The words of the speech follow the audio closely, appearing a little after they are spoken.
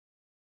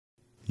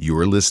You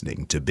are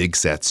listening to Big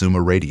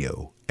Satsuma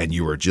Radio, and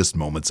you are just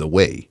moments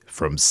away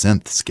from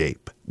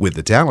SYNTHscape with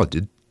the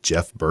talented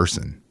Jeff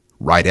Burson.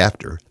 Right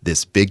after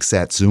this Big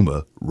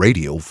Satsuma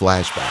Radio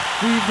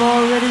flashback. We've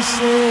already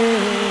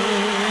said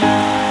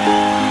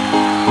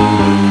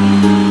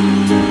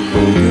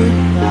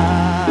goodbye.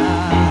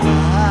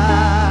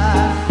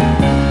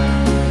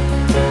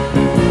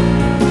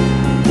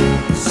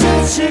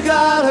 Since you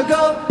gotta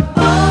go,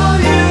 oh,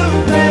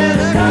 you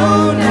better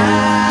go now.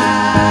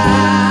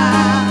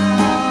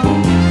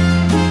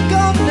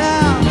 Go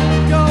now,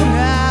 go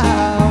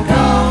now,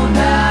 go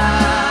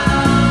now.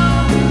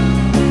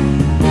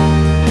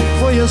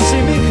 For you'll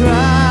see me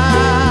cry.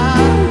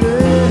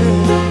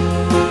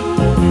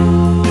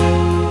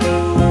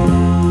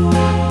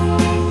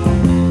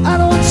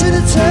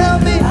 Tell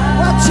me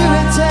what you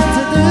intend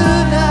to do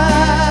now.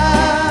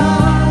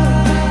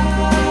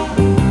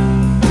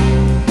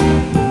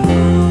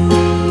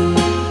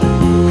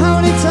 How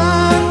many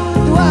times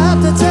do I have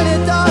to tell you,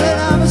 darling,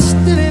 I'm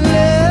still in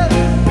love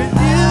with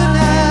you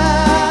now?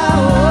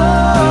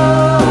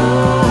 Oh,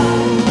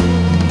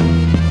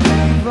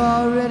 you've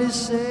already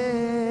said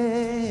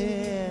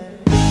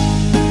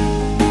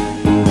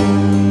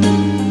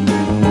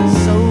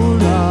so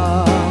long.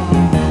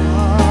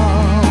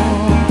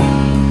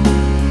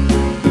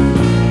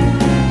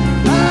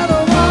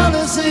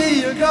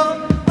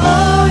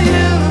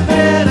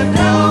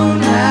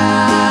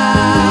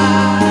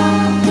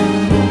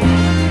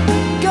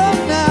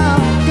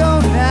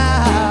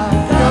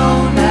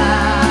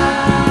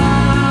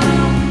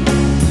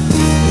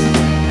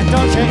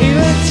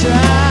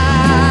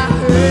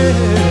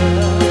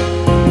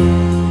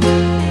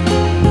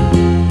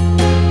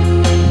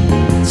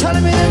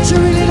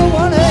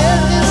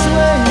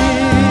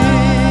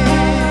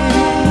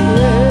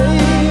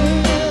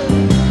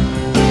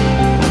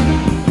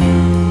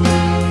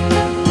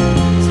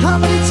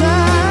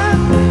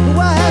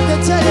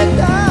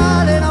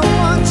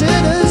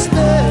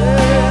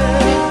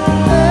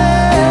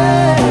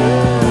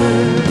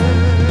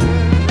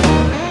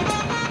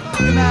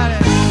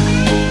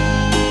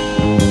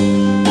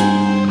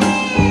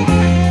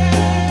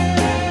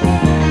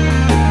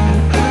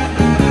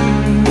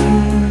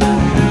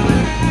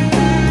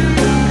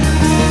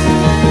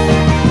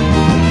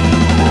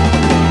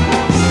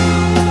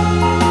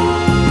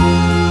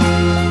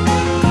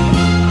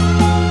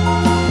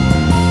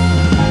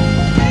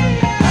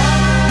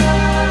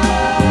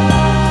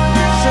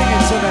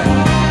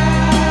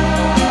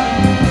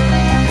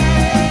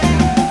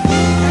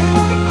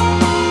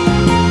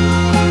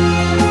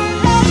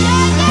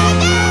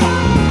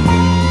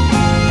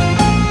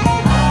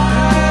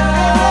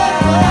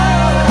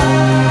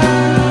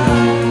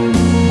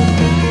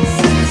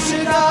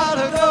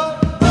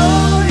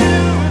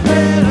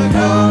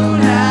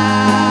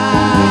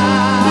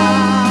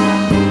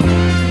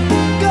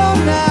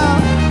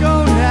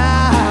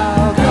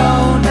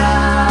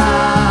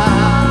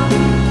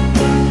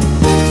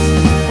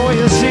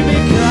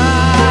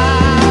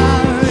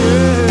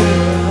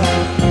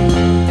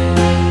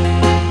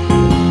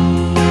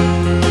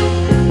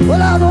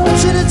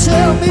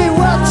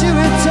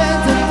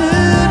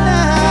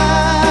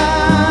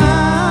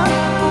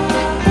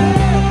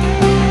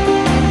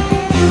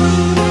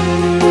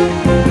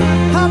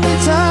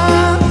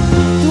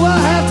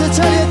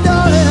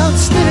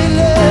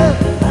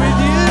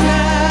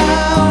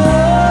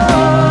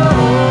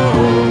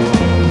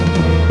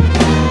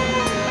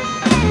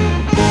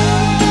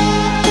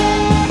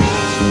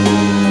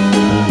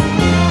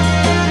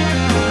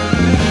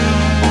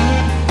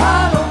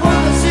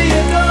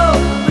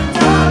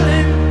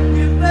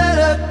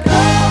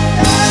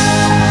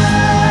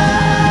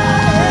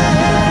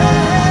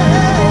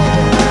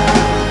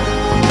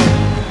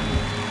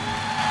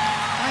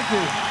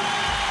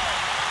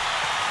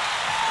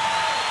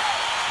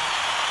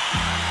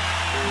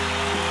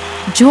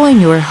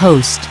 Join your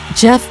host,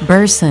 Jeff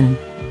Burson,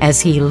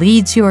 as he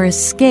leads your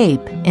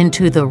escape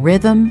into the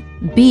rhythm,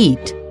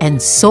 beat,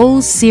 and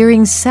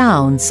soul-searing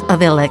sounds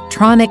of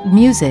electronic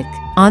music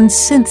on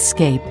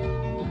SYNTHscape.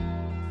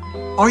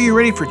 Are you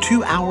ready for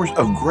 2 hours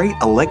of great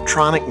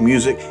electronic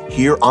music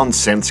here on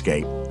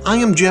SYNTHscape? I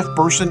am Jeff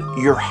Burson,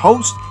 your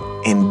host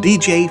and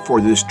DJ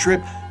for this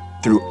trip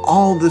through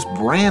all this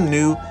brand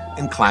new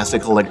and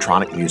classic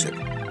electronic music.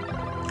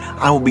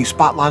 I will be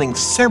spotlighting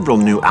several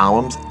new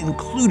albums,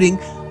 including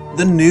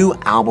the new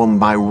album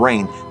by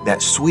Rain,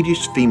 that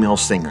Swedish female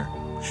singer.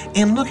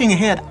 And looking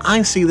ahead,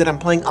 I see that I'm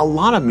playing a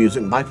lot of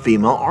music by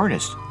female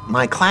artists.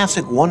 My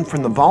classic One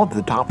from the Vault at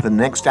the top of the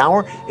next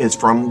hour is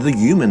from the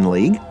Human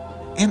League,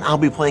 and I'll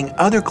be playing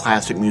other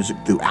classic music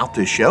throughout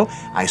this show.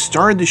 I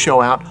started the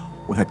show out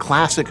with a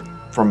classic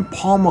from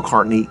Paul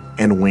McCartney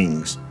and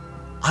Wings.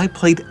 I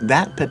played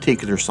that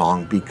particular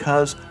song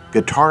because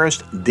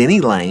guitarist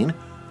Denny Laine,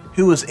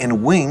 who was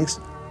in Wings,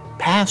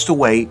 passed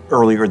away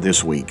earlier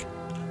this week.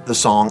 The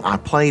song I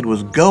played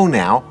was Go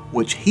Now,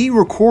 which he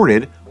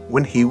recorded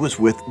when he was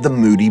with the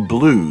Moody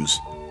Blues.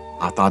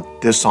 I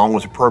thought this song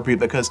was appropriate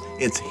because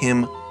it's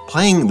him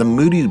playing the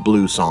Moody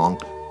Blues song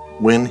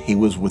when he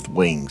was with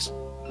Wings.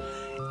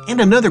 And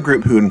another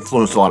group who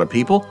influenced a lot of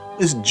people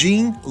is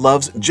Gene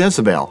Loves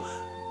Jezebel.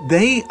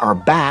 They are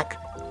back.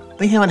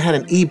 They haven't had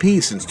an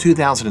EP since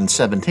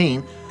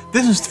 2017.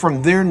 This is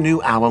from their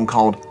new album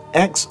called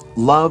X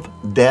Love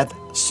Death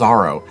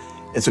Sorrow.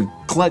 It's a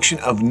collection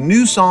of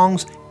new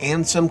songs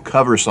and some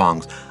cover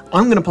songs.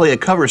 I'm going to play a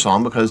cover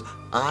song because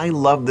I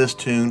love this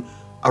tune,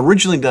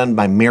 originally done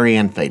by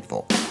Marianne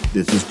Faithfull.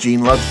 This is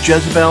Gene Loves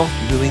Jezebel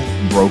doing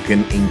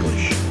Broken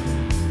English.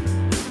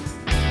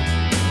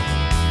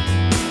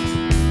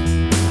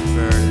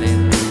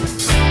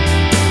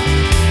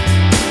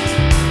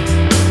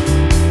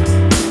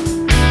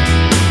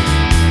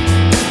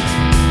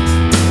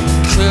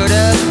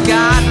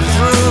 Got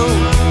through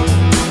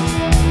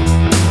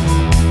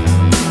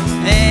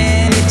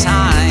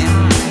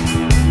anytime,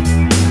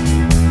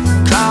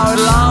 caught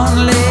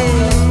lonely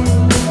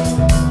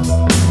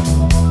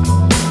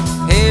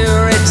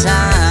every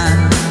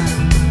time.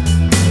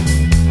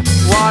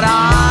 What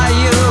are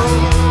you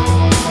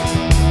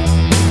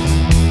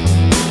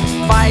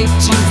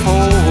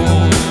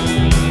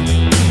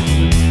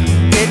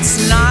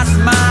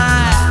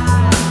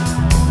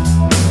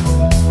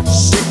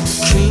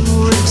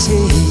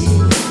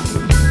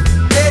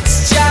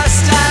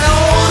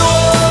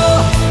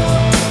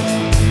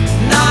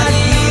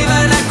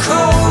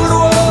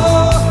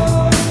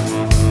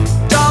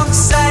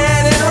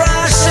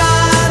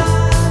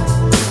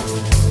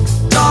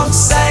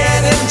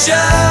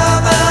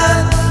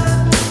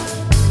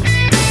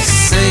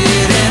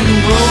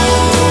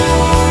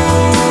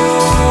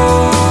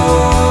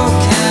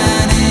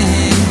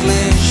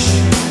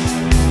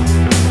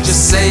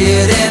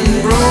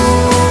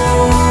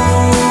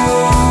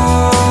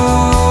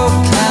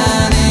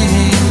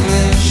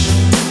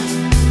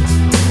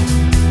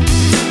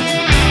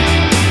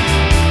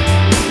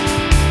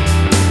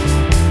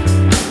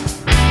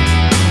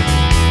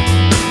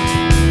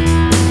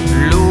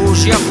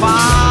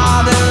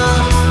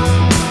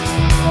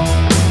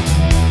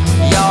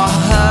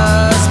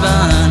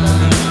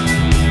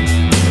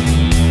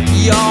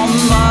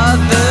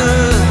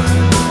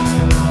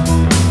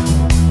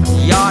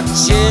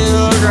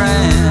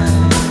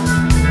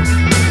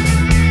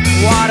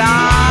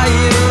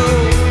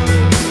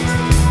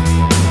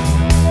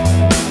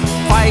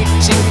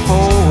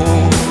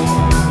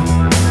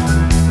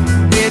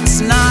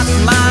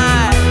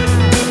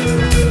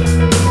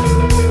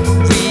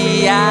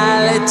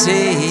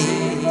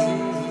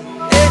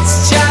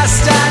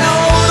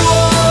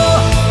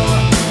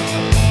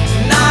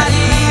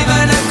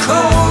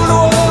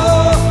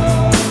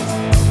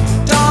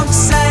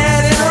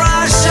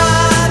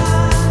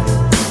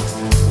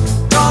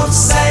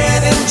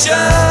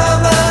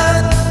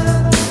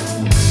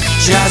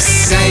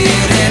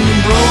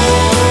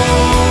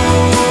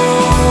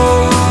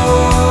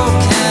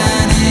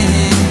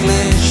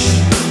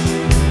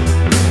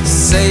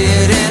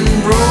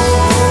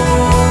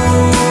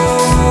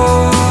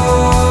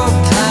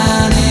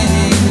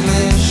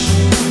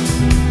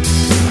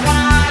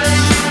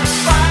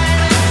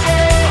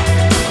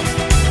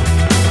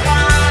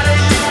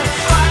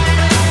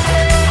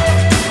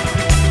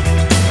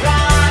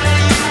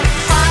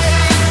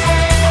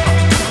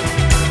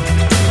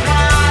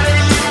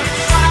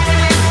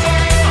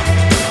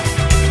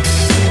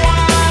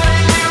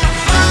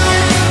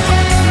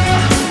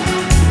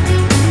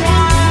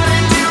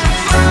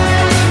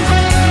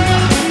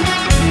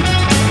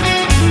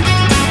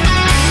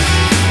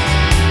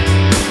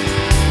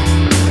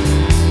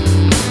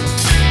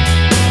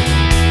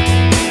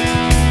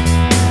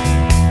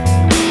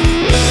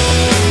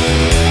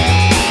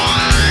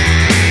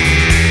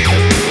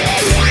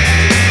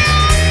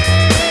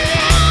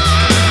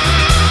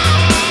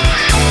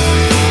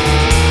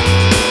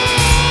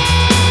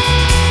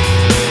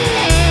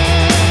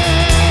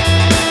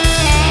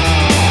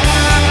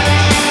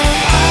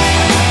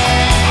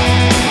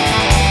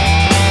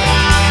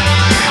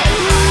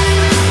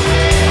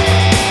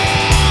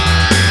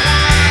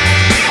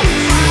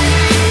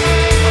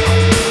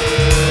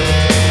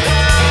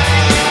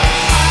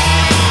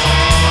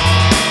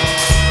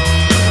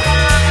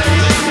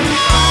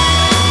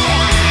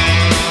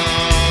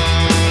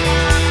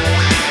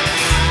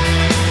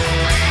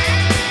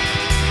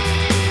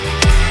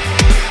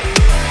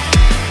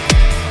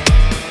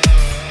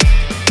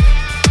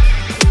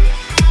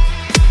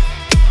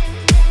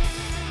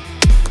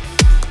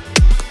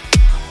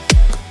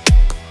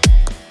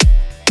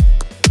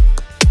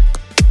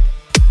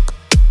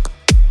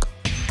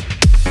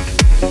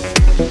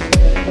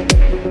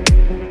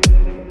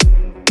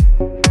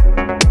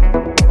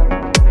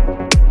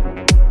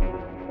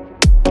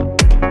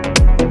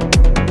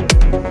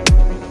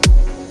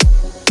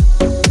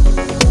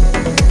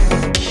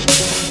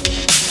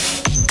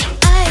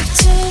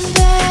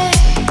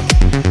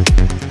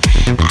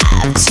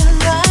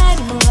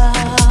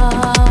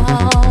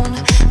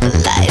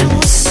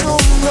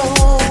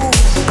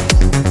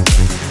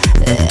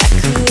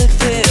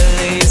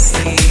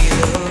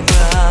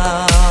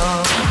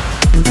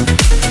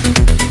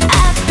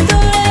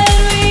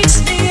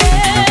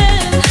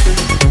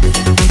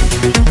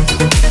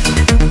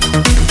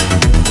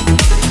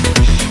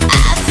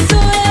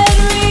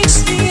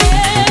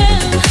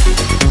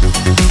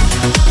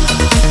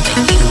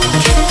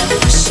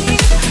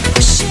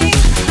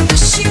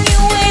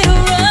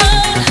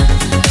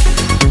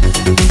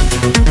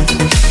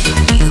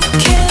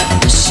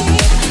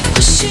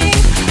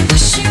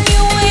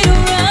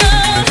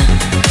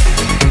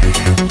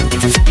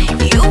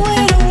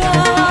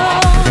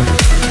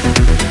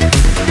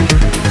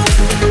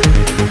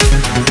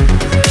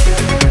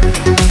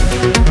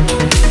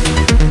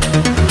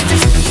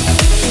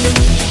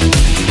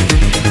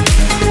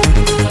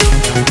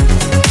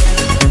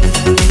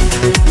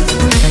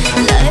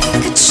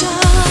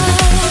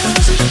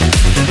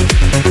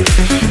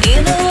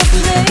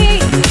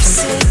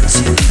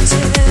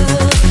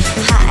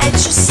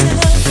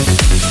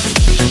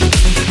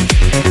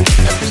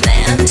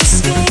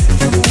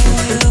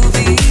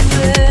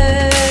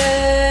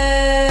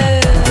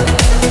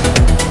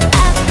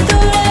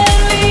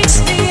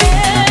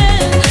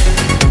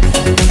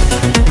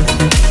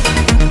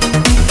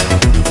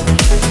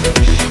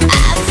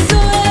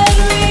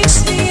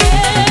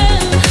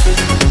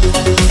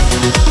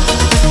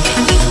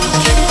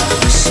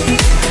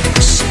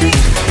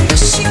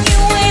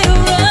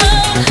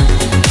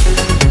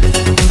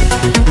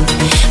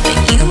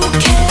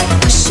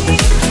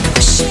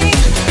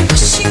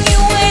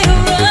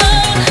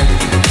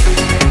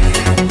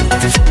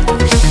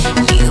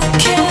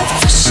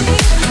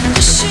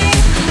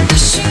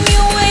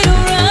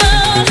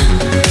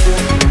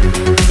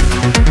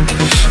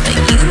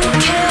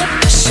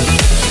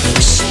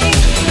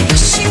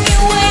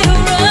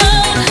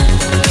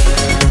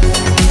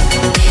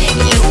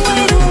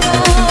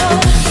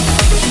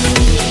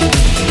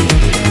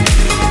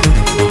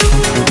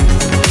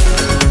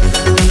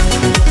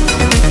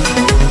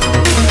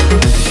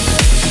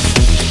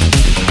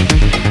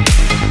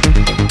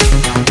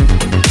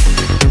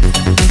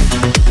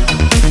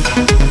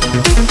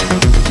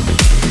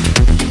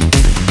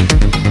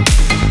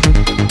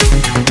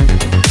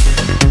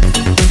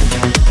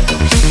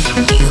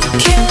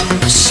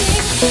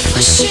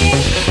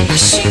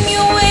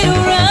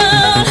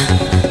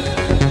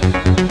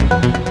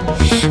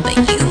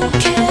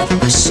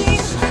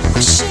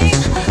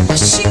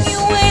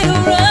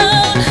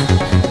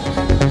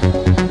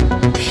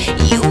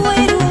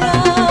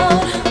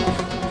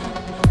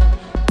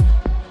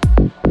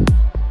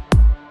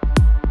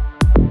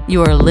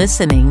You're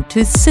listening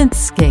to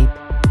SYNTHscape.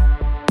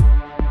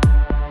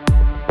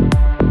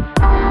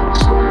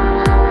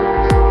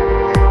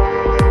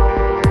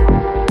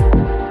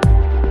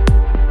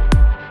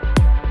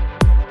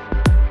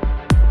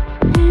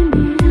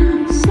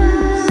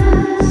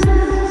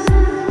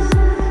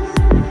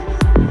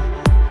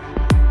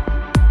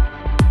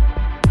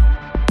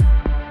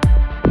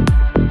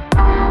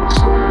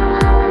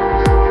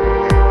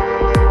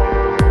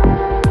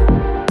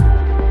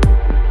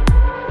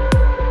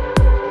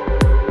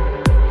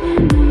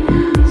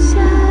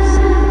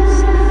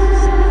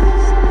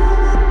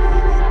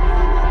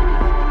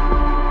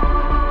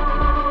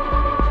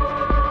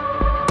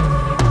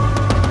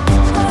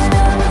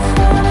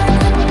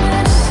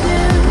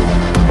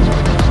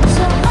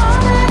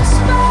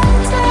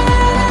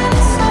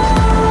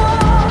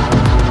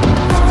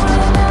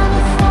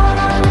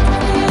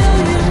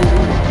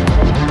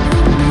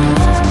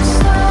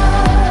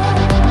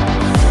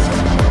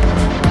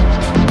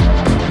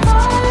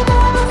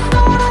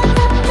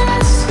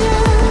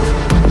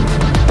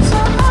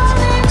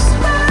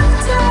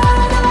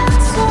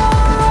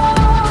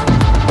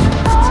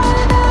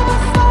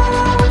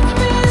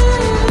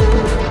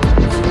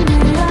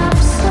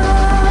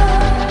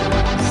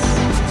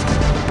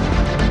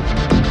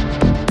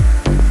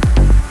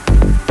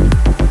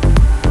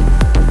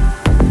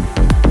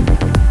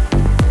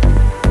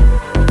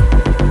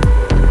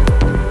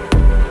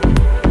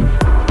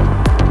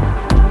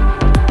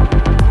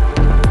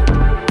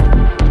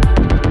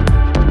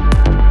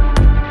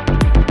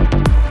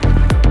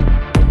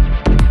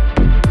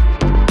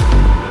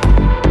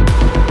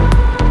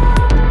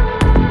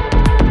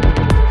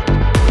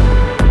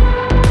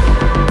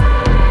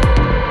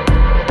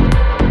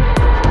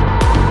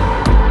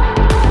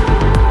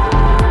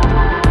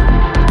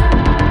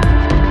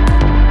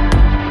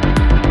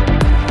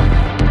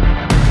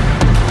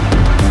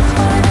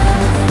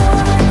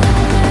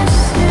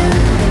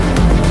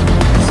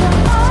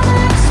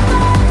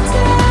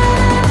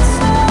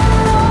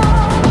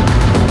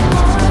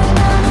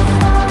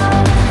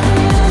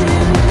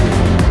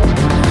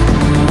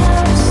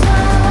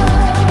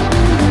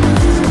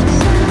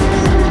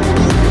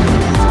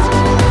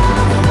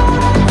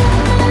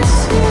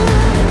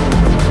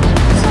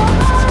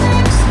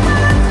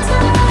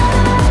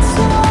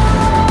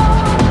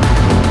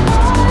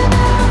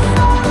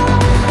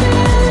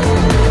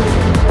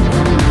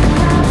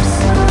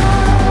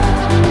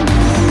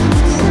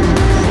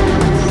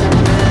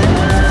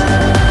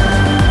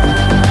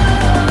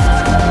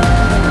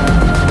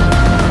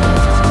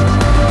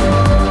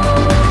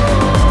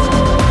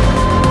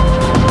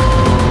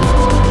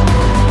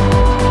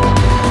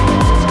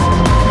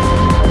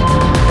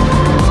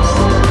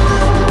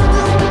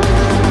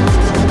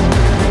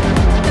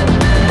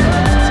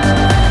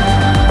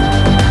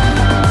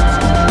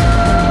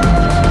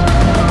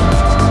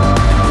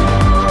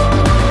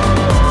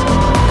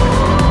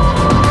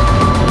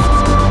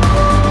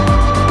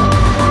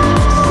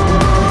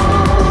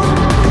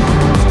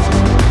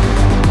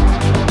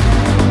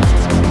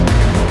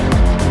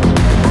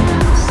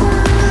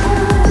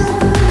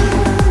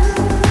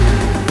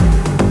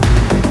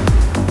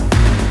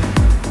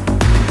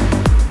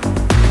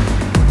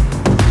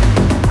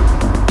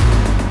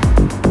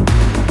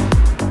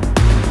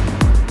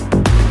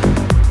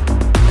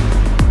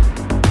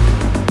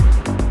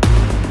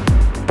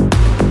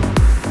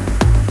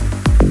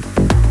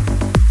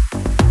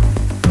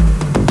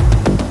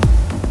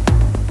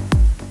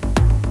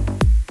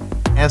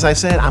 As I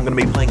said, I'm going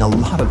to be playing a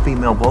lot of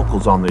female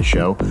vocals on this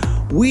show.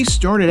 We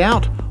started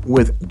out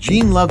with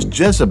Gene Love's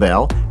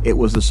Jezebel. It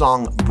was the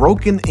song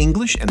Broken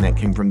English, and that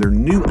came from their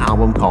new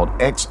album called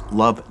X,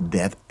 Love,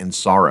 Death, and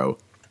Sorrow.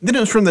 Then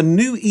it was from the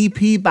new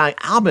EP by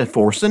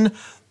Burson.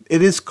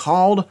 It is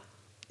called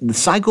The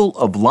Cycle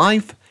of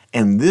Life,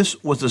 and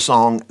this was the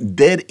song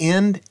Dead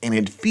End, and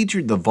it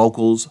featured the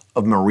vocals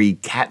of Marie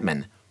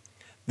Catman.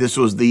 This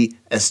was the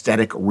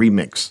Aesthetic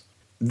remix.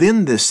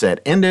 Then this set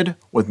ended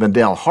with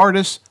Medell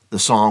Hardis. The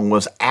song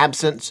was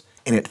Absence,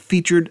 and it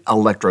featured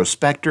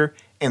Electrospectre,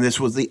 and this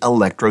was the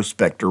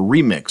Electrospectre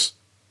remix.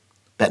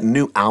 That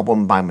new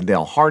album by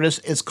Medell Hardis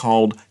is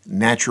called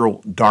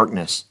Natural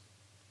Darkness.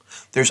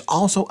 There's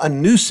also a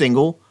new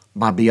single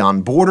by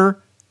Beyond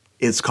Border.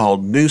 It's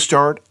called New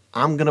Start.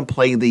 I'm going to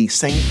play the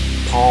St.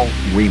 Paul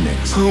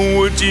remix.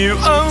 Would you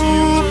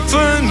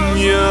open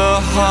your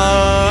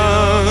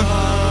heart?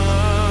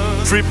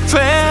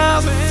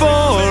 Prepare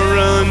for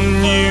a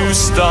new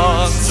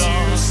start.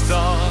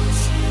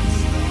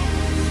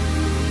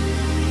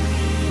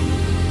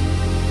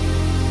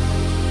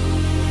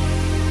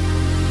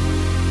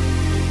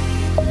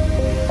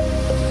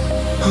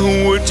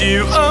 Would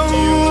you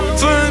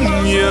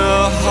open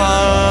your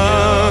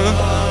heart?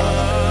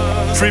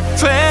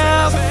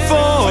 Prepare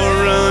for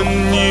a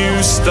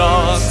new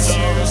start.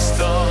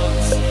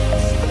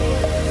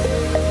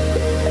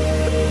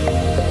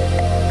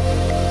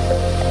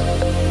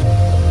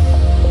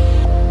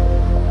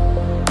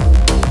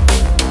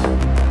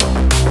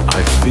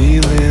 I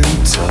feel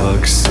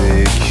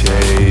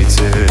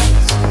intoxicated.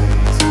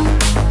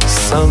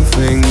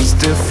 something's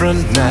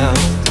different now.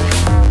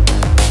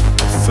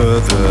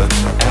 Further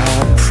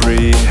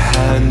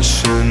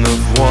apprehension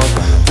of what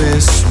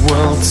this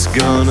world's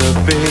gonna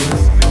be.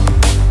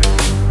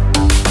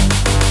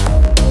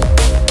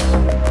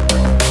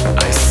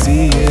 I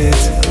see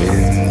it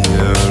in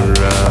your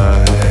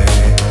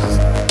eyes.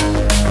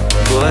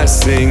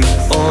 Blessing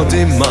or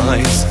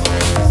demise,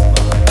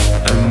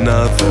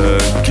 another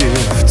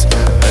gift,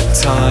 a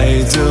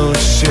tidal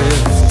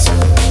shift,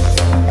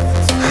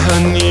 a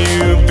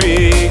new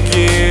beginning.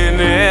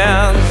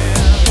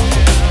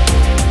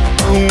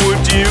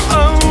 Would you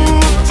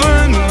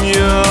open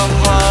your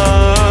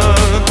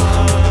heart?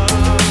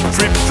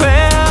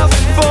 Prepare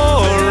for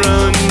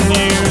a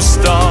new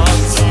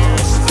start.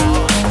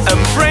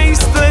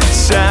 Embrace the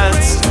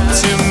chance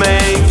to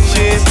make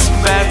it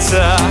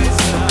better.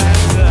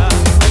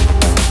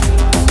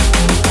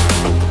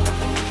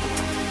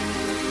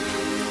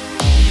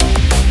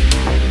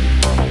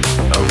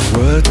 A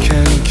word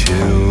can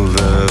kill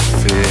the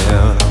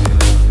fear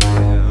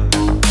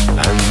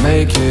and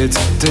make it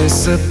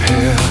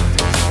disappear.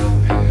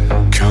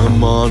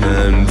 Come on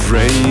and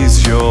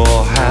raise your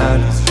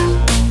hand.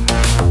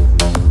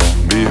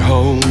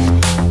 Behold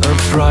a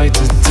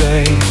brighter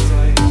day.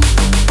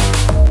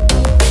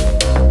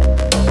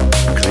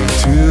 Cling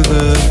to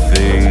the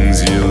things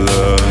you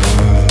love.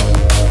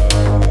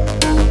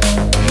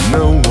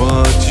 Know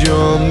what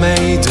you're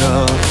made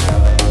of.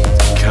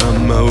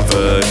 Come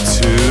over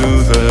to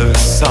the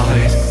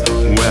side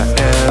where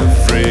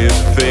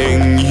everything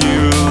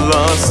you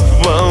lost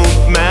won't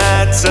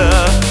matter.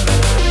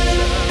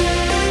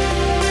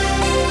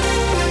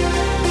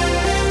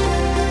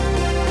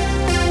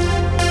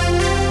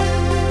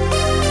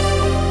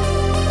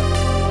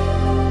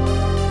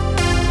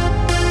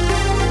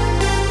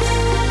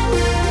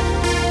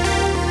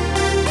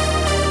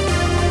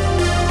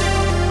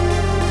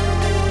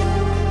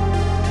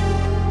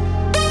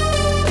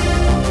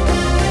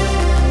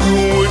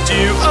 Would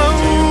you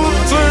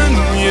open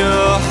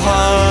your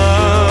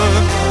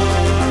heart?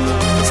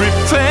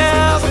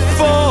 Prepare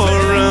for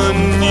a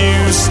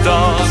new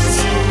start.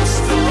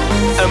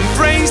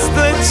 Embrace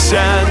the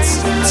chance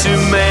to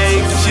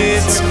make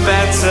it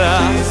better.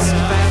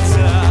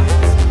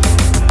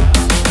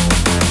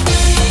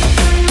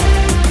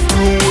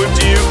 Would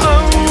you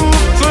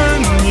open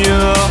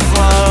your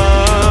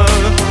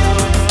heart?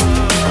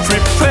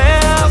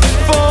 Prepare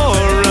for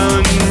a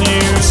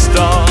new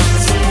start.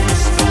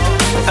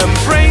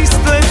 Embrace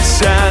the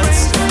chance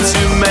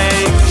to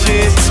make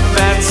it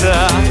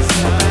better.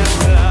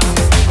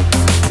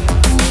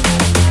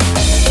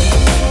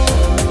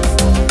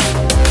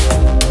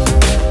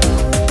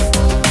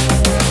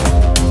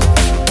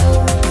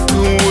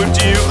 Would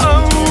you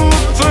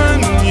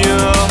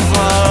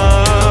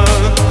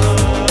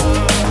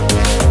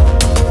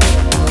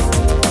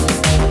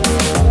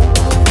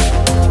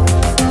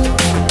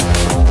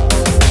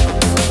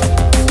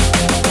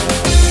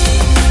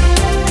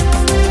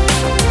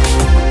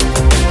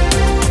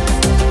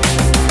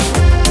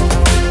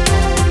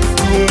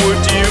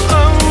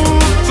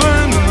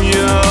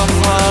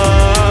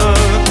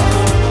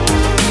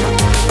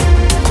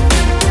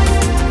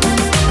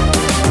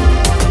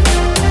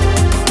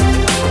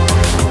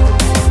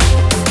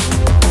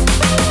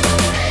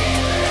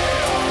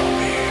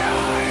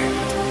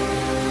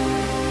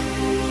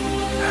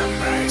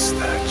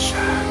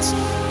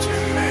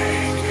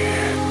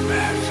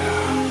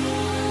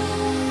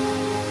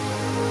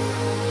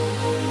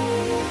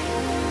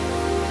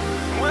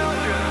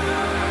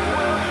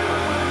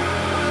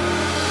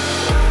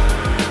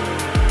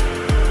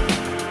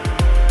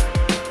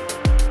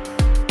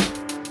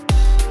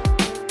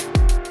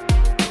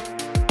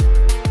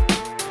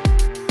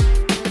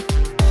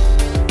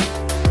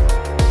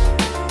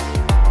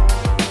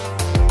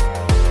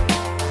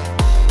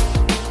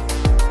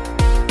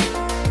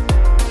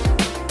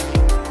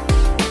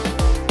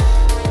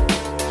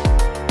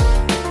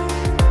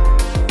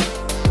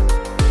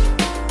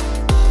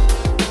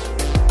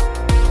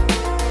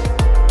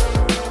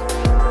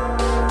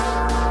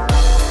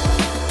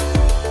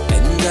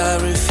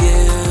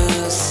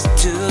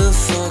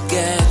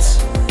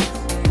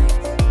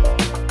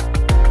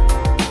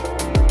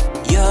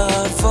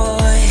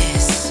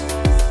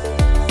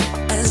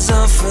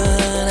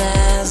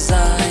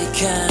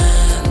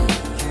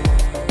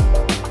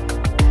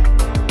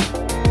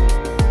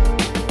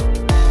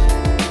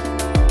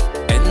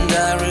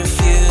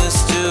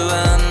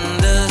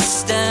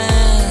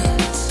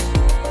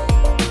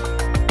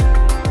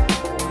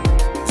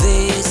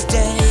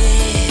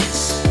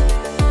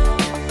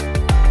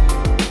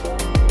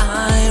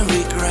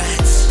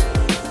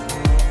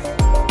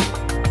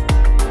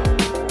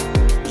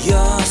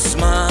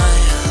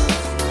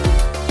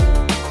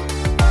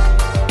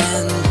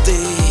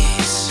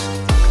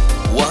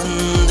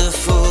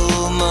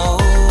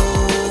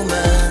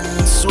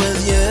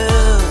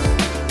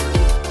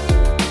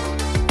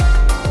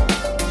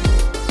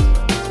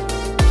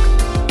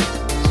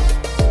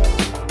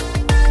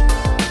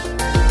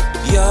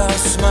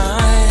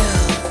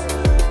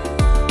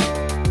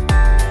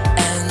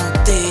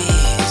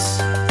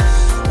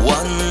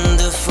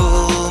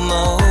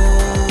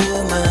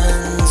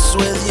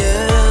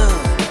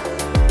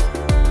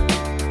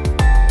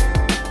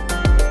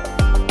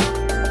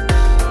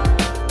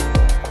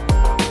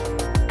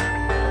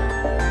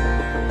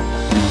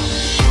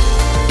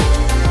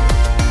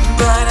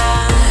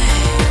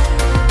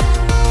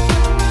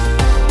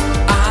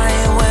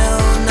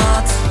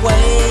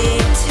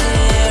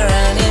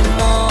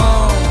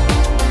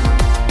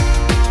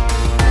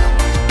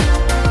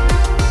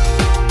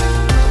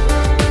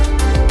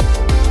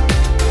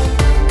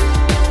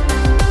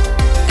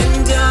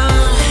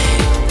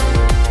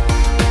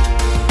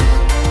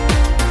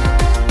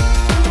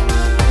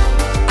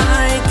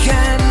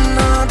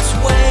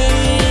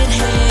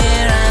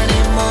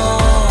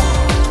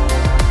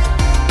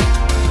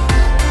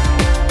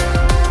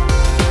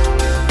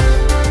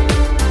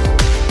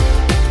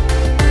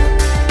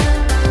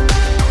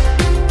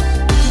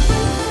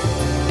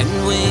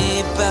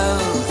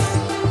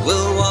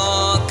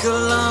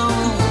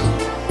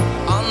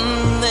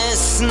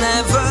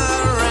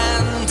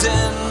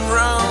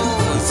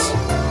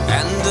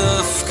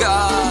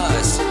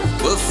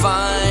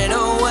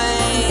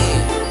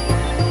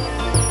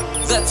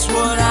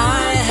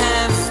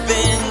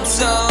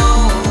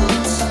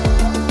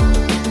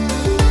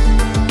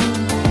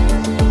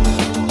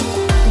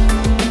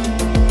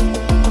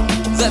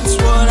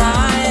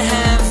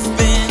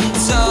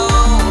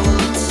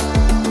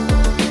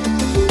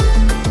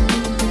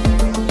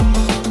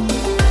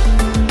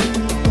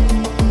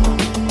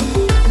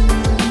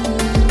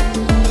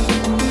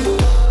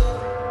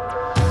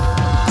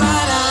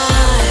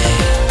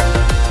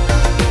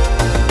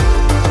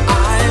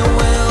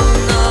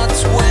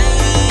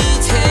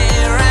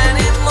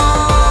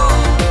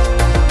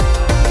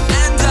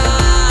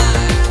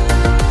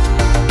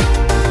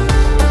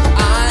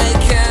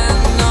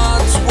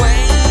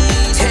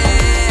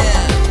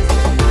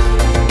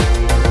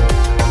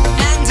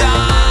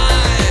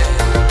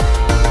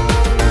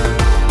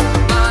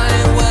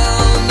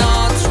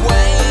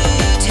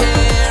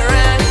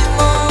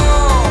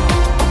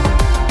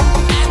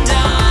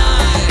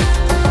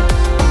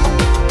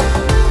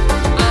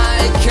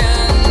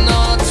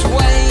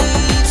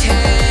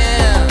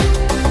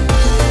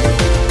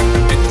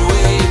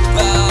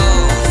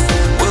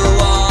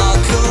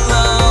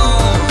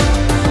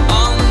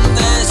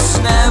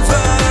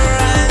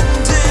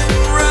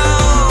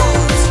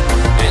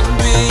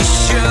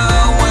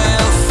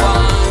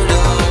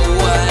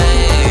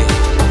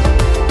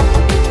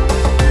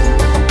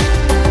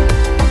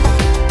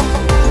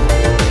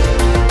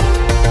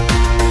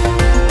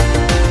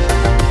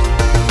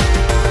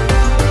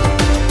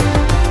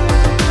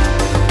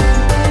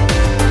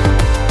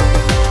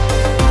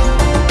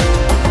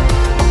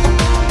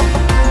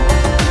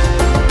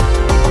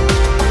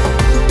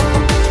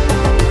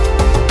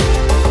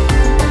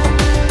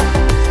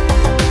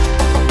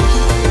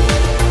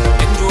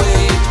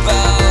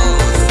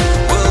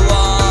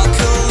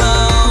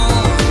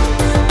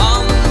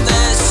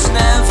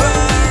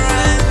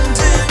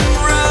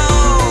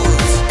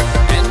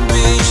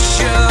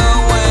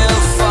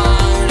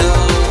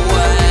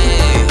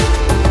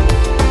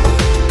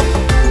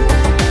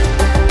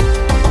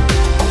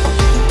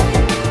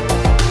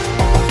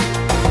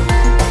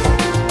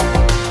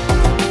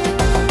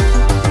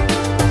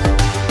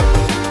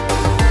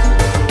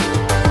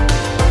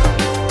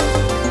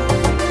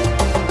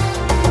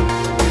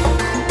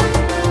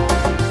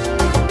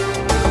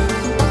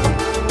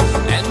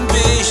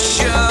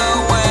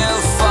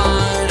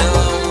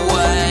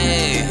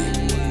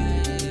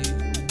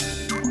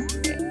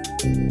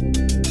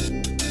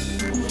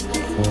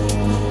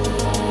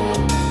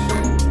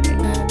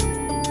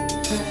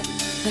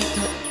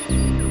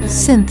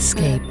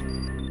SYNTHscape.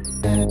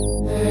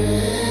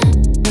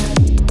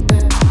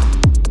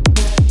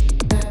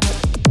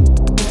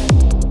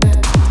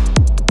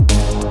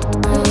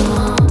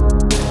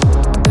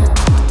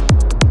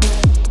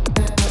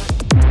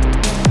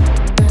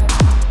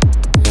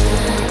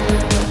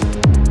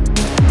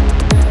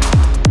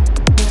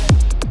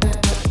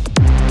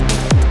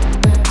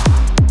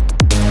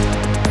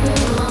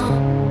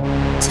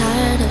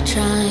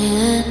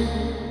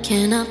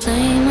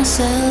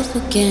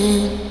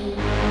 Again,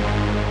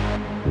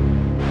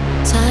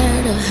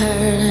 tired of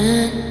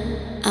hurting.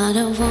 I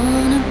don't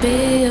wanna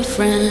be a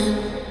friend.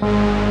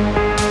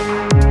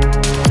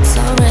 It's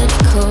already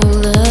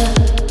colder.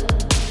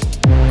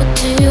 What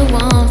do you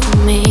want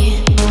from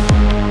me?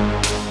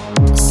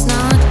 It's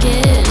not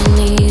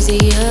getting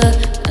easier.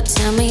 Now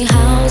tell me,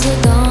 how's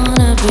it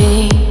gonna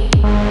be?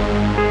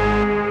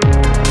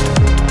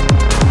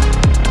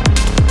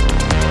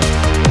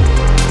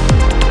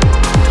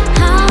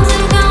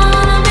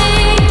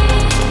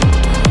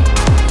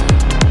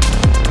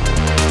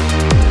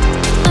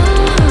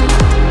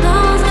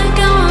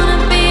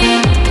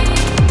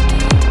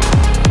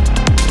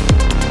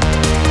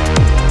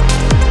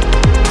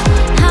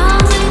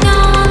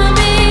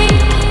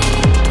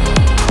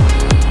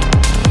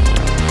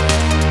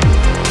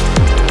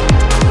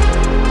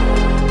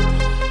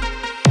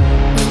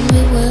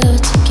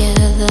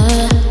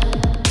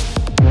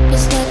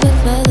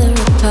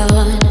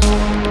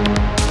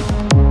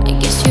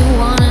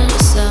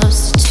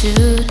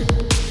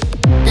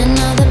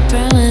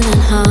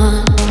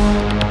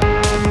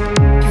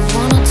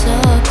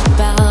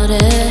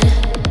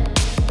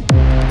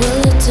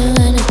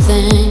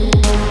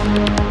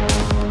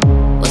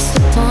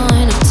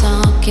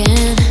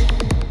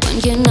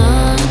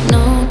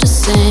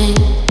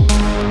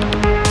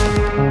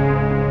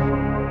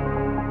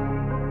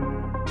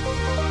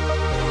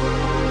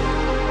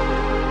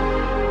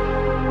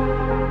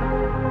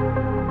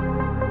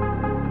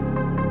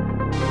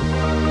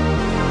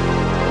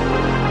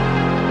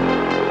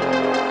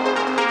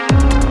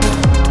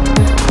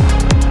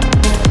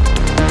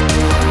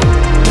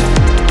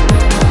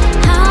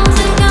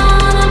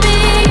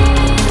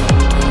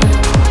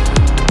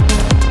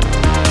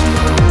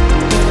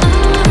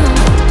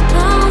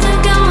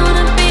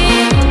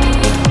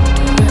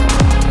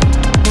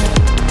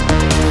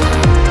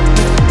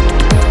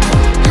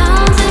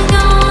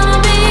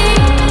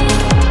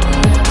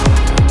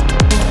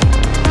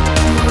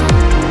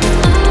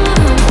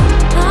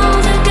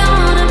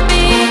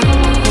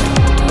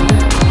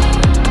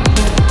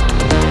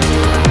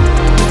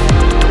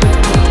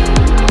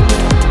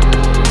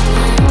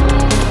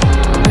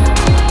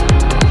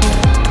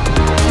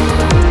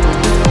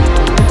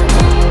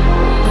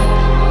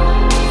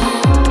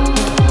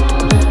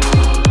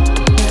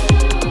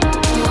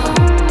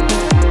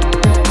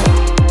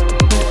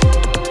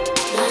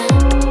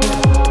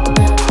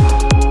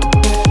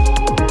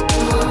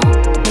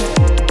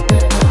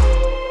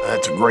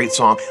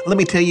 Song. Let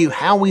me tell you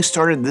how we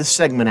started this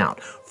segment out.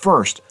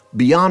 First,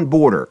 Beyond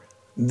Border,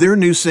 their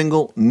new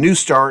single, New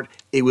Start.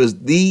 It was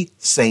the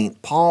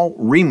St. Paul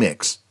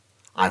remix.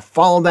 I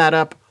followed that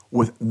up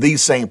with the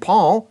St.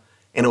 Paul,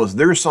 and it was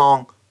their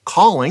song,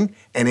 Calling,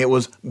 and it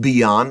was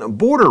Beyond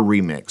Border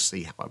remix.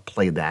 See how I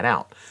played that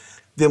out.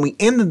 Then we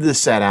ended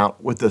this set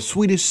out with the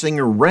Swedish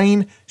singer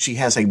Rain. She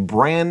has a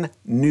brand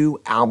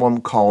new album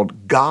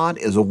called God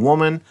is a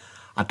Woman.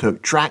 I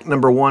took track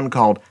number 1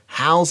 called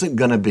How's It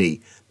Gonna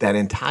Be? That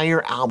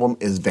entire album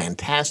is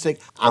fantastic.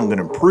 I'm going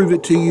to prove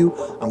it to you.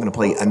 I'm going to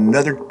play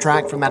another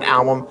track from that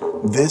album.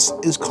 This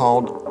is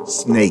called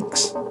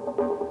Snakes.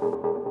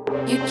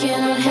 You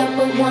cannot help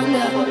but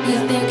wonder,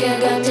 you think I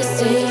got to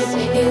see.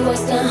 He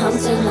was the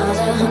hunter, not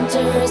a hunter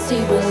as he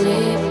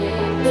believed.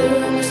 The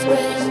rumors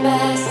spreading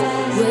fast,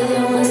 we're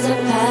the ones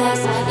that pass.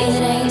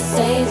 It ain't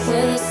safe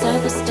with the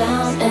surface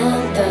down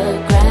in the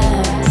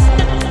grass.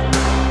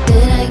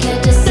 Did I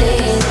get to see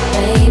it,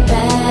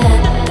 baby?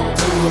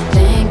 Do you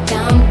think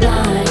I'm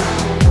blind?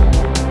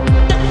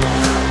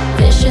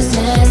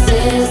 Viciousness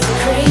is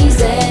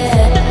crazy,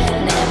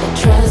 never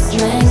trust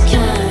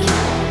mankind.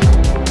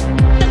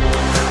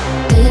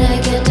 Did I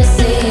get to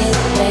see it,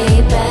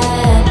 baby?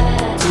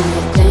 Do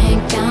you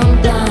think I'm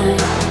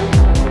blind?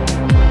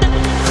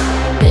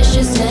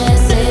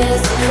 Viciousness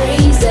is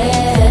crazy,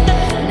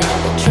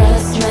 never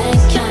trust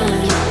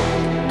mankind.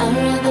 I'd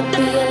rather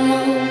be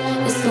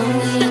alone, it's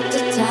lonely at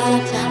the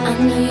top. I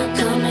know you're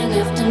coming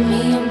after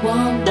me and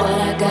want what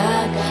I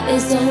got.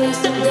 It's always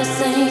the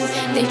same,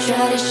 they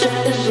try to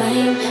shift the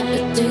blame.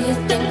 But do you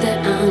think that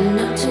I'm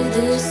new to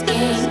this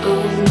game?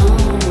 Oh no.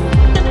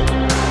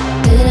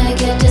 Did I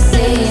get to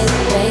see it,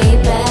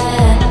 baby?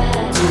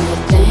 Do you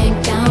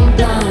think I'm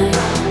blind?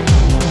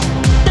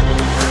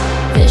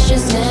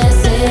 Viciousness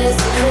is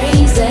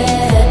crazy,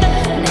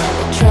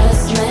 never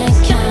trust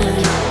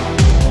mankind.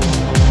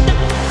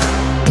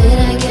 Did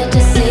I get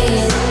to see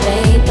it,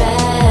 baby?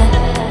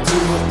 Do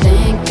you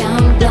think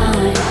I'm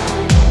blind?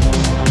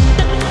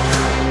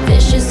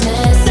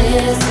 Viciousness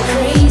is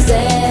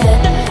crazy,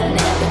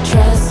 never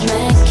trust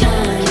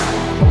mankind.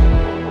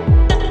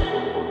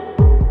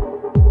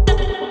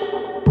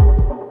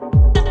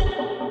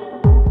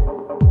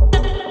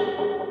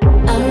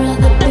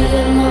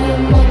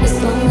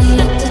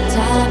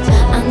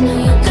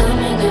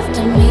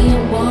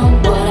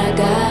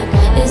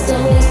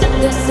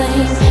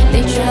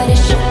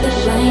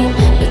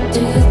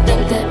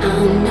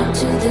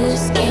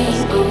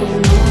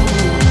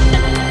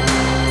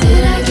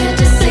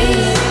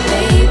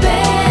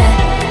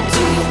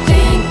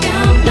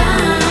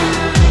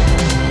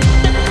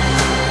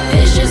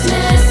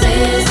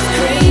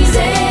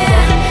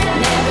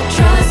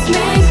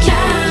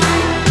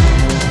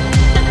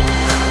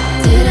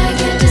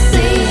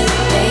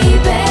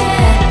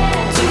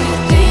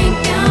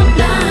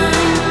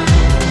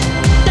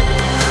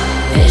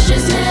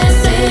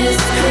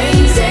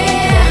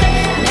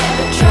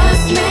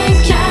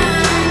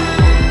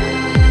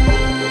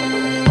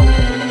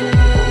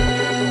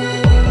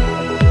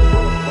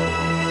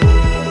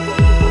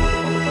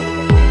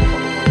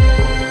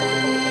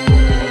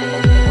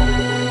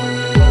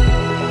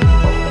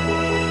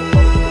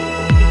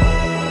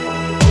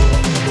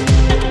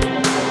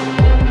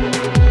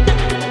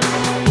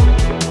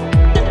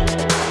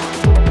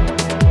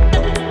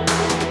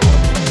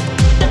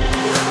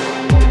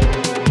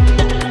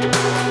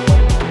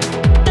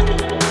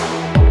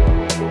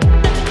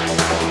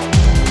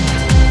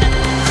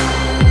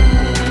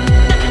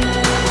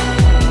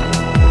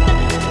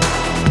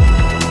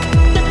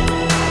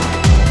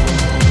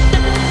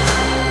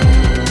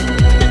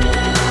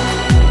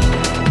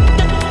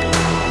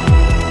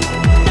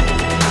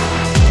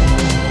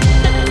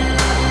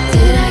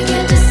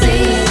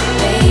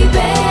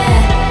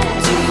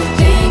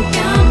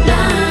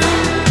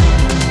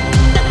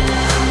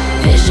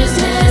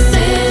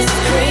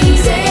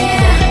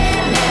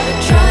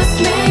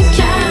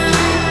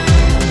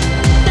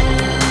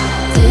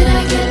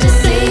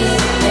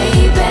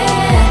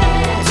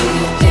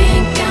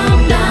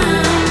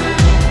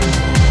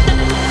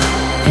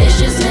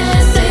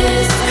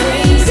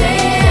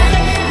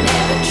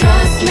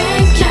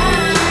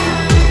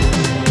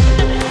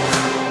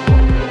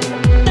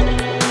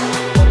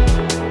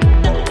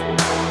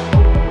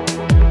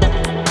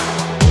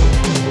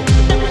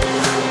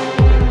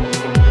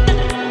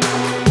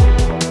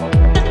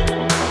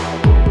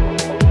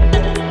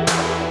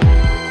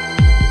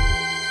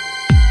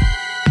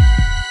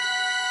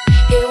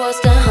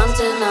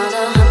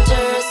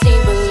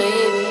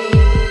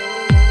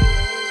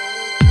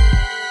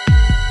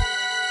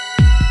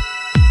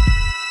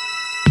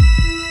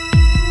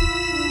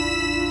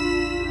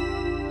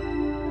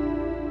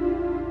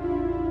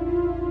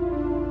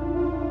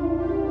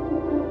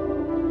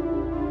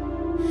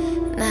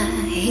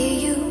 here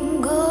you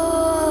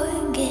go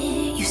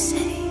again. You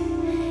say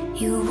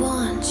you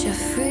want your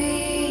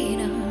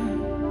freedom.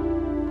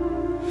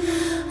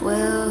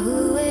 Well,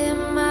 who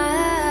am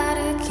I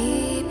to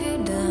keep you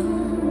down?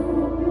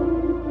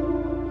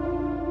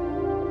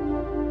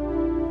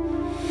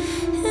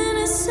 And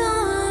it's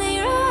only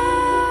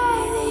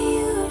right that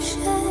you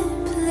should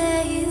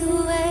play the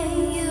way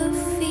you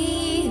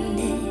feel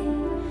it.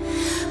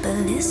 But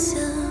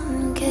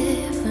listen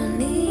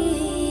carefully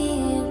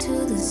to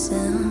the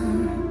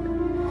sound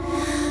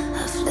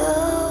of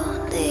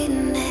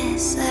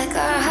loneliness, like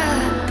our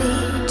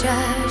heartbeat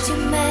drives you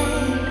mad.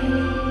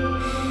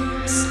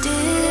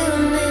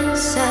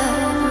 Stillness of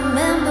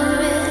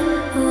remembering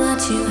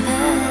what you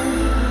had,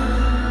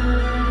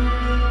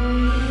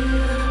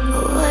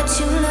 what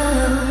you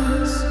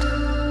lost,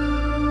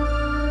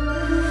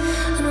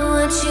 and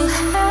what you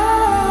had.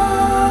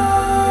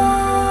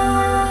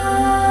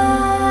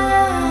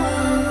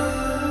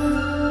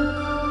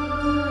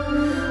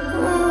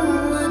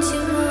 What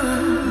you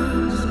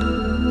lost.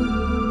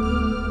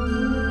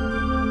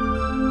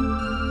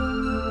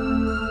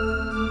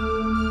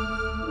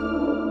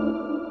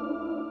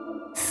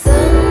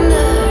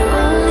 Thunder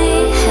only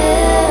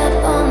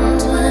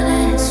happens when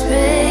it's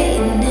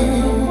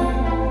raining.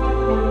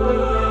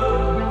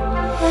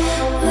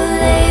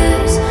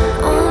 Players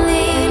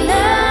only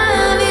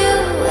love you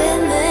when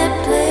they're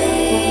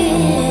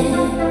playing.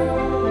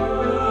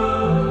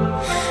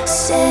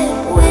 Said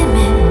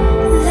women,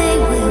 they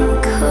will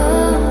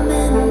come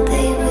and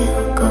they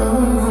will go.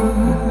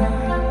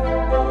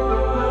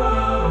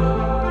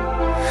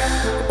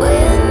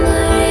 When the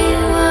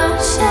rain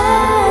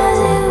washes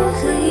you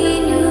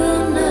clean,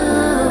 you'll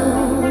know.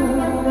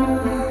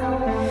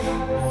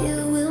 You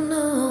will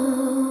know.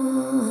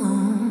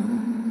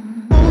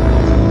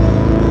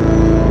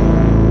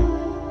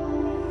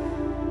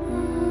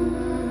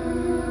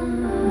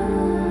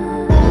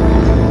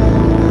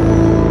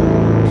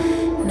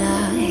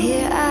 Now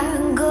here I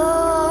go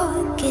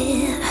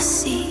again. I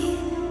see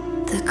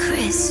the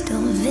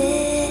crystal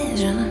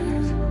vision.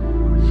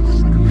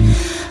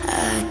 I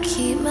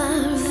keep my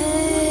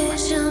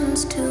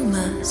visions to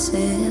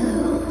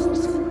myself.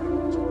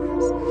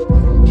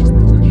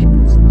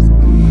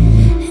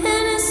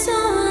 And it's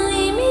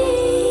only me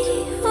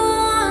who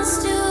wants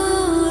to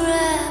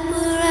wrap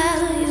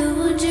around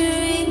your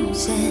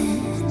dreams.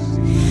 And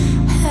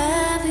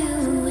have you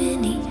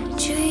any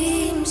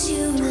dreams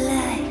you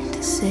like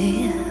to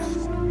say?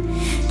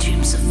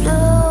 Dreams of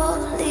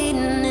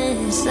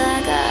loneliness,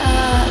 like a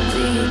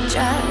heartbeat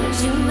drives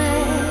you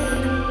mad.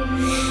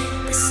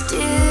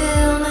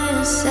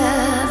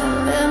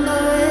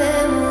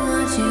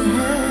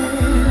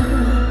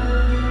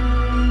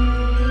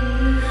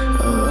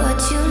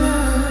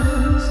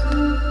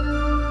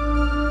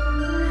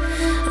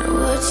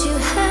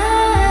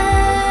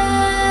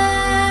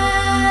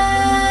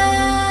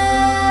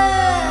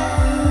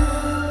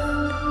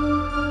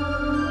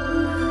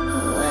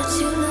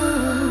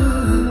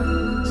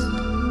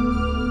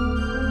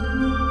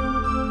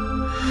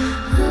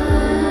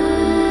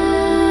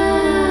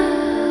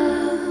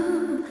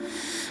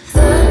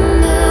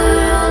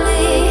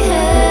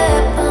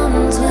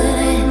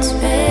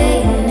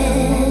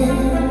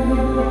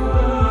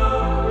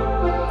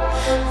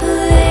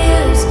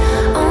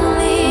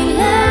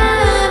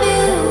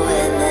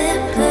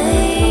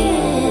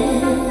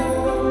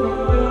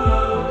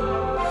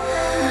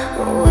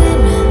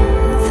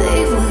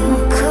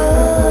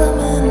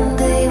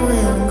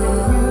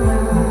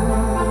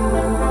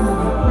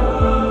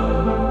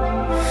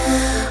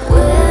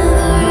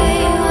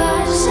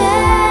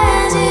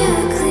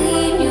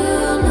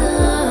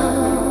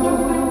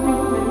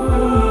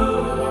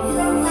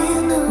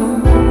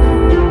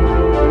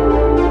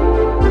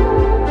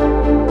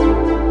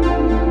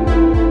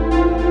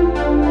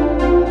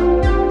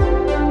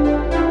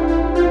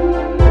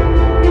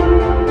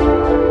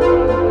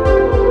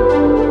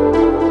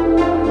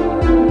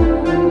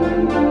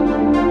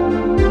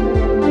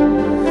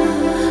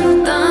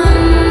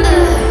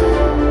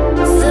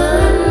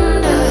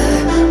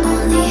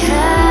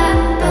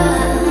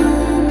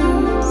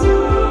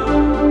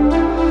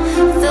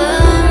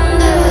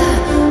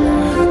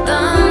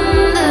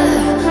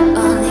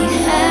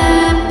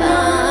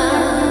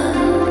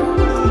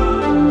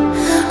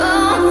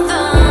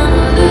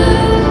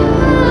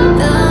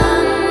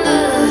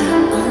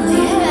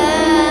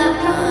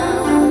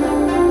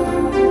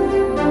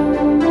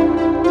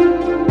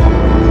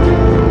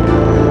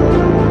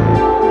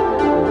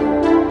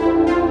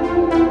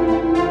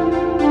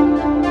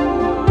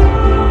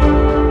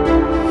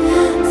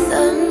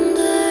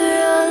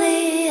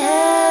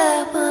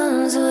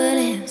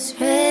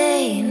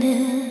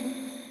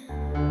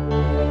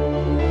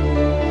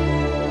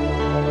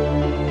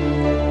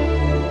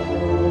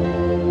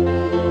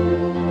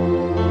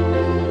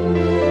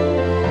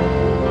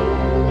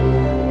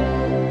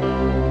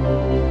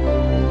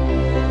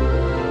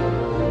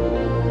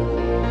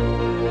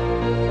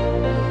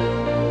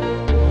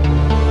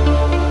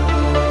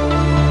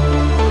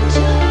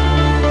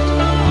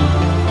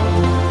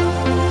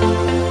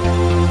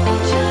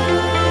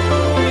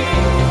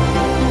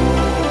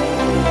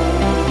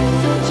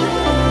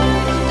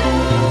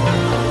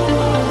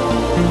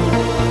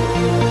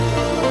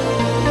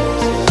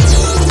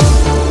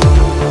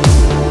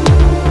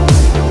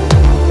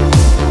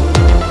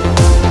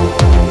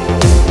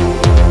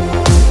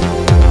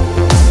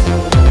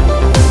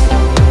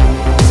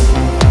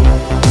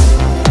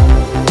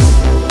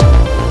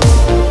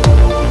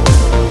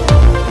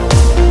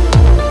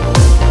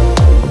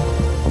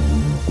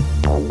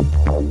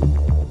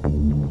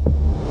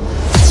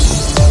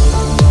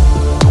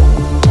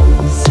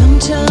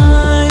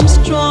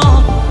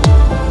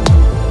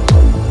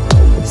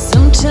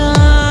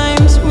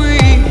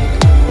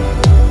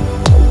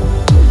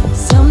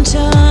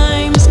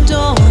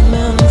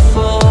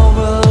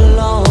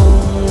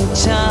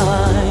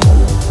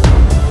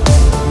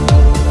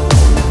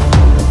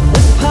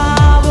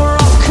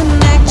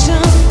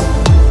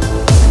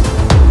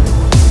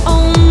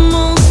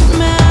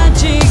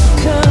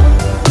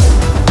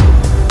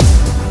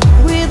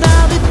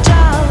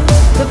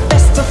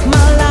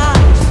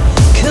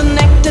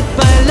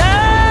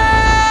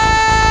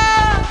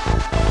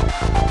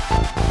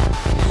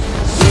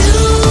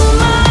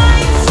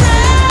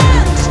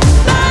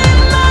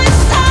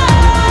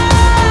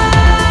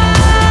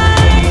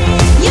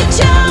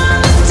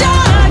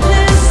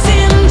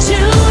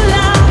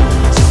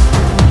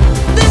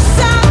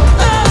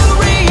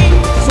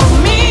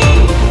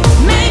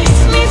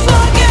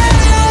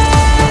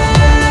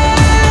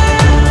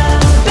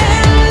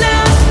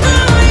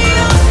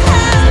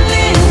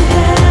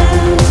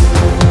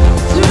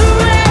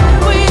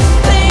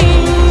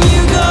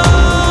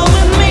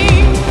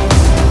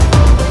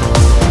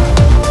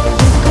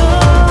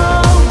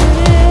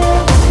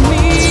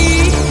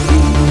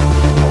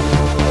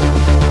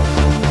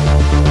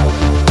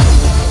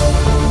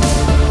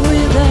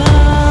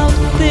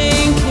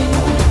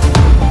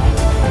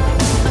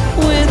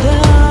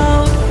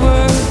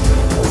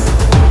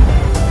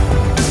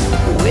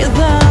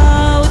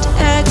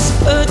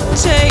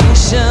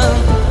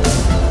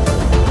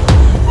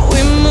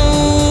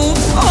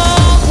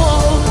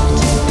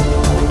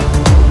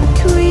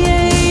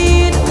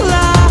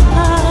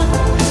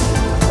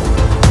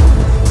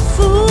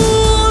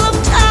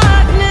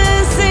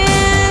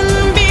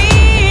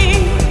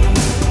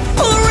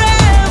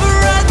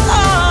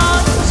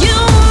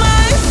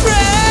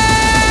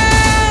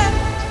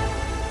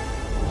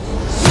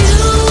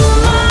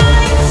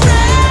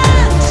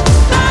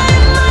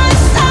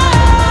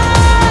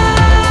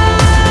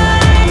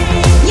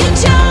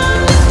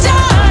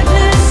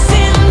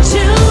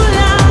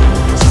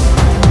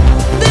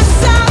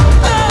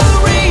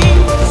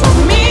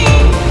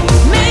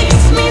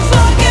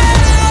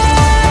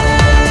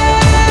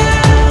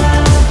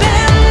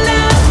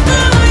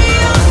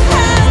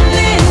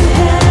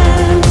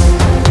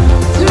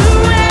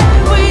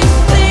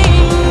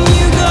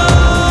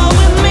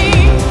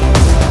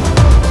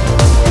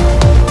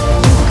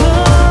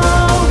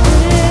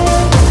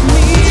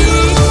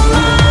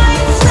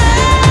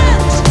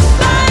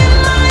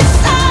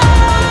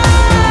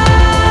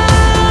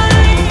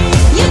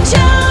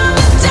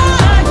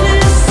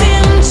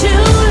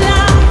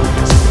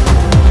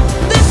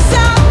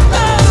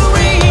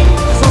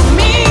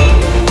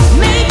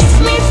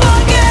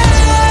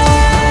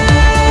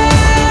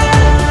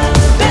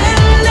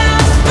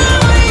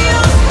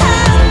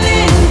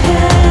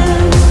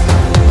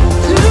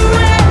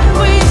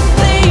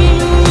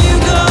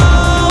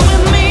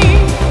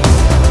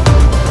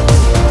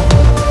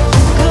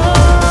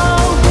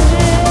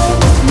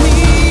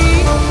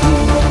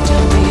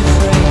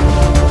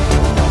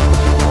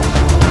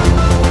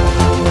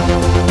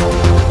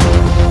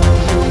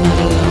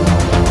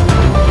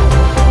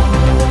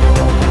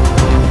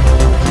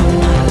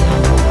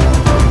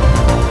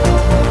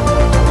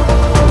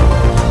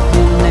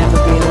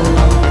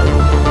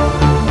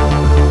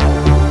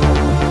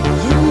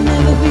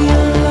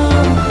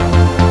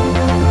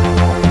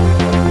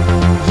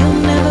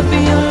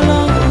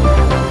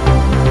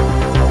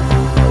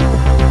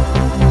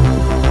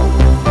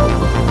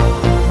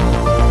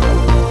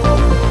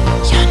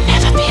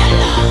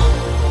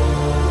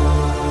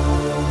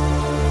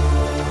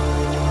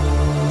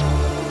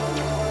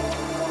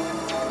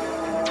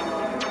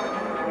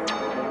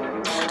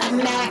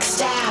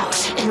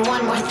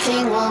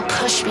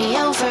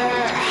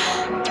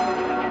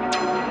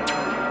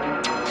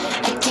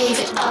 gave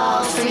it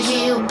all for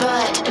you,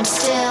 but I'm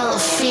still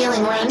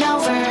feeling run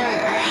over.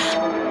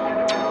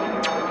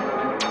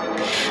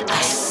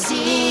 I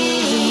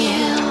see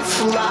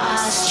you've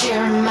lost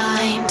your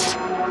mind.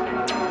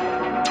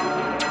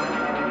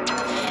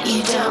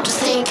 You don't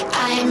think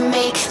I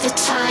make the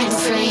time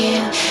for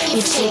you.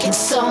 You've taken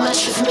so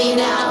much of me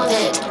now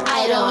that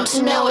I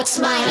don't know what's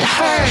mine. It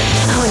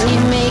hurts when you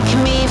make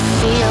me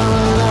feel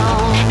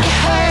alone. It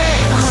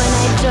hurts when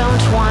I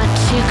don't want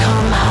to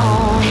come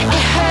home.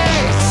 It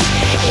hurts.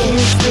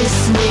 Is this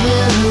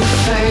new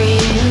for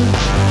you?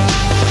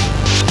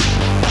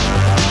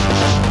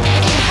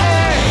 It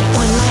hurts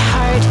when my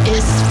heart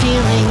is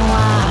feeling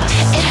lost.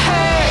 It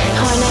hurts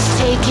when I've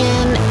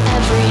taken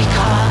every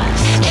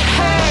cost. It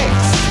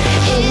hurts.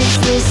 Is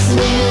this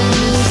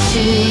news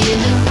to you?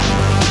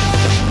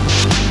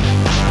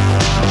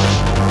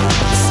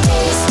 This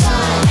day is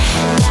done,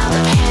 and now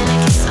the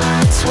panic is on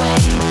its way.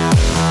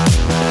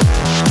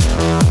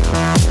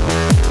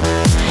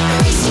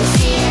 Racing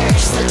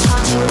fears, the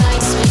taunting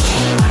nights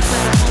became our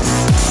friends.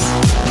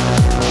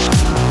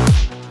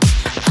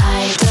 I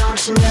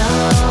don't know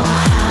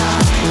how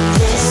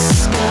this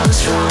goes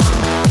wrong.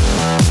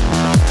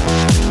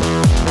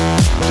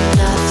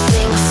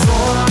 Nothing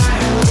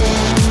formed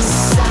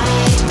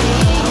inside me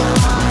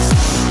lost.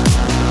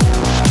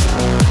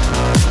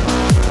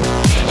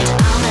 And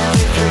I'll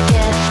never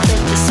forget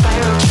that the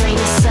spiral train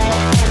is set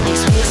and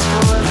these weeks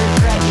full of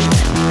regret.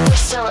 We're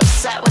still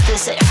upset with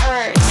this, it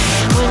hurts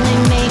when they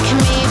make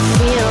me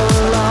feel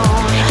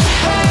alone. It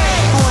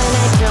hurts when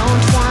I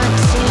don't want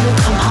to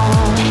come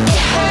home.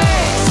 It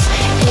hurts.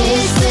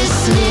 Is this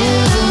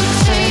new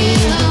for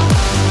you?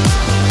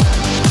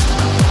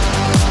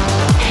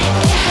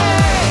 It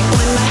hurts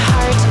when my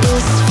heart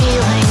is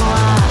feeling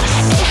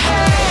lost. It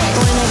hurts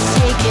when I've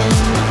taken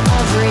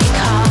every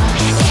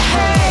cost. It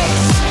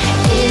hurts.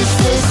 Is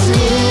this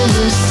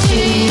news to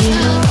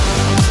you?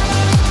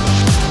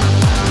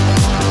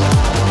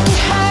 It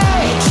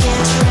hurts. I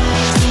can't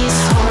ride these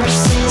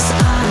horses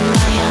on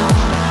my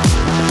own.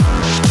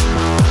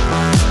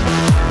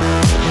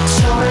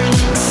 Torn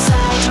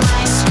inside,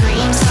 my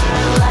screams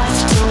are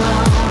left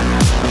alone.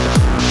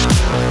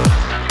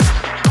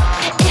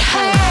 It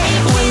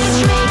hurts when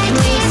you make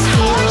me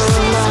feel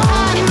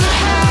alone. It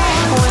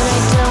hurts when I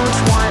don't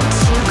want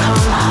to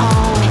come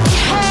home.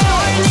 It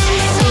hurts.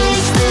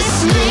 Is this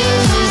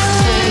news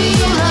for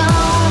you?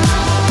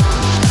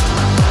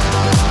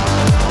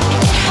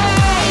 It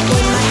hurts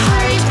when my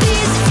heart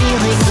is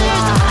feeling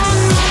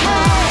lost. It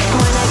hurts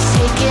when I've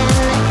taken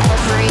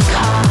every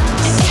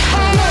cost. It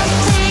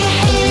hurts.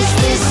 Is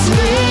this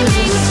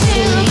news to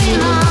you?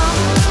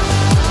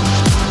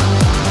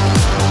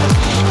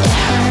 It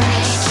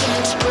hurts. I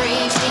can't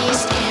brave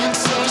these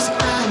answers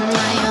on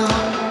my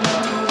own.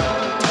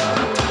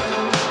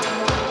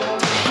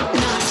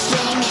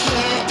 Nothing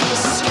here is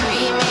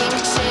screaming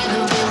to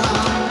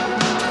belong.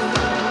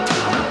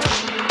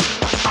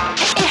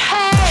 It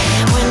hurts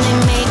when they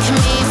make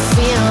me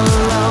feel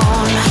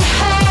alone. It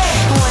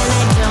hurts when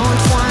I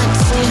don't want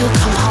to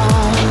come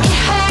home. It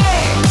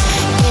hurts.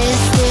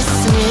 Is this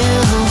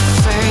new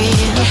for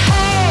you? It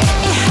hurts.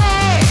 It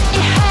hurts.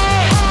 It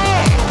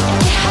hurts.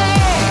 It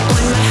hurts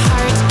when my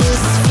heart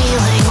is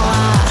feeling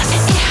lost.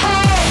 It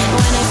hurts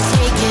when I've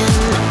taken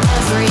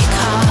every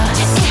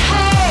cost. It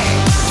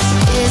hurts.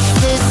 Is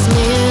this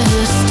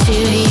news to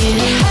you?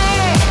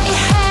 It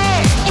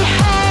hurts. It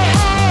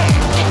hurts.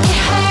 It hurts. It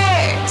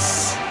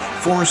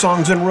hurts. 4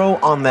 songs in a row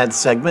on that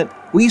segment.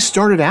 We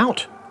started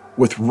out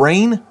with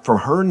Rain from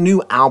her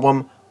new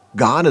album,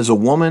 God is a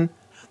Woman.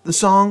 The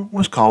song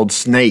was called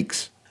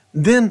Snakes.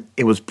 Then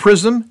it was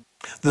Prism.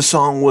 The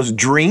song was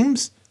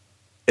Dreams.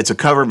 It's a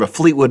cover of a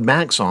Fleetwood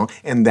Mac song,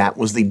 and that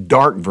was the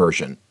dark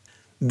version.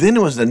 Then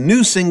it was the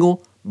new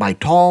single by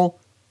Tall.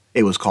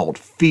 It was called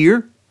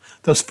Fear.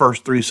 Those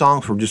first 3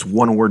 songs were just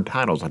one-word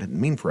titles. I didn't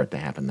mean for it to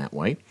happen that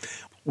way.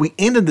 We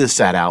ended this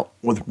set out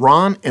with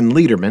Ron and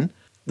Lederman.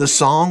 The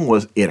song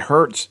was It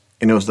Hurts,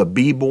 and it was the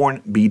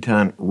B-Born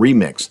B-Ton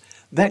remix.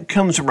 That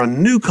comes from a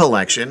new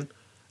collection,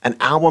 an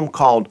album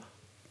called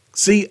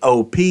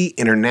COP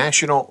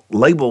International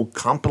Label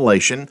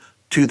Compilation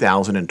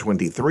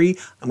 2023.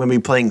 I'm going to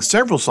be playing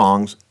several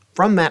songs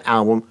from that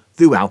album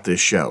throughout this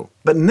show.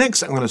 But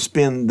next, I'm going to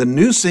spin the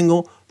new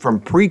single from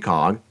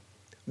Precog.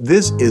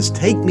 This is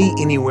Take Me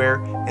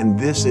Anywhere, and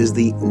this is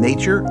the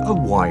Nature of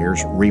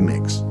Wires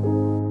remix.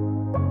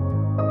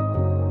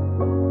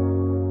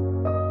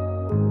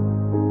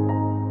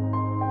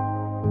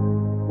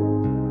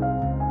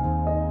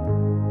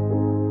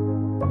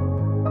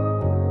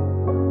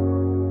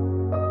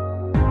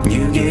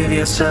 You give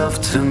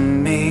yourself to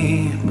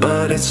me,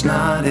 but it's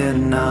not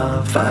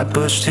enough. I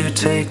push to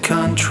take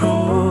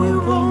control,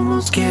 you've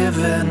almost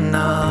given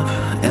up.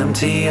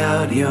 Empty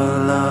out your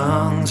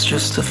lungs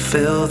just to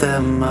fill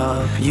them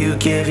up. You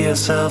give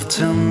yourself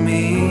to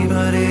me,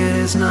 but it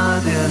is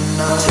not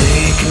enough.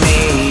 Take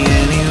me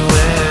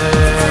anywhere.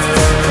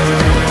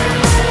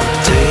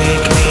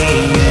 Take me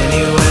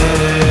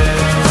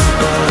anywhere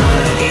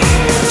but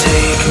here.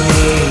 Take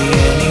me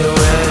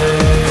anywhere.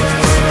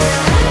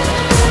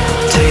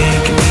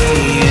 Take me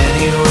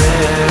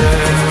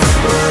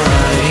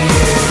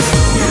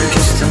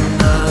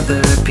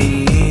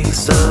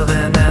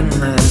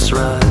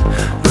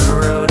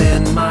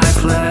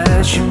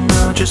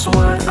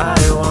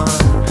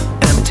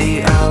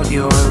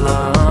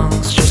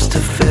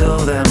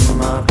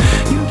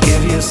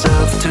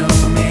yourself to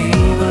me,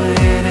 but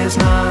it is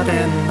not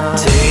enough.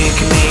 Take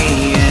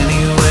me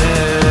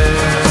anywhere.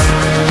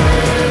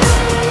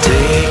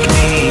 Take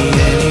me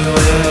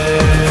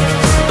anywhere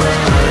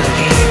but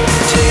here.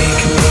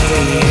 Take me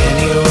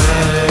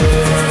anywhere.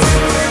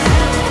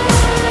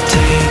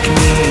 Take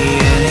me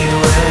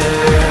anywhere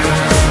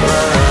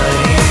but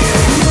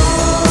here.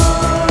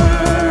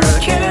 Your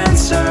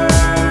cancer,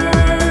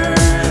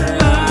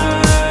 I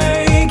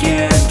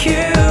can't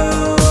kill.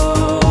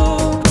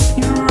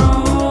 Your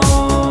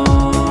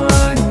own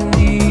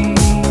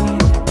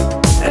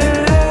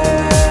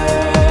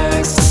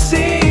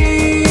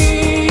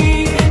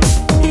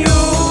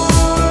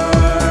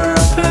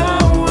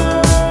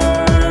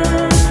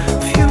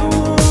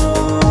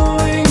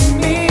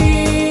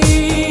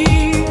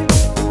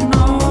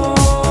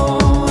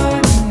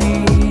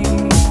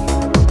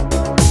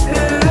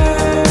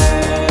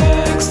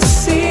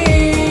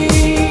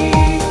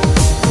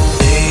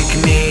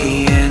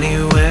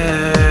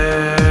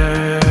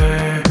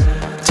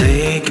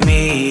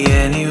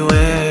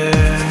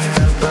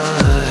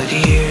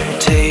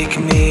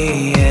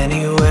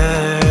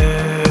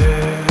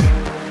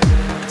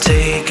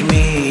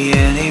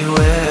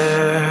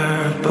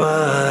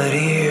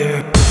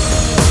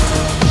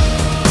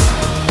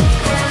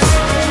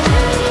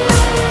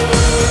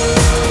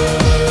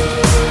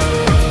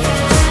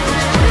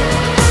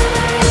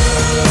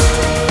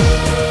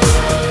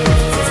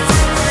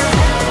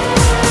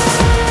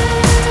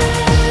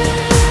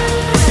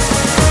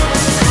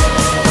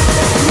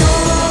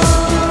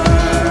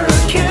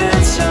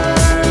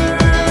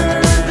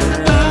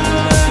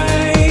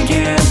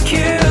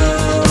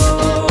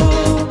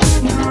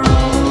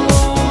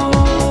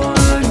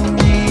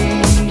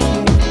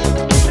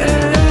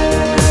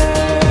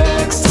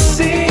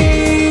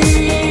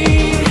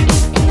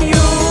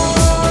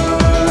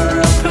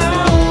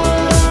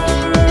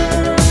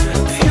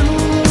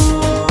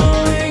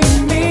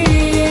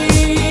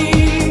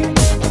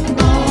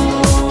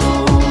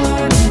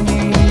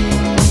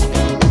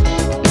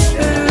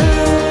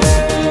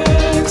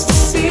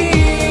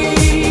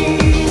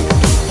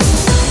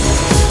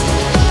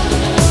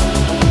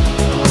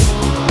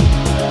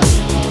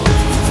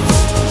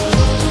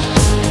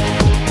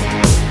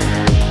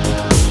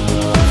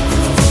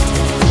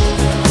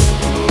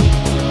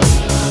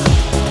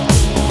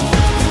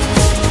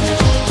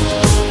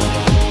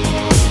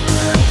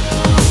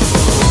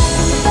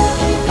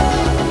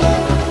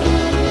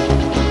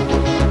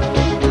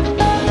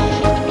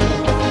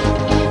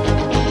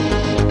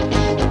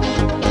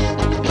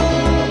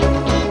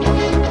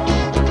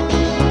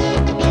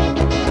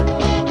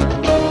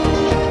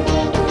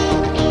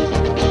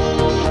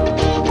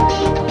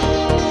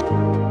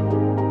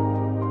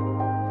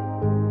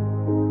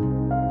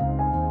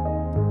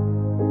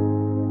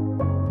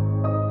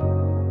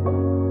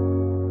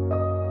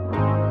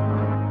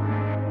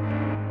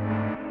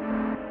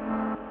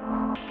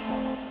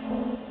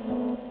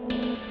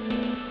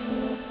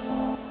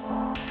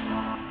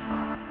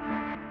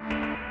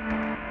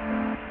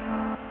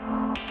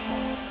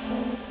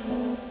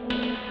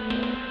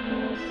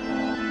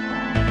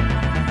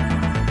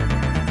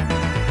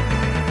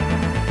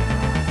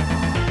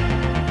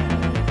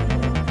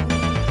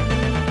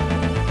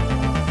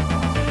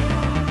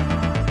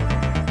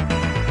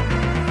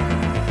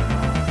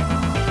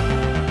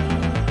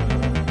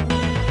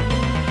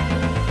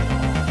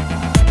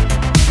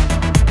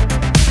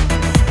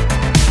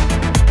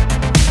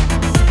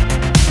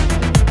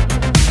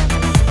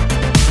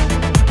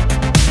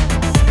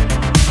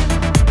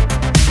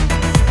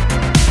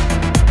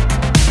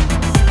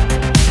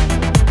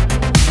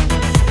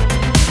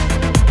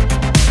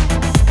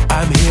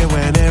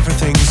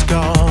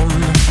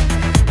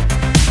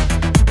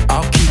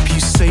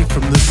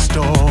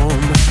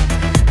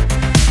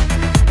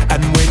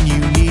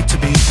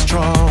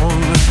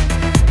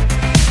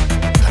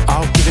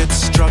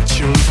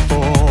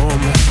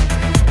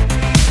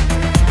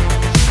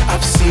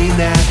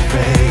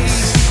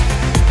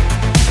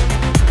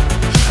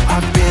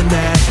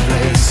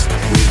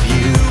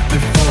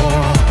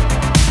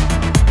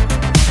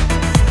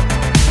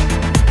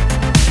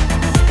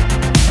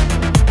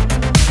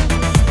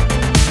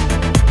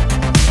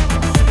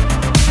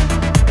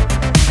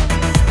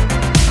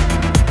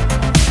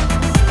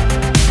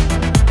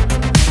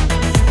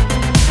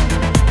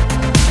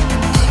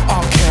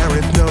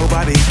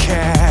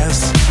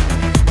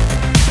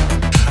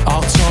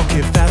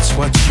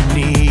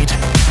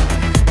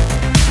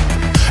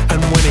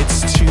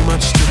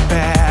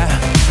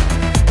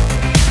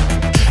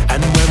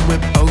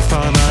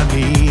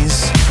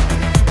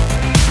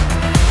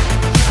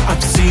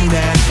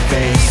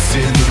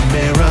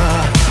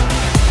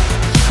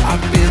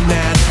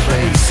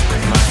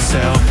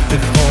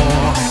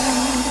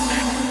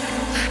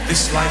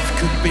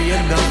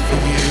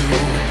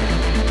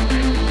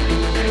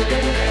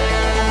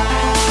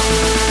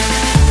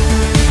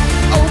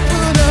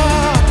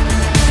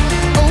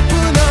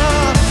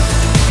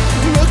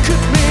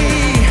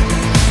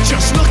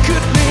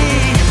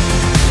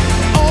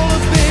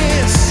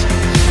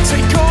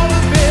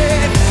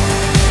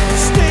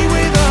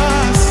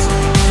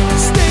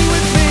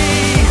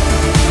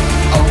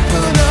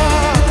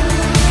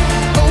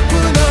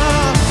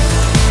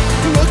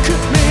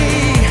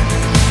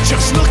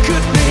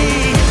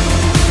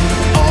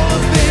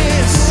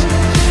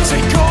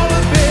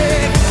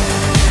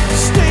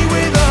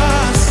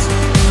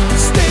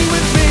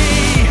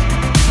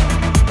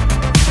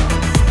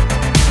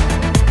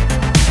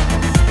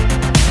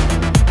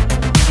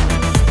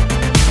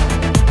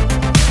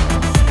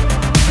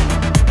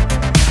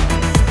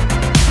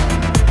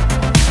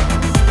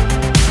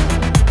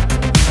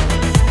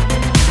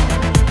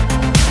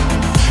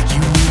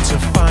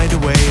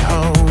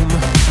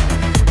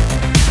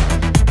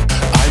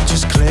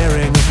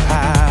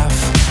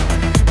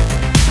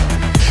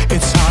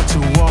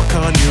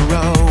walk on your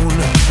own.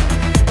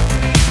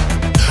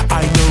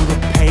 I know the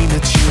pain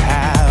that you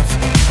have.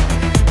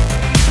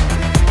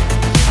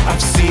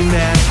 I've seen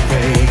that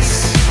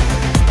face.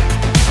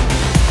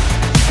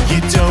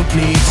 You don't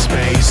need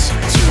space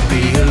to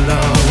be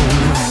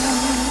alone.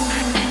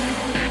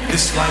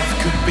 This life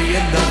could be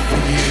enough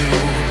for you.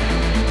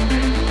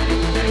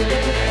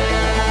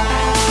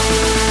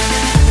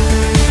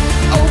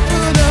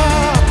 Open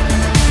up,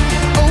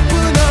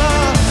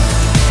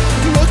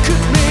 look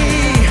at me,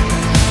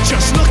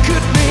 just look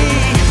at me.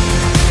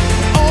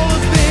 All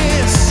of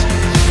this,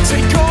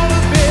 take all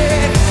of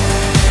it.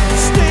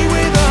 Stay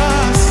with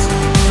us,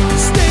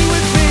 stay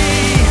with me.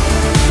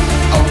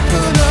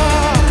 Open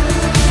up,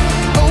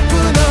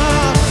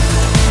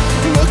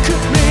 look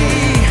at me,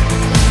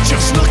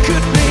 just look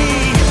at me.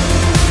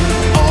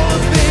 All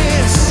of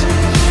this,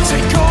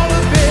 take all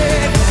of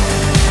it.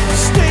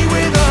 Stay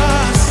with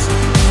us,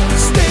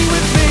 stay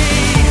with me.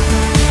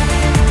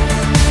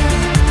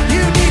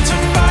 You need to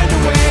find a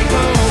way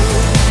home.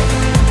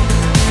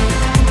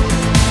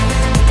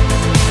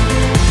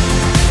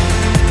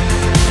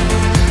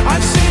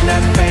 I've seen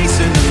that face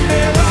in the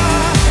mirror.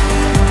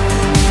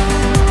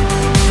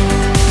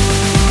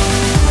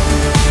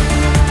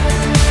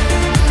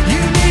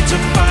 You need to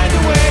find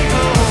a way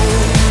home.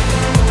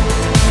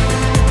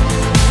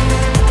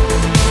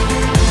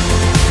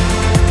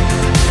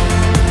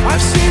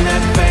 I've seen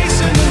that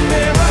face in the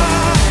mirror.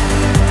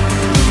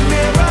 The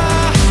mirror.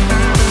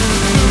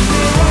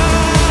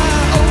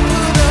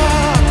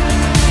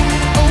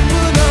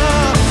 Open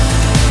up,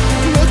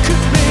 look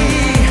at me,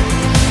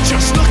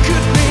 just look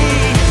at me.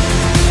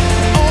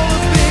 All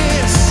of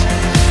this,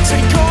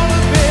 take all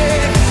of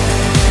it.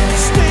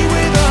 Stay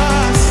with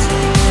us,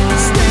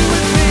 stay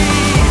with me.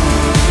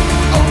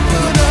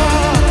 Open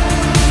up,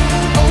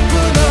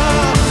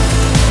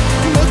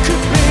 look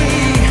at me,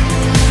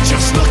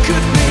 just look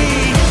at me.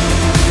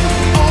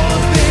 All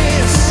of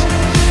this,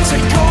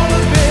 take all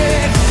of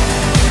it.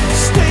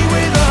 Stay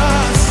with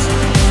us,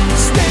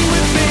 stay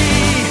with me.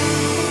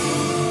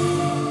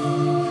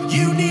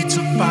 You need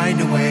to find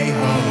a way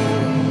home.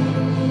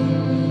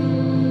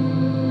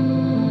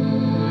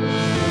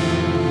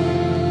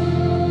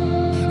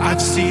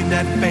 I've seen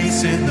that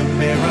face in the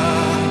mirror.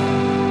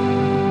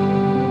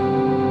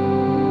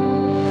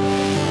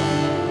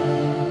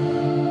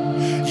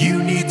 You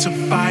need to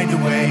find a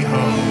way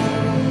home.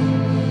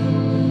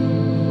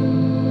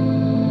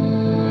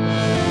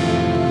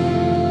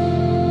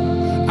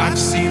 I've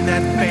seen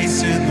that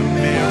face in the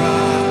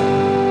mirror.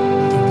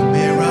 The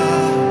mirror.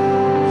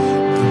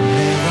 The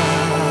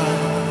mirror.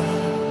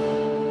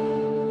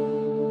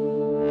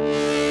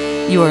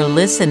 You're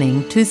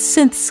listening to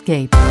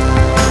SYNTHscape.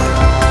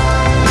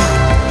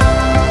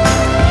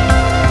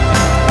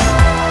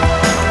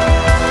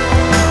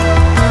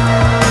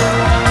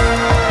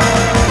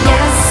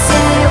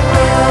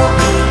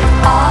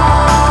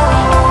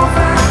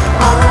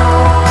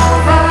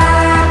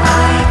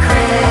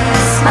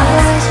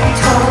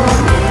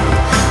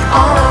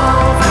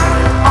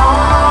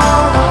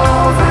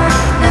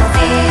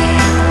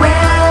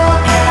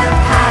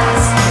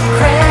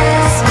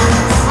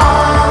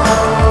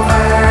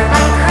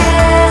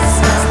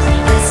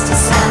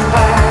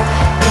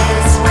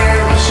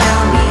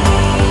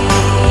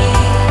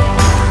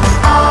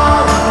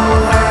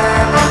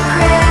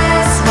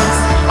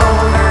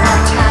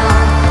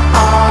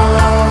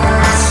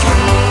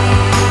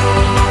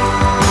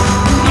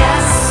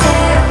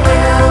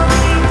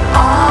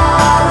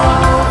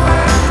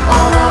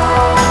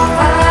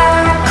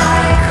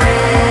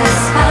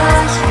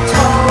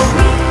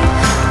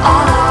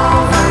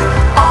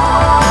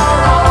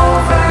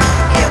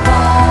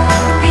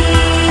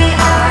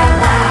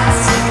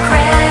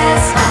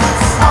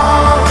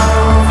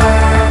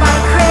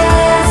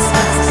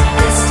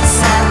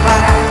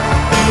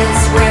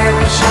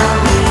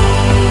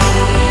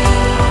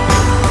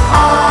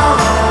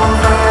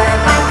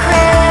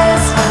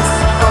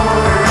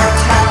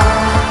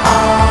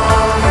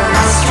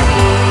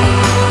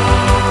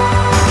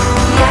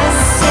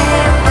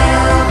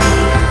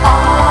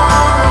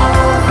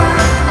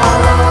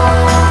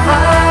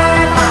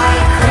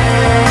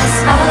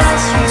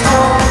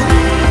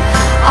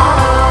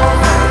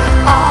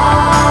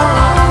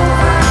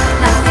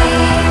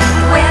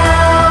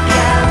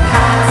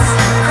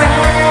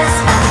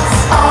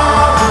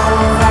 All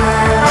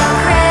over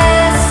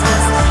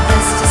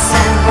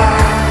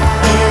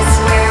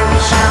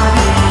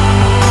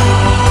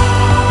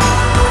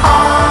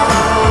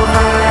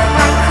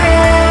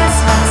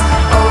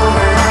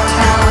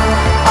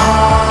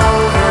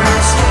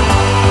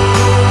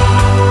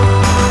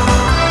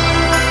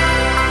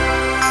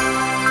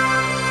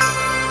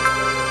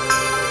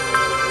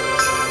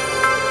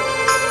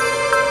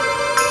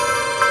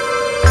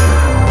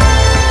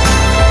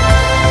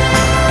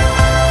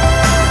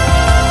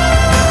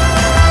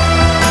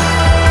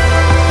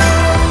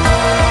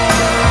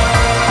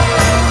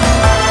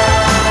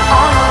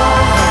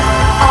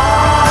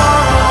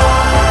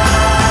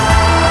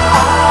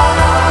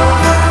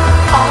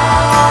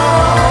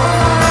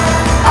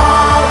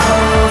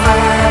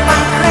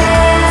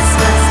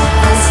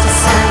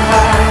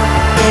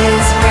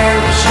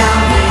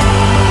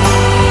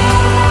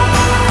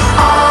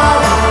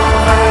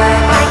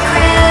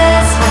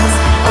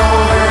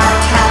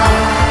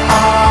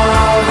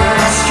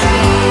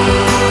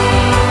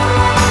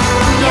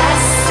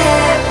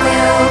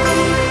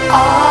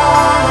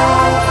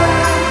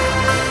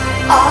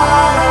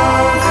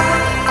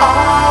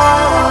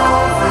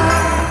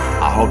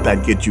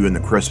to get you in the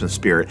Christmas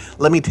spirit.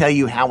 Let me tell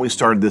you how we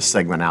started this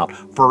segment out.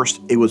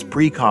 First, it was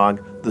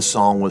Precog. The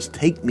song was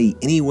Take Me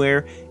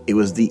Anywhere. It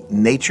was the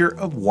Nature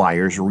of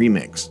Wires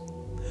remix.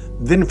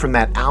 Then from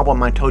that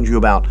album I told you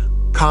about,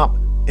 Cop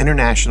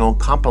International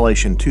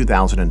Compilation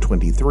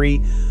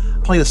 2023,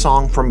 played a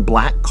song from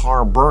Black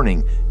Car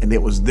Burning, and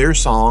it was their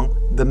song,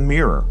 The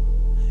Mirror.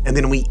 And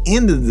then we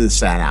ended this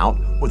set out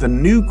with a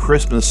new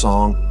Christmas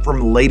song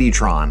from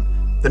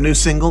Ladytron. The new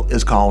single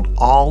is called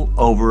All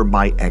Over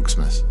by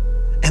Xmas.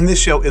 And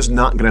this show is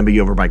not going to be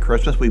over by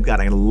Christmas. We've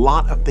got a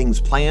lot of things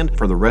planned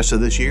for the rest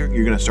of this year.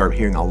 You're going to start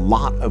hearing a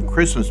lot of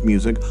Christmas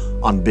music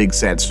on Big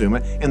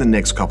Satsuma in the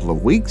next couple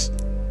of weeks.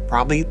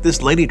 Probably this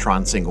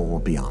Ladytron single will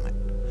be on it.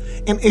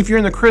 And if you're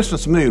in the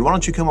Christmas mood, why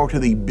don't you come over to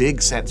the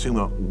Big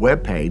Satsuma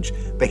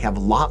webpage? They have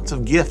lots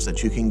of gifts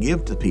that you can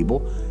give to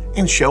people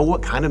and show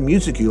what kind of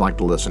music you like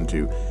to listen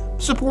to.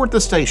 Support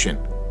the station.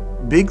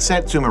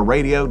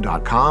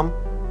 BigSatsumaRadio.com.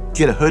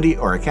 Get a hoodie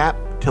or a cap.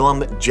 Tell them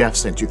that Jeff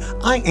sent you.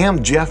 I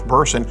am Jeff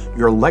Burson,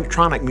 your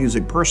electronic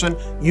music person.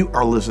 You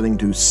are listening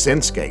to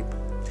SYNTHscape.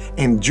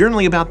 And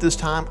generally about this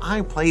time,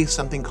 I play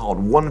something called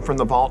One from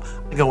the Vault.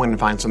 I go in and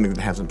find something that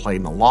hasn't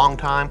played in a long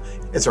time.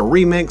 It's a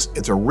remix,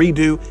 it's a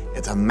redo,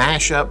 it's a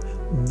mashup.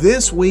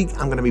 This week,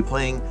 I'm going to be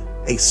playing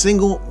a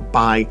single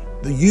by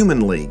The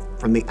Human League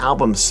from the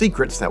album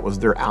Secrets. That was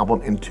their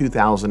album in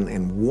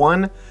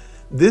 2001.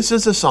 This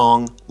is the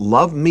song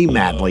Love Me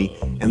Madly,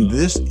 and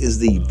this is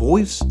the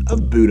Voice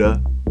of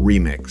Buddha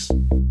remix.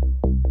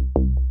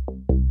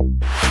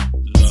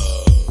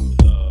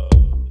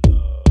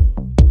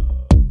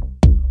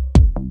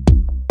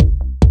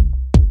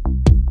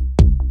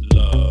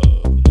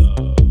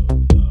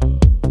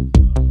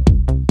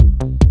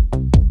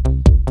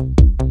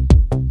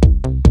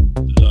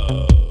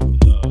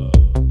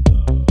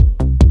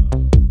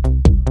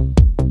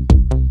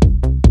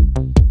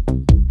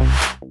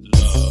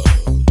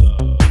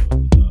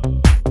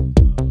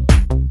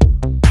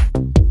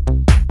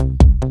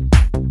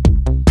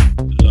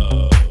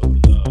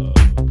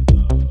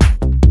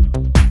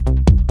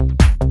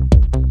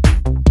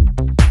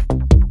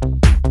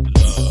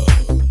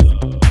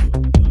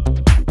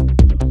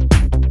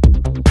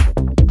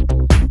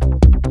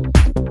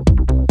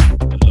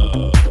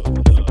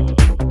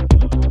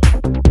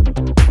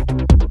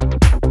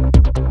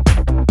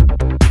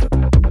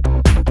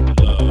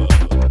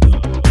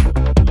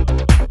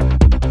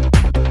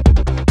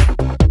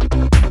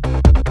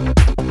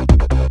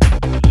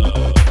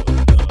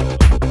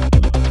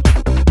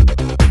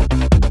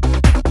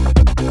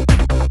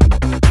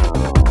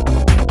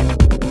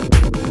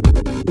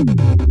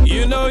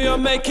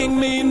 Making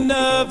me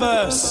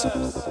nervous.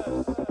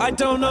 I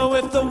don't know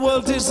if the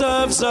world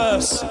deserves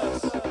us.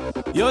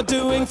 You're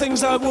doing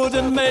things I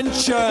wouldn't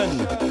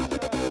mention.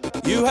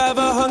 You have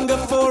a hunger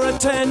for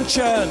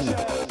attention.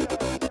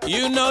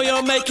 You know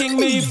you're making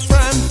me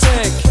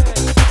frantic.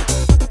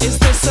 Is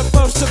this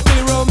supposed to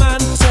be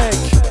romantic?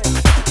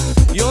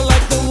 You're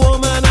like the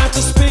woman out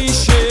of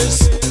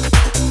Species.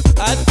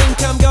 I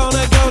think I'm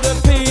gonna go to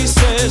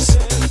pieces.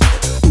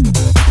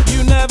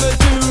 You never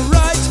do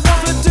right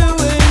for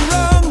doing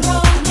wrong.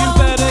 You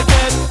better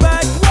get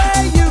back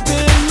where you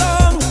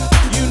belong.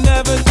 You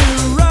never do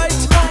right,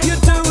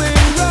 you're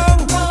doing wrong.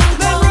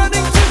 Then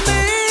running to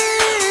me.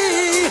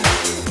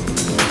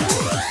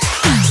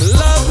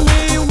 Love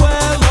me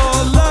well or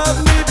love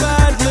me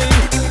badly.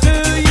 Do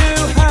you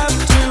have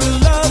to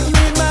love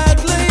me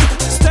madly?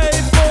 Stay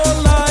for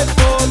life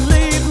or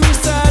leave me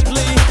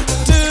sadly.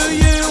 Do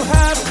you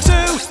have to?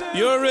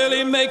 You're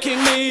really making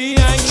me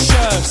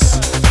anxious.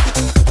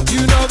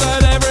 You know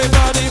that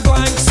everybody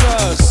blanks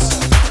us.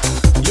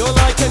 You're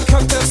like a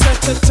cocktail set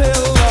to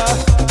tiller,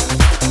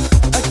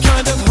 a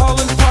kind of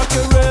Holland Park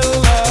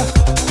gorilla.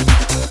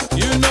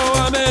 You know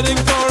I'm heading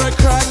for a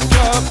crack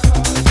up.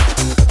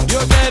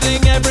 You're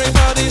getting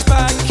everybody's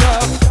back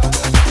up.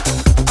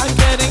 I'm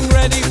getting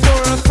ready for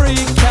a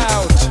freak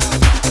out.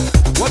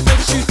 What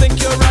makes you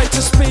think you're right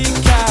to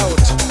speak out?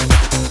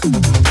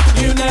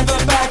 You never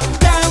back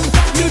down,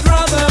 you'd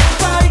rather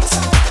fight.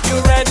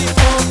 You're ready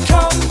for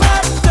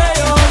combat day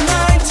or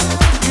night.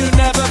 You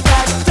never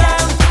back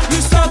down, you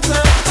start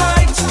the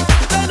fight.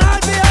 Then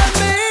hide behind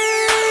me.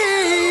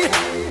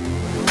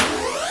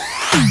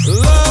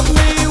 Love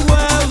me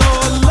well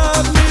or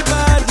love me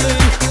badly.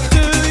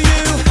 Do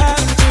you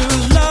have to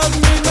love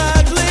me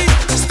madly?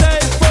 Stay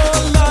for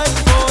life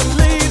or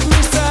leave me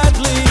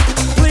sadly.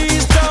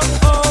 Please don't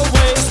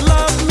always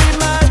love me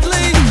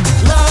madly.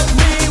 Love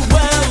me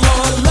well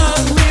or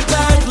love me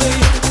badly.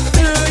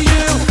 Do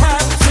you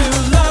have to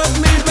love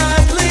me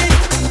madly?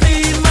 Be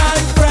my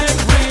friend,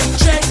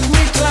 reject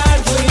me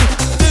gladly.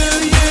 Do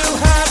you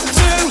have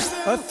to?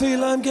 I feel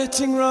I'm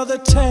getting rather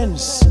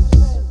tense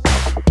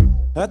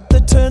at the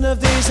turn of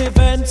these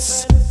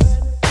events.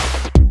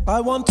 I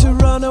want to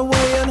run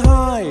away and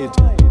hide,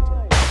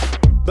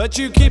 but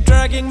you keep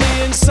dragging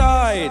me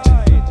inside.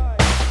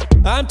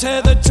 I'm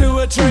tethered to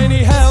a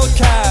trainee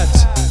Hellcat.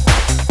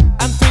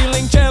 I'm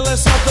feeling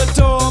jealous of the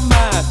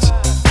doormat.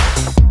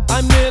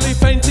 I'm nearly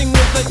fainting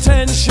with the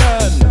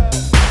tension.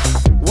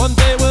 One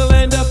day we'll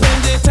end up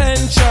in detention.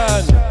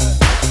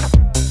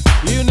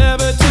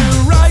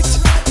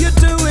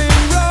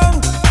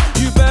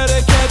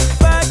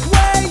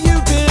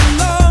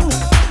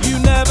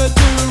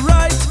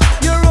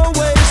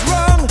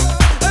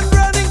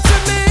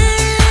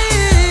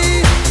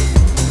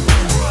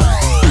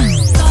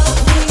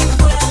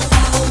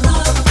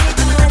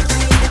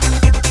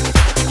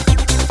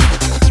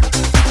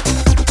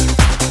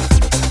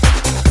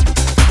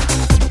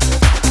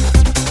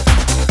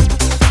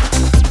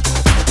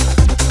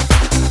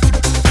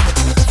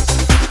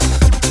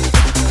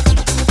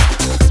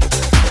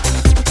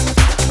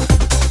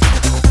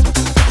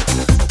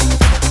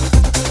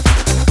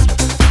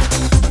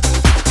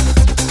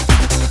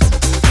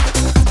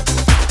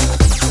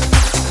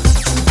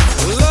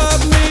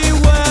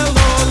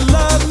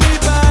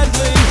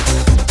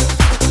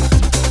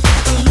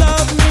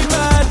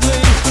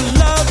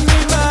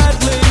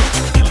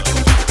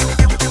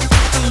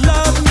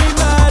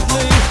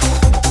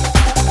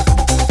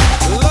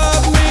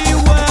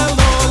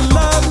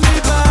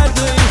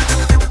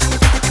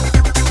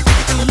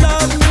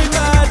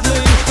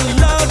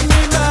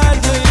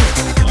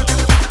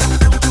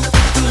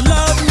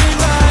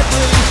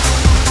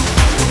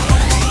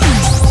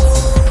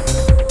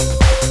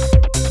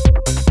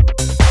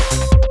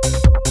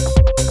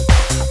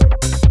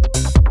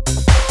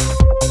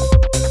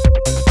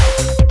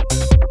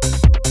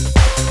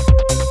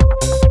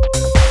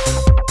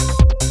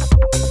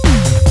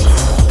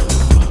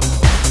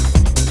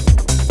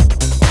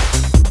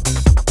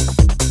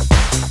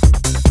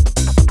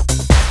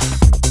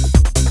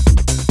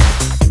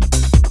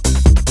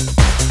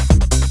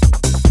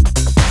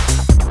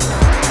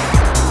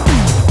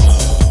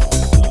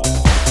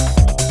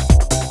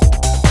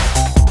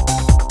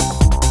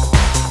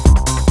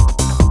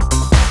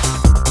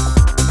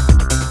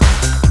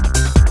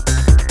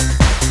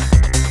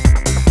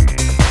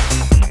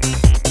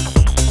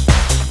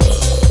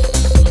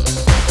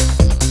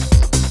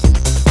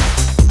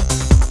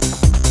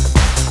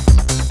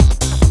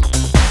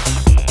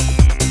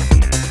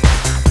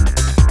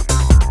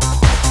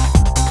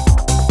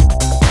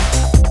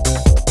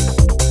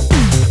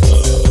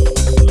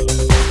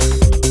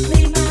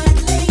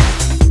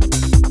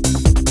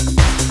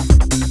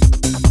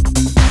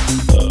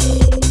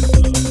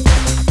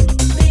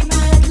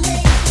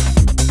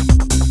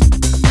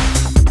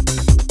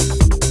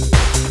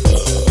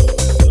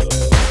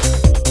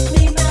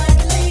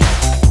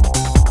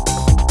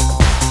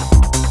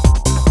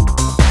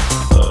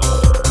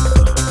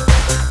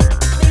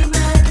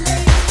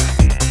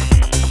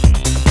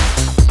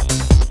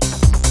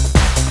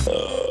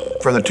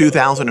 from the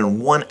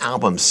 2001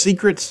 album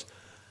Secrets.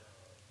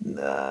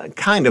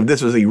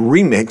 This is a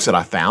remix that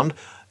I found.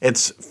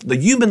 It's the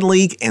Human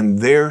League and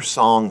their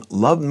song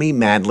Love Me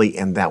Madly,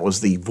 and that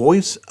was the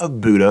Voice of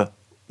Buddha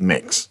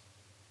mix.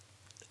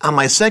 On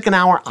my second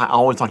hour, I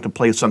always like to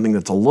play something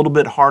that's a little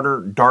bit harder,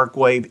 dark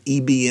wave,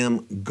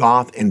 EBM,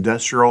 goth,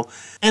 industrial.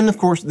 And of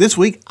course, this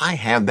week I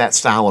have that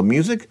style of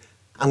music.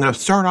 I'm going to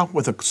start off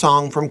with a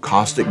song from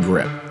Caustic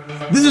Grip.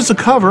 This is a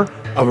cover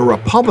of a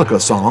Republica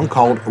song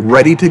called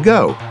Ready to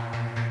Go.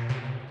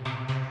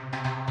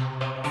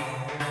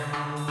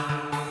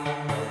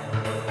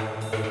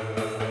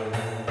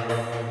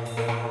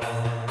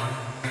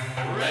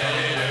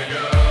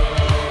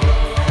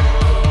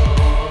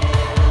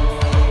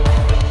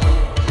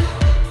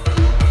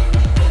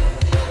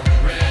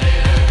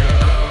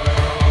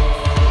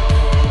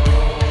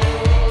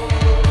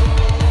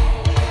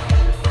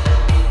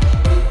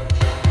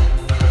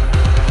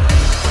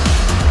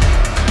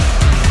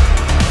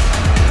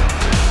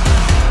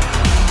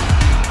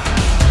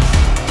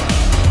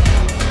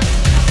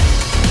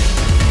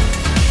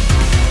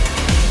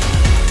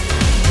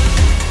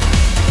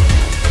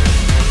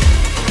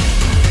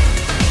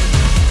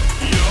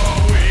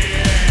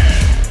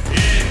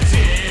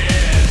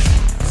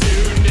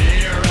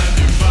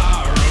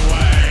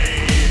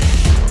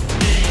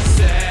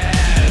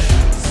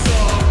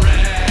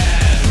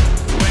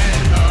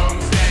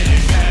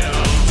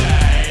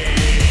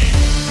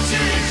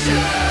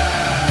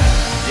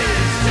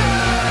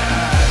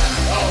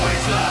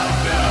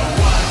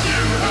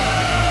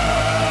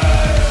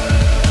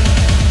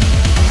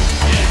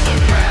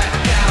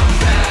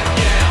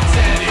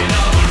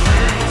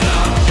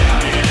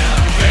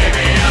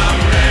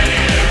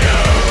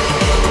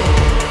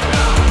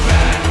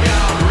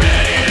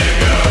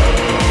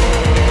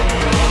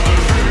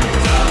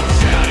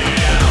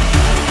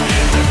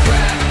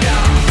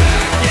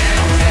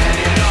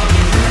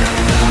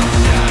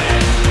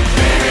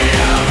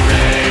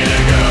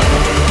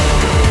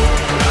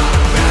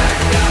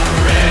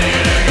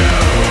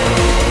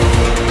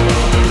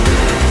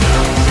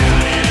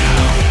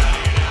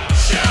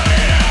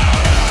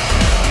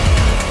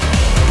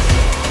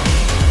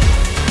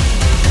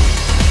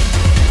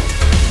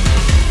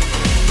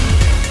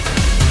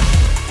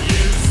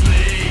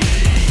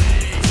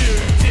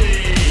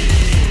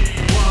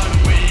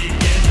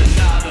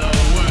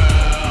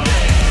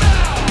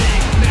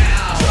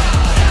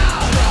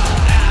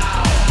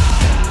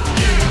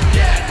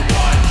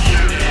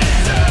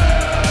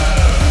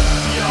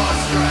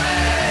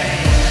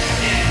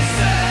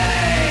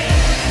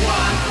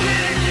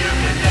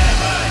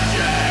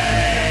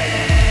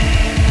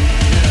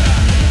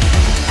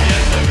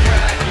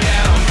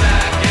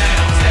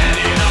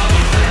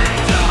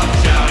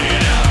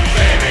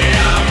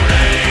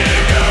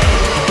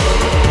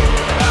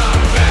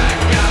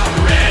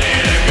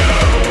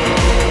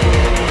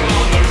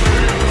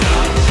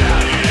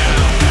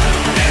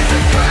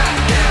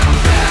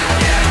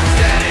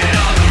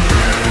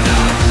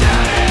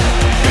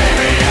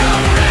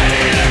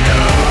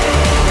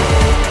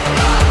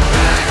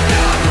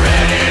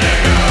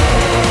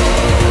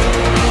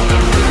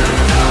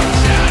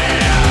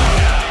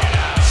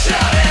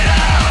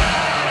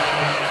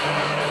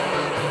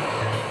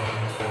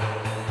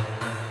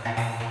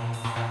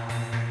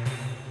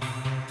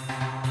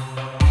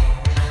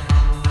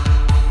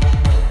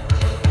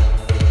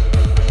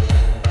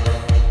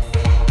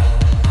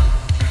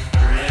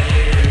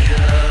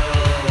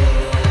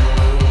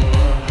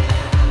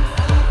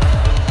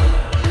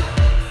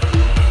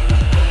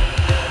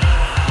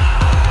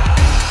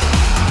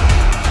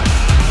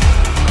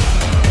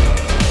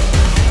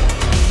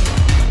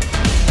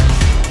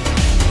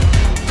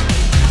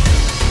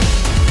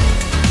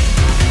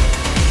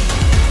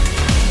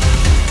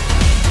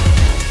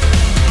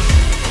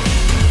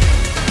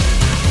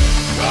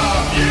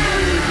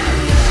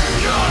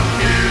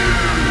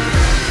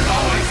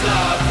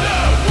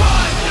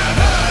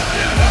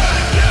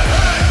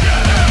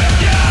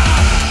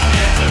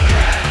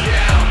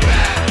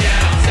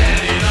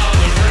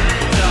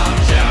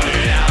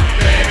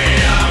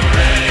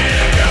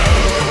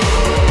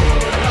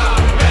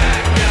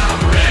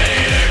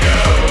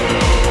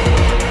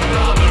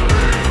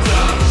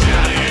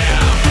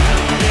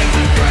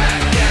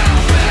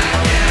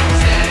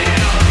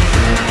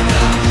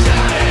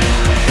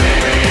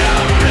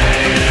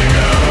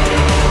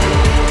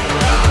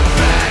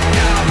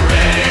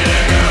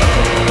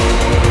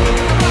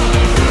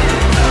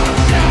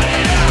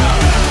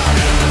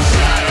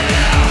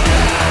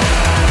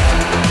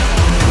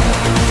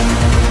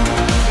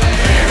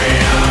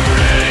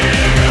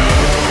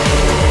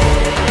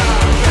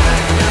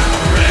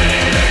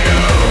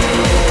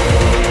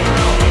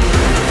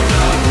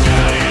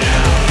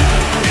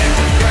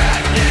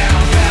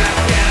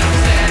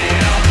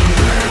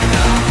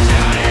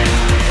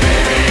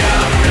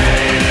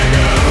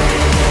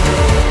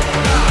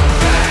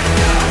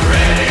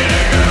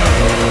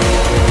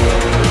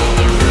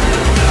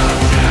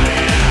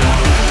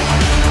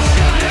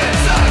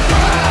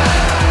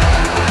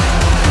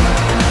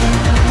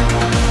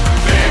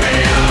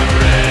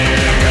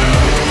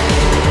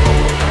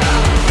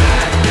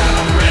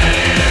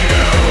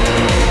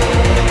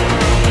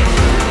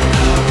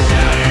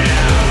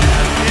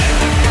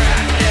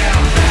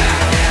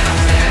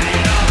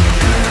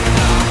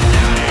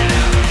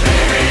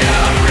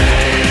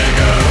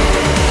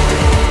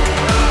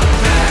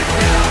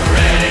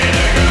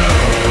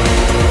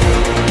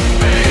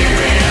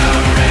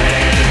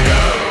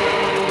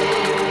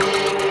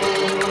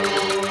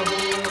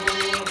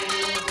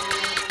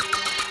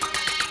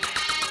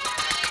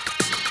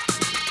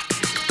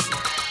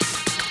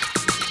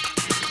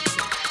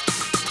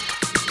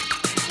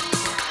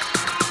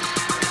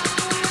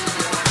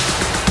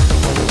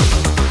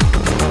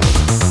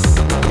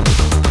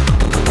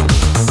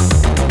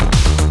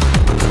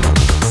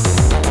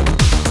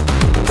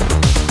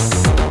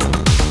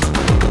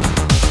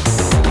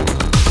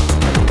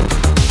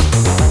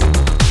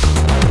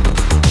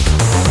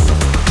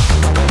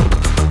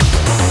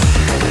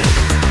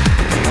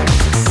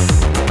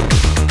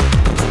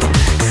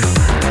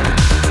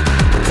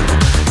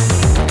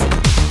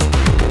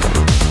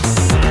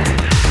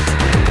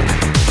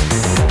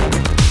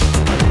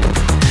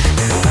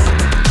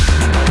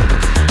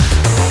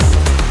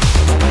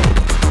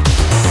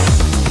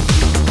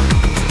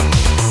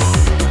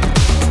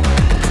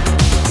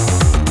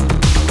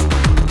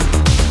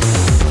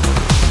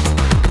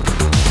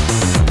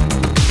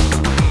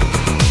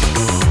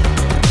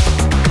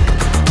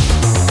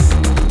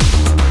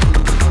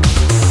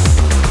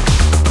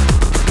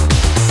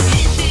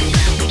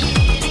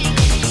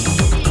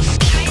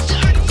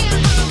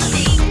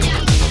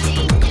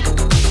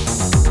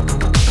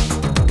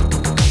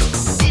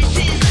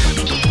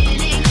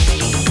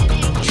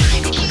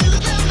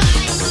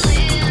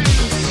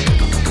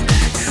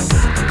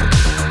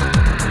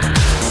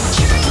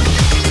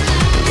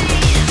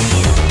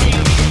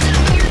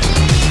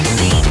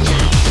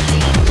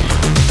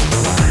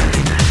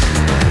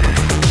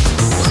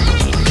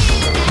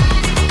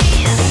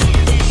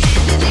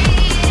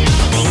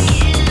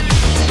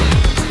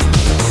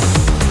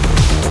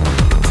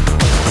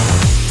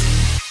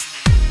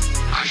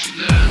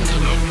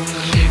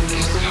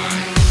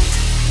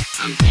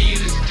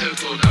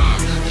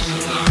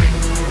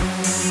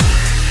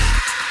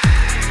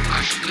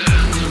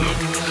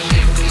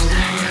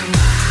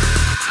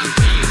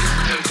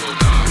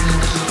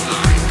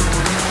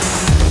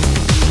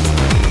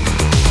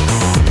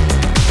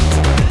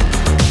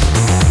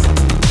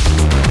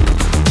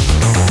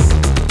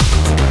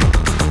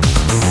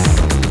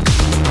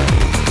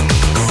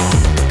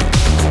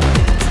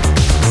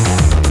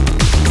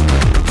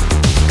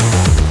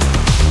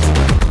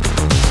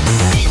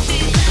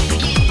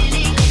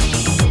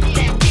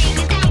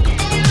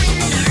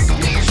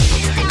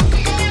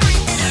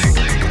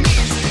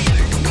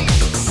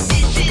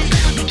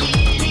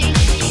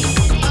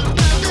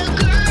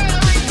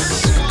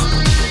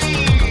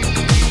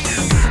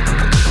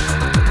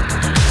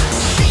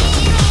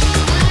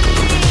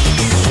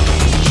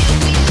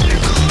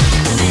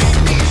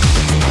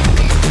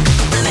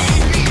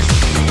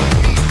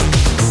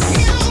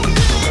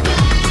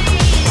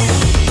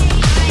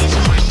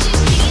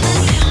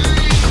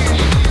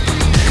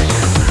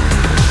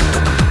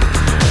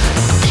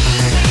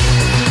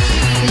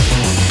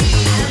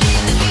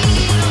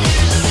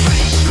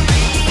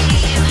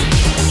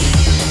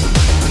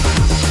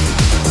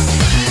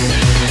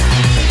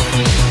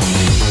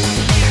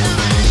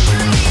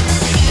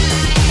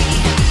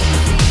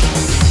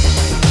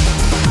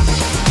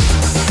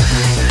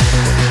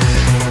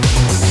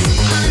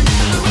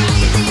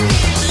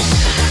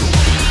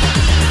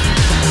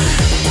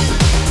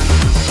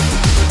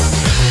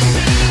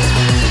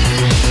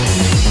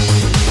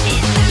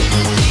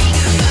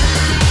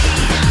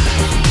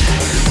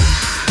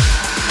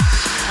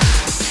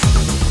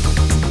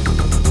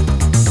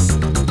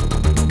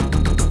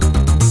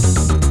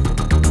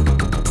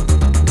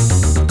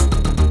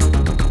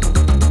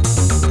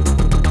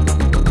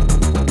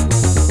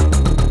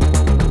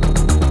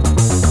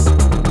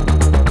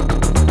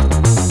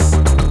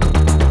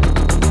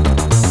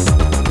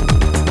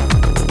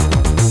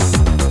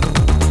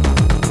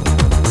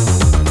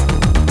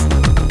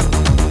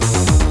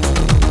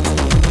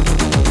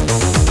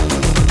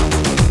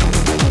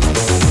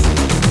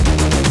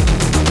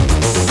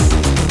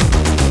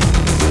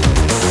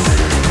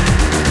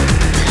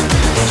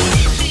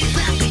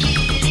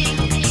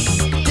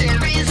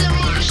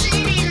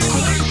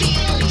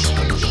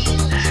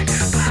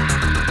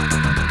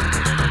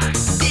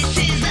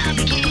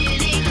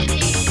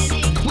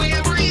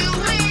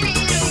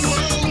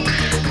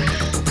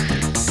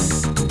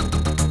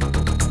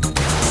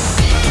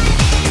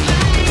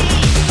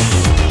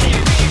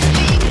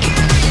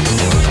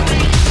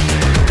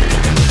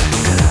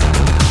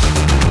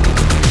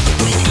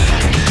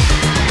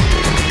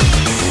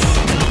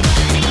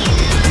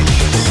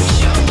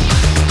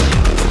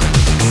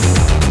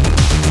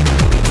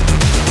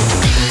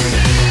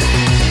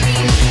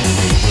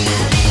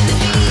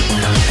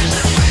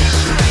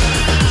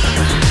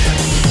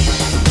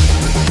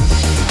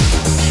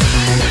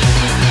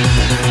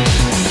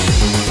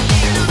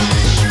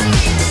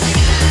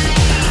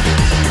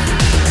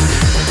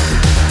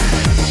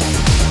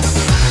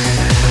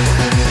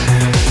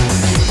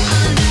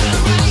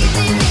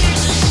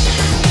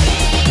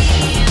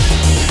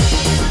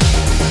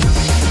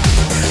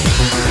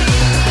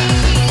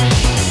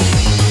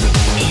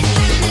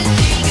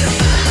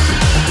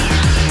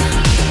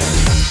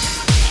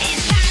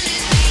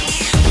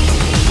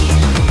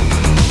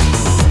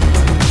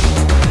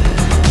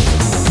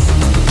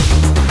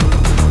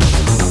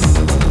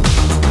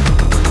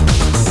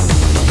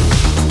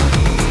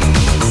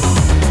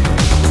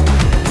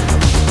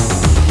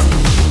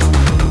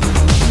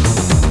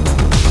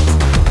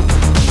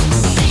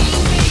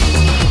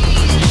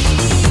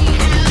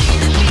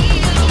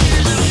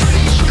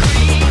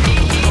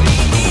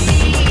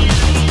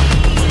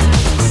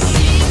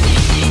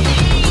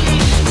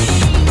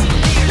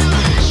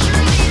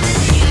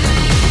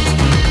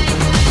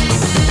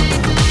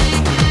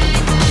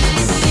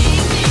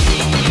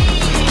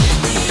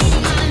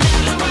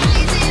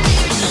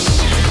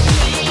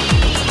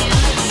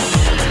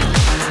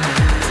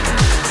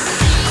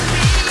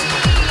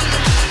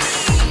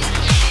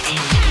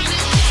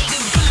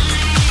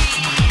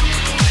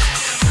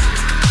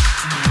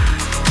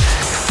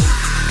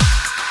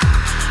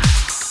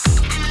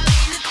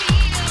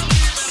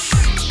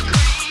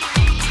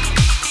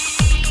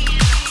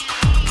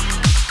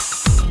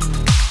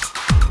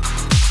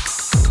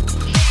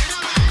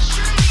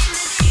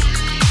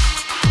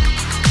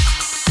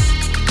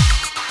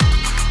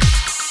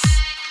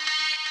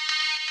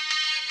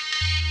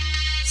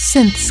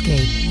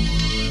 SYNTHscape.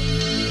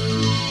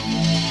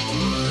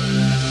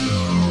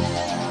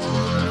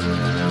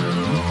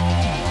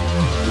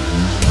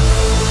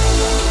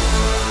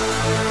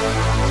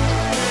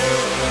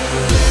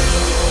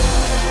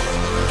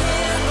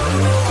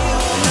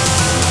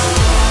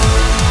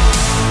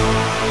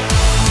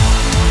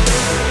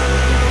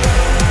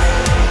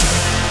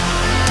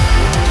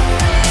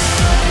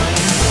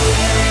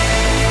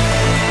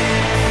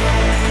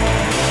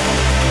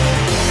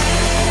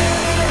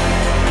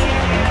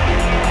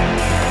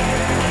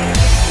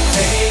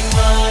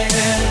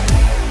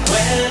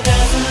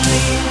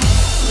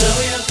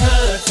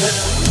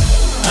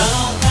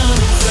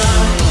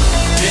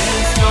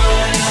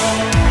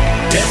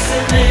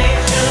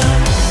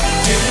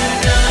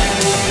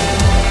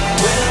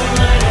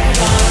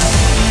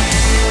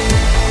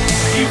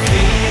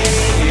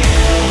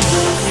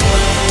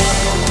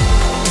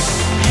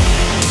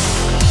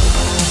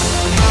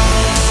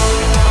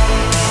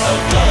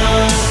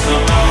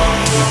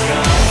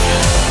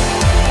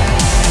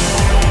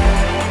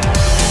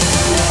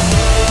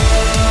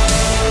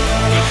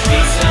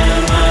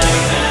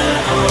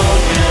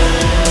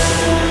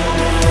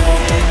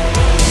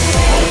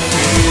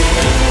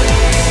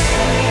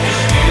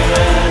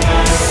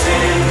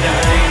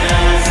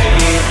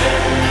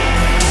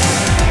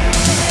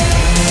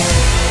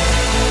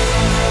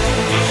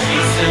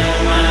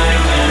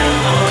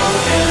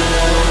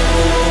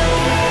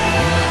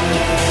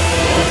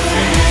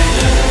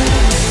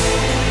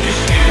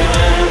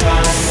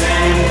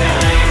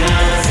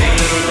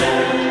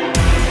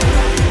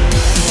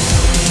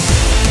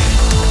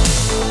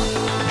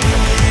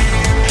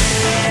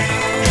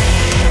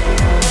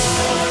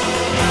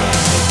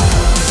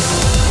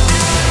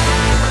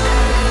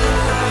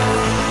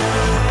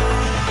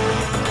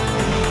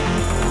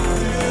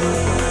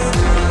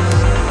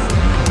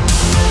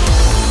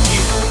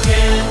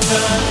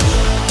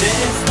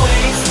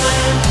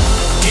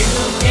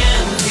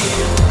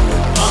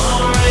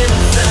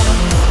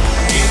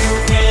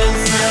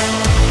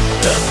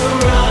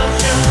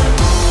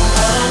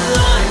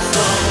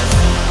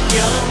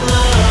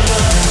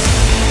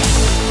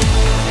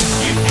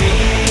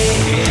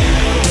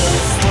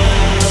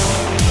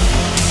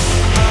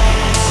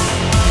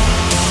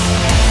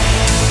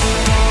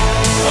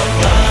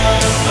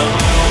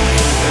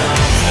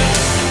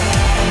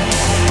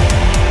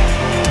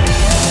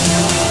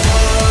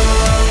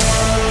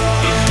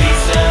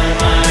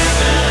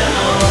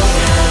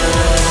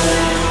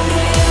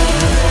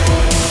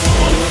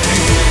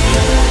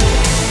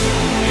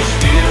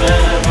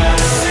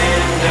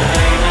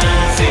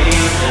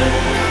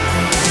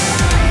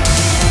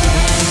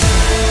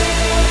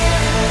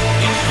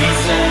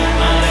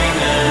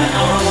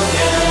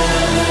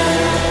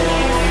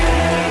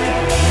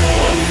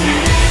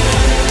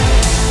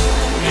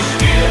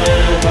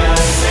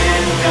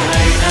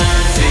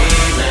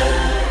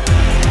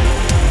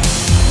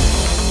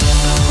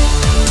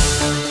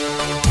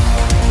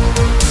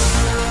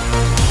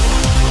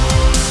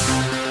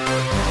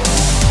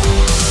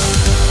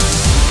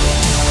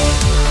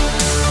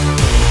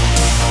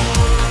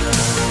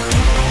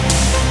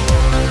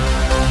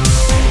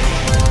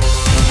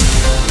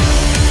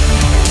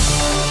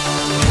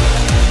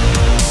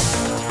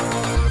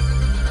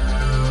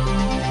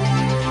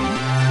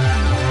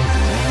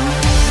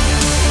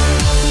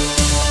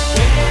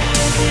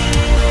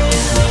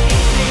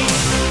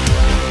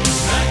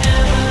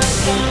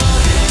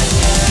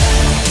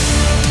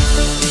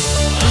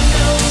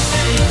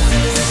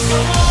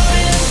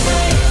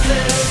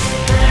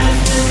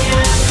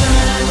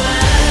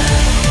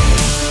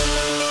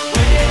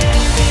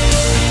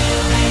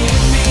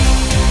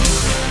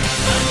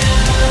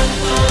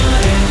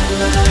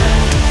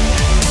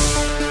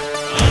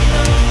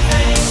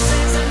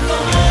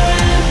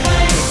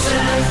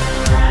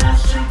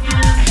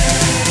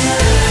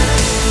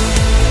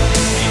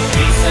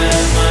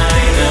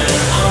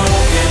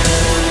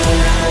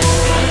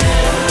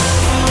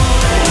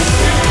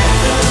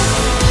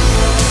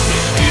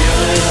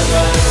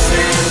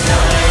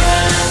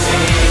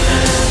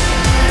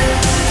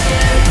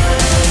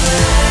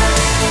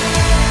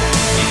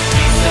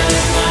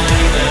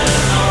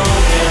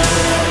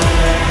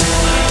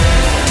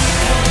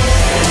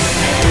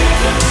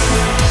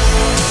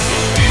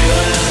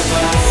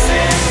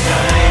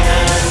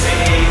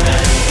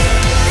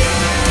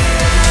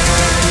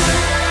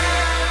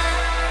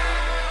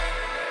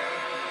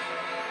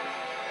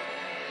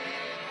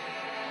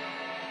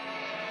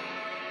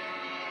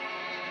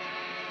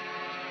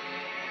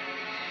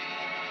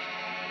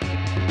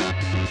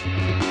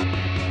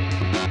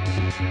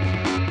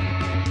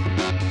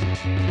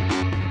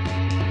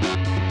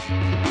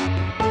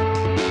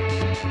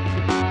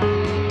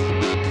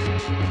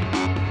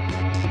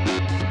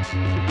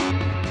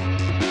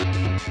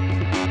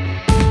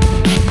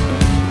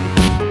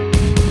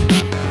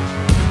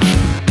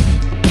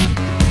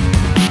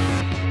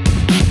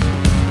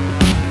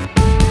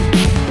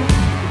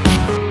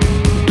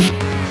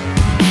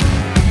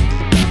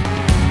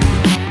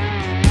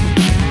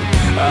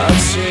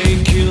 I'll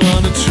take you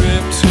on a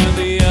trip to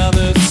the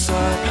other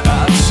side.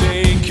 I'll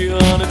take you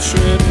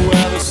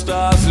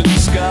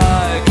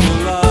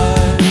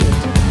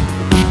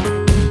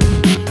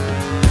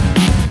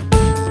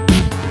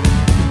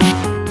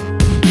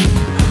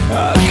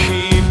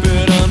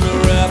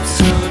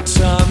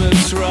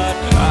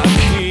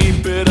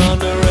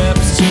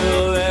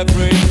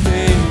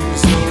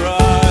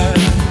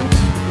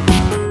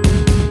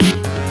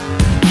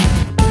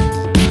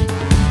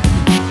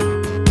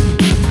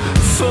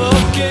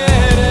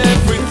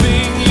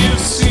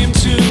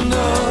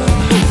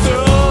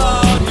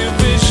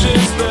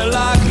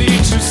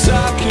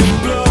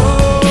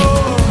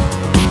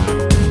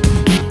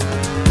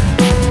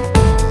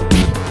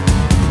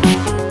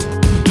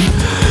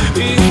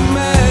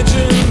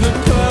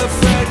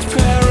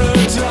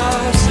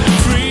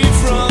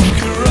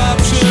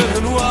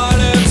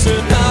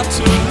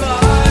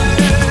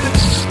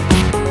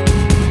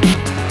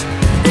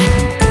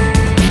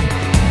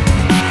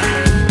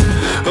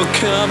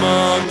come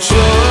on,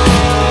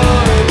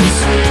 join the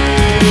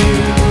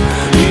stream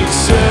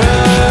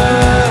eternally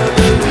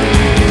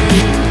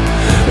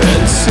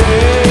and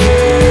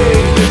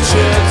take the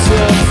chance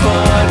to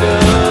find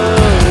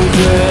others.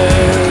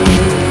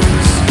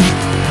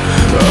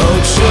 Oh,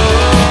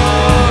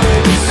 join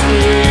the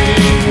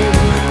stream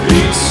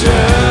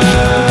eternally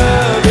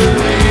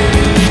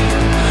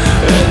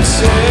and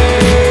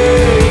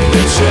take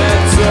the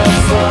chance to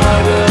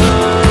find others.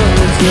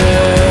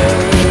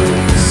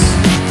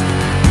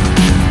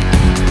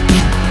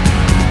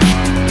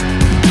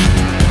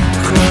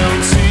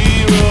 Ground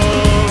zero.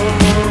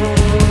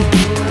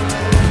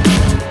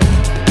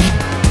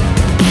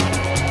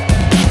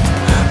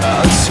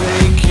 I'll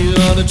take you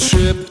on a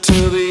trip to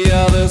the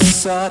other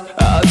side.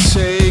 I'll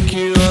take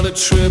you on a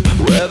trip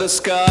where the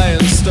sky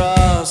and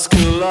stars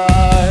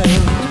collide.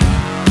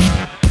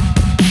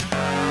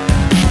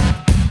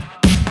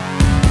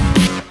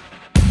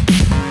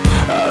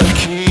 I'll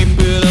keep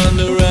it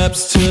under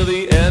wraps till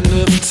the end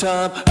of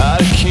time.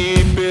 I'll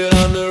keep it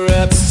under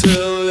wraps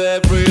till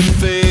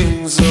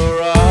everything's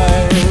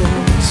alright.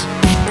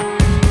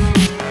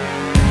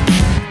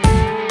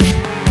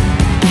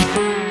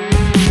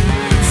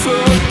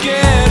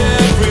 Forget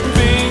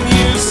everything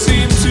you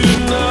seem to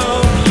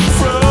know.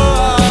 Throw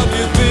out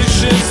your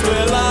visions,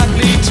 they're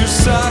likely to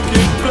suck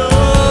and blow.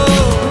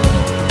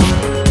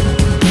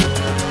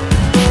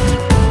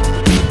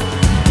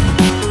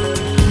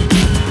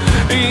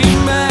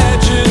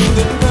 Imagine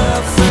the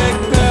perfect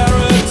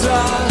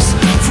paradise,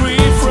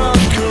 free from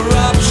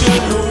corruption,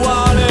 who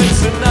wanted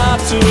to not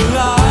to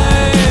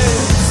lies.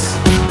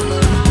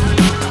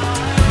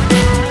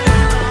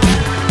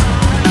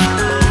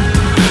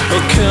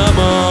 Oh, come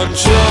on,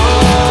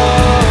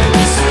 join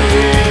the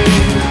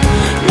stream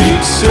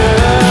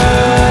eternally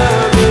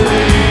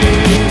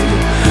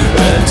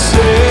and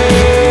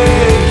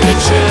take a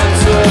chance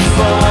to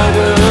find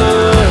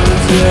others.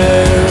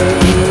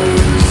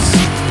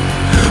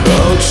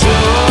 Oh,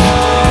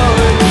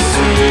 join the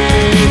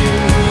stream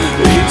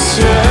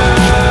eternally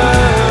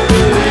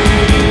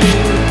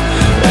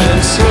and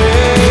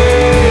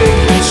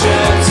take a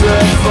chance to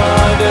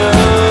find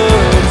others.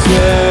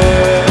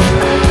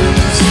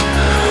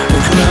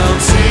 Ground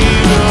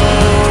zero.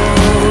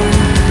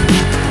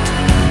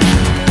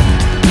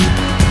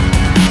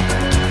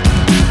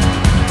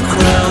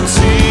 Ground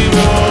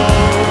zero.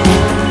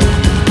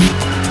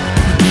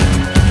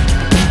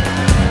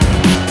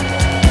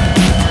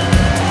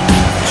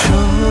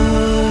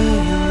 Join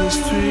the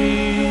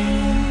stream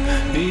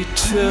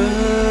eternally.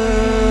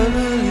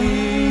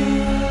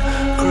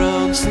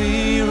 Ground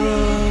zero.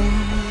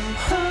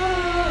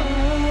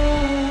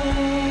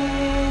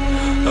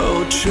 Oh,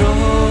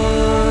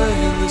 join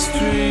the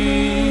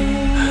stream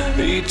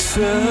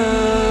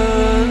eternally.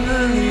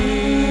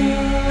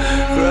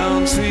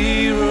 Ground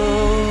zero.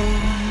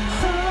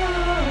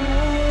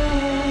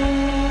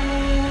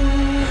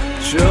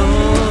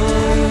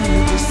 Join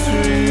the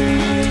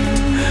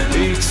stream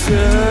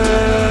eternally.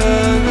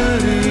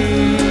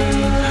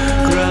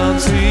 Ground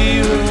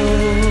zero.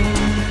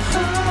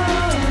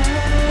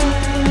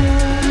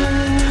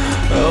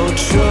 Oh,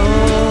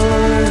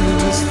 join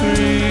the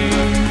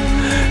stream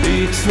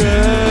eternally.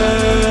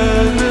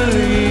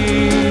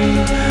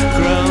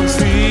 Ground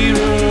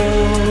zero.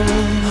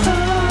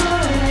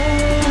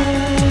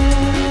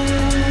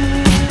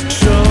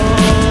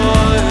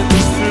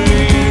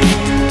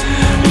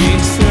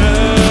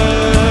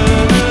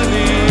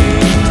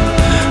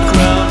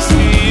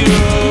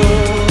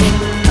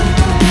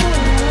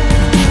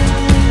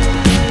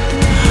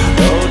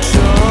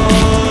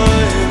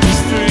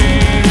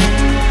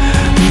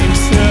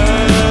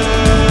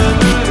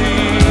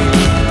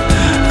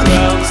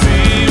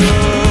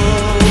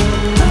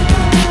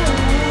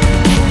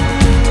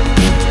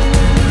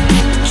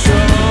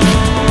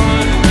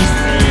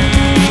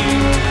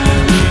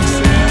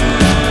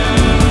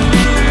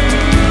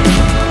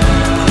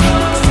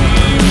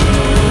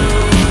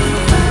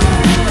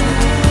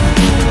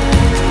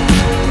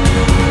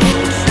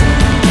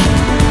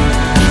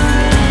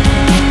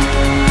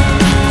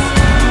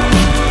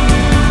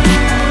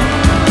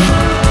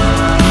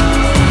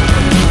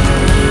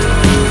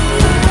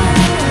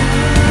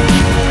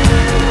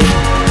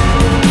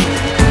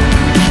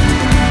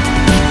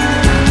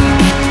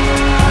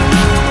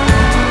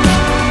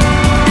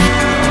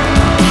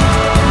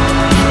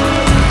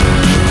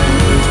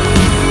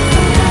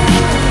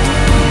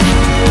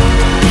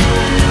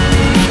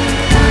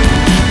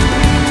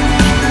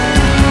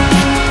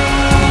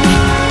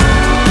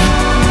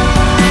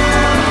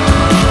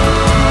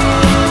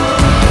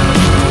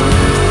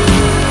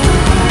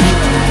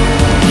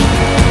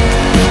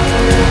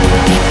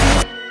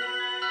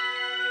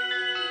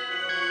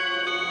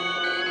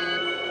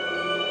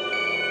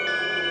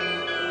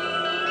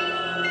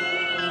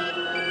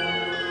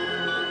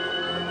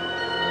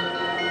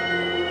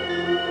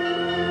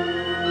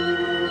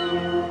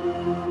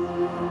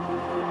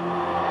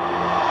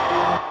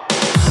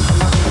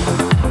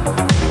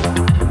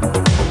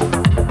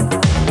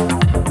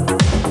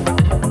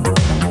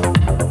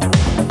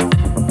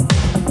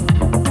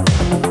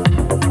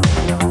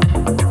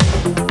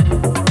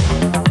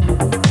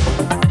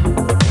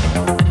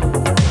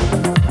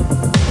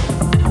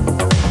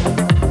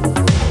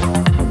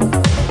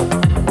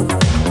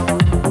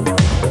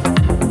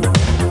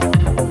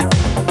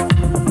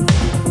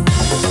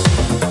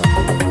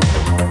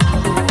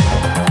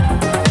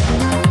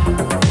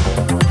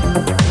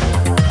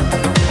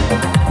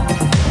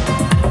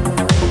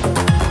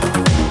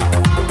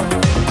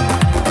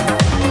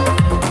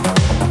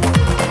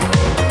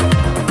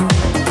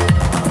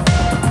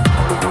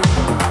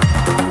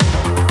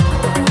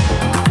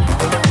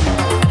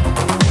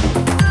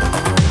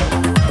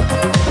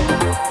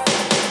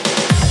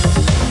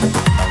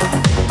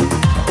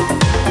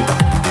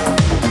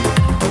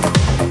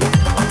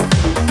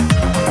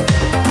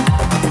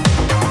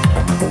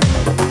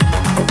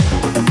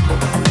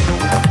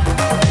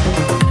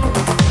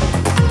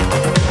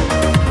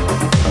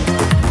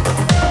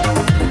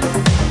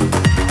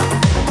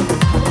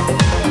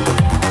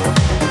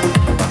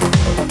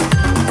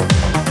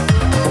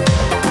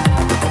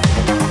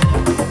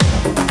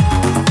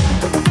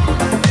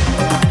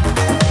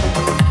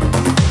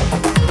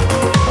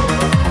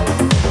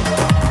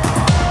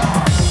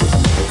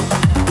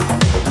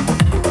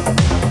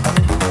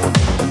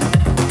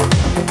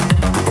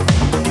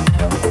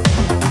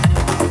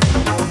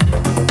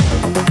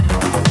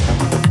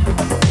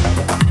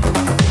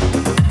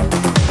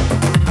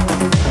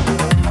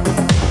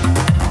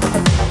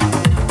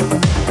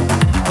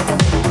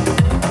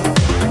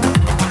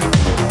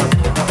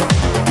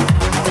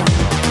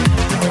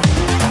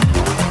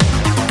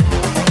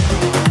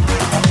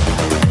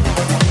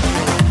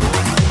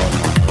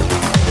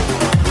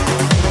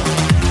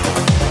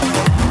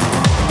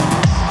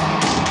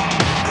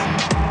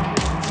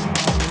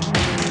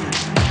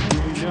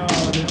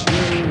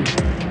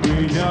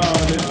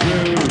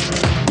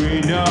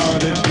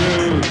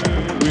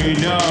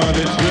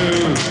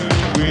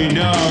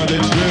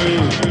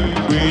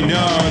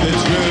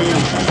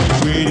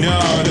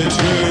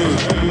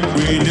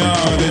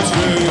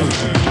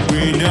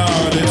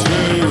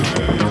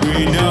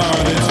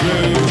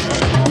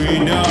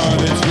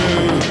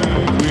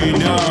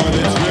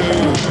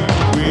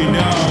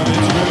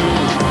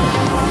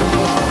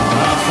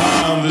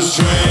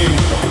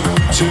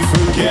 to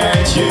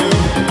forget you,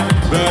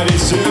 but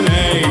it's too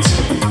late.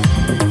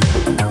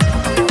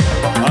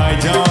 I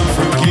don't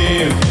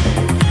forgive,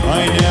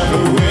 I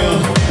never will.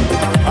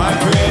 I'm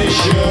pretty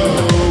sure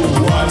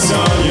what's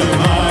on your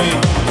mind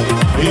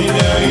in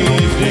the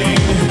evening,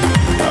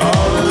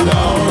 all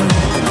alone.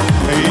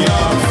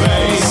 Your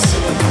face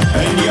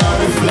and your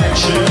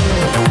reflection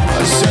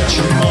are such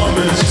a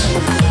moment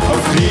of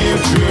clear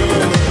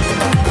truth.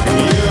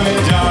 You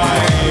and I,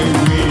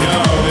 we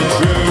know the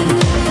truth.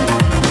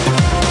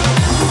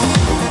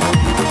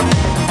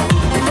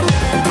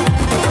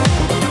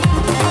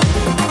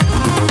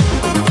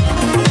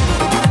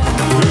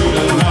 Through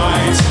the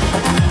night,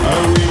 a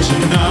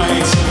winter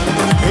night,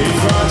 in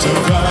front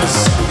of us,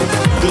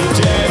 the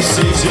dead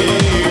city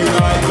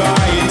right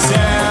by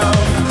itself.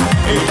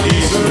 It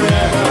is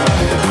forever,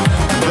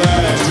 the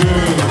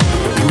truth,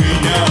 we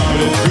know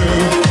the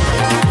truth.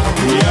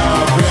 Your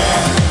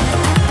breath,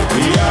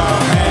 your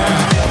hair,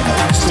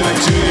 stuck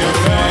to your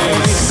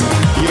face,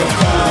 your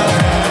cold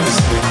hands.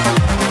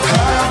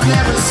 I've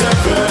never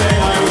suffered and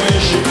I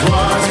wish it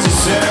was the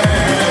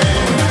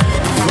same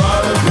for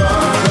the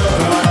both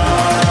of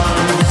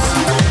us.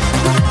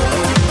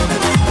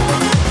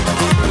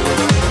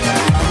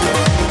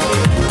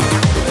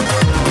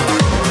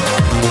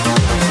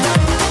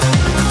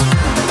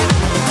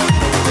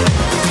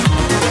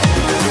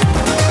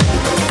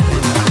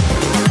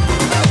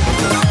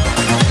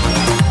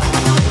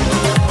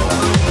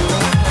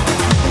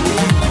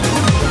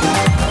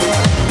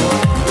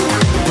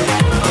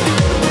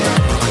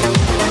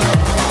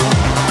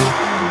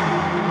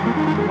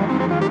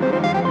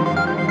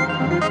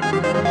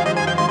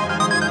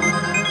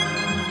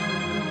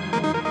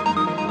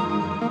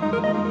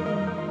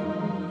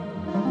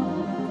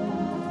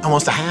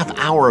 Almost a half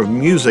hour of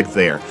music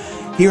there.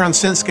 Here on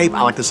SYNTHscape,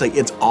 I like to say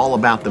it's all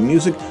about the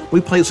music.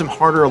 We played some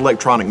harder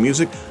electronic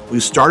music.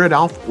 We started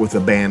off with the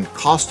band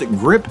Caustic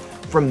Grip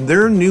from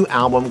their new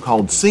album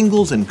called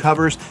Singles and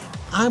Covers.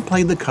 I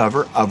played the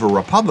cover of a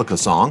Republica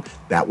song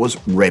that was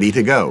Ready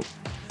to Go.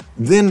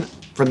 Then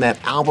from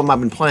that album I've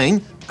been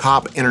playing,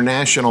 Cop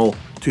International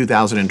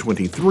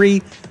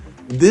 2023,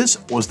 this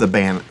was the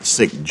band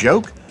Sick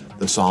Joke.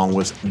 The song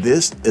was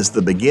This Is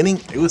the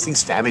Beginning. It was the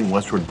Stabbing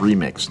Westward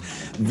remix.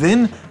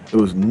 Then it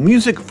was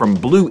music from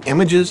Blue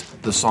Images.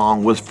 The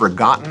song was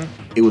Forgotten.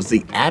 It was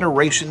the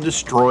Adoration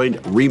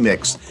Destroyed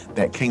remix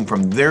that came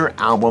from their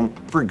album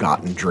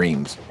Forgotten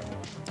Dreams.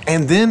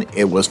 And then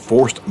it was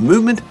Forced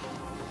Movement.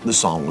 The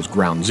song was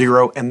Ground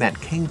Zero, and that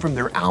came from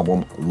their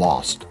album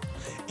Lost.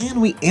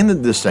 And we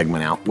ended this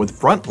segment out with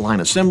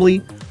Frontline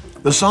Assembly.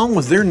 The song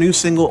was their new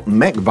single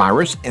Mech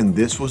Virus, and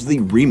this was the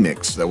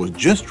remix that was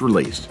just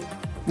released.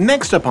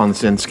 Next up on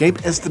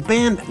SYNTHscape is the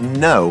band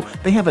No.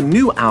 They have a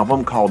new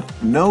album called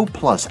No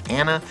Plus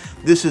Anna.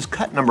 This is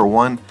cut number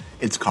 1.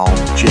 It's called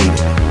Jaded.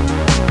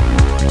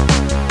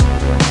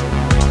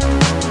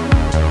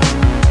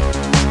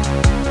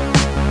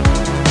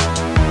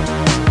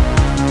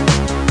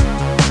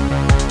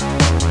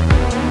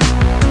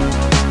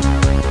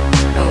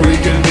 We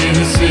can be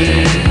the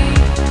sea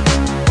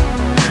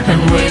and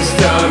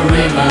waste our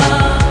river.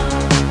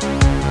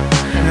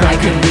 I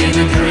can be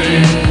the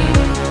dream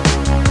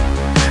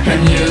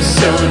and you're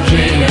so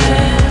jaded.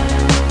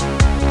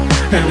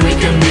 And we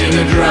can be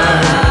the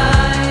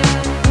drive,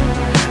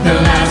 the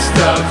last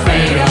of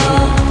fatal.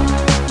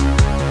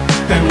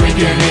 And we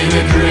can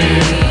either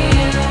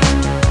dream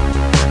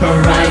or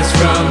rise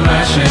from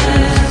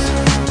ashes.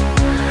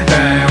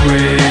 And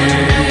we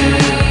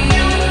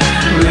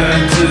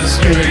learn to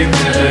scream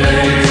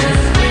today.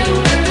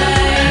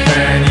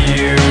 And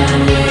you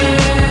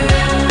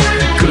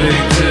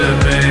cling to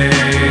me.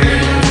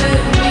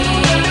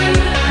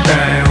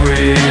 And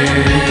we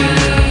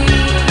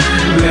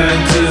learn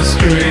to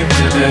scream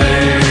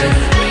today.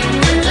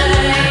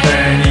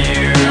 And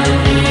you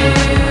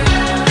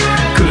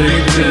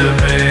cling to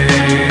me.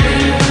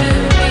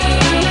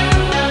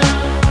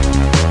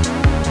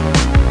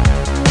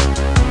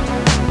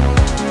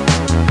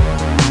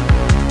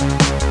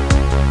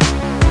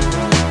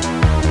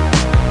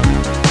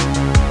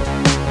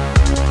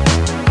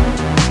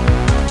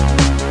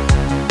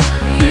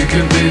 You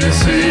can be the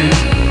sea,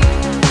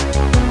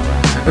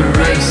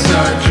 erase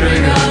our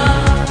trigger.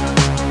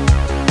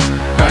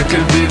 I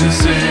can be the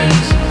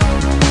sins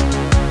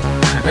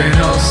and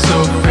also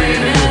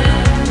faded.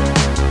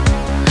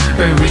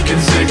 And we can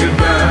say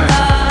goodbye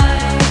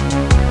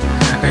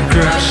and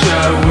crash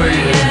our way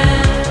in.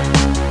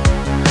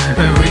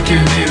 And we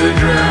can either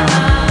drown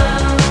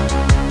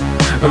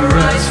or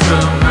rise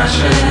from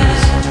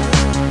ashes.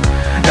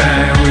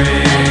 And we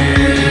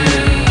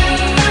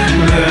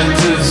learn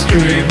to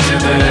scream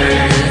today.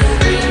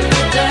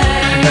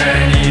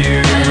 And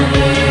you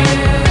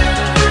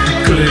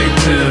cling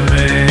to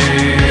me.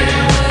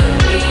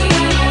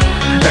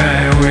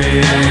 And we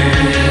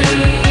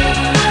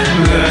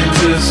learn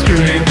to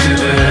scream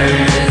today.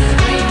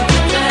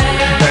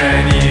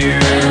 And you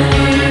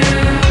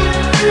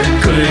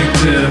cling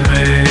to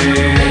me.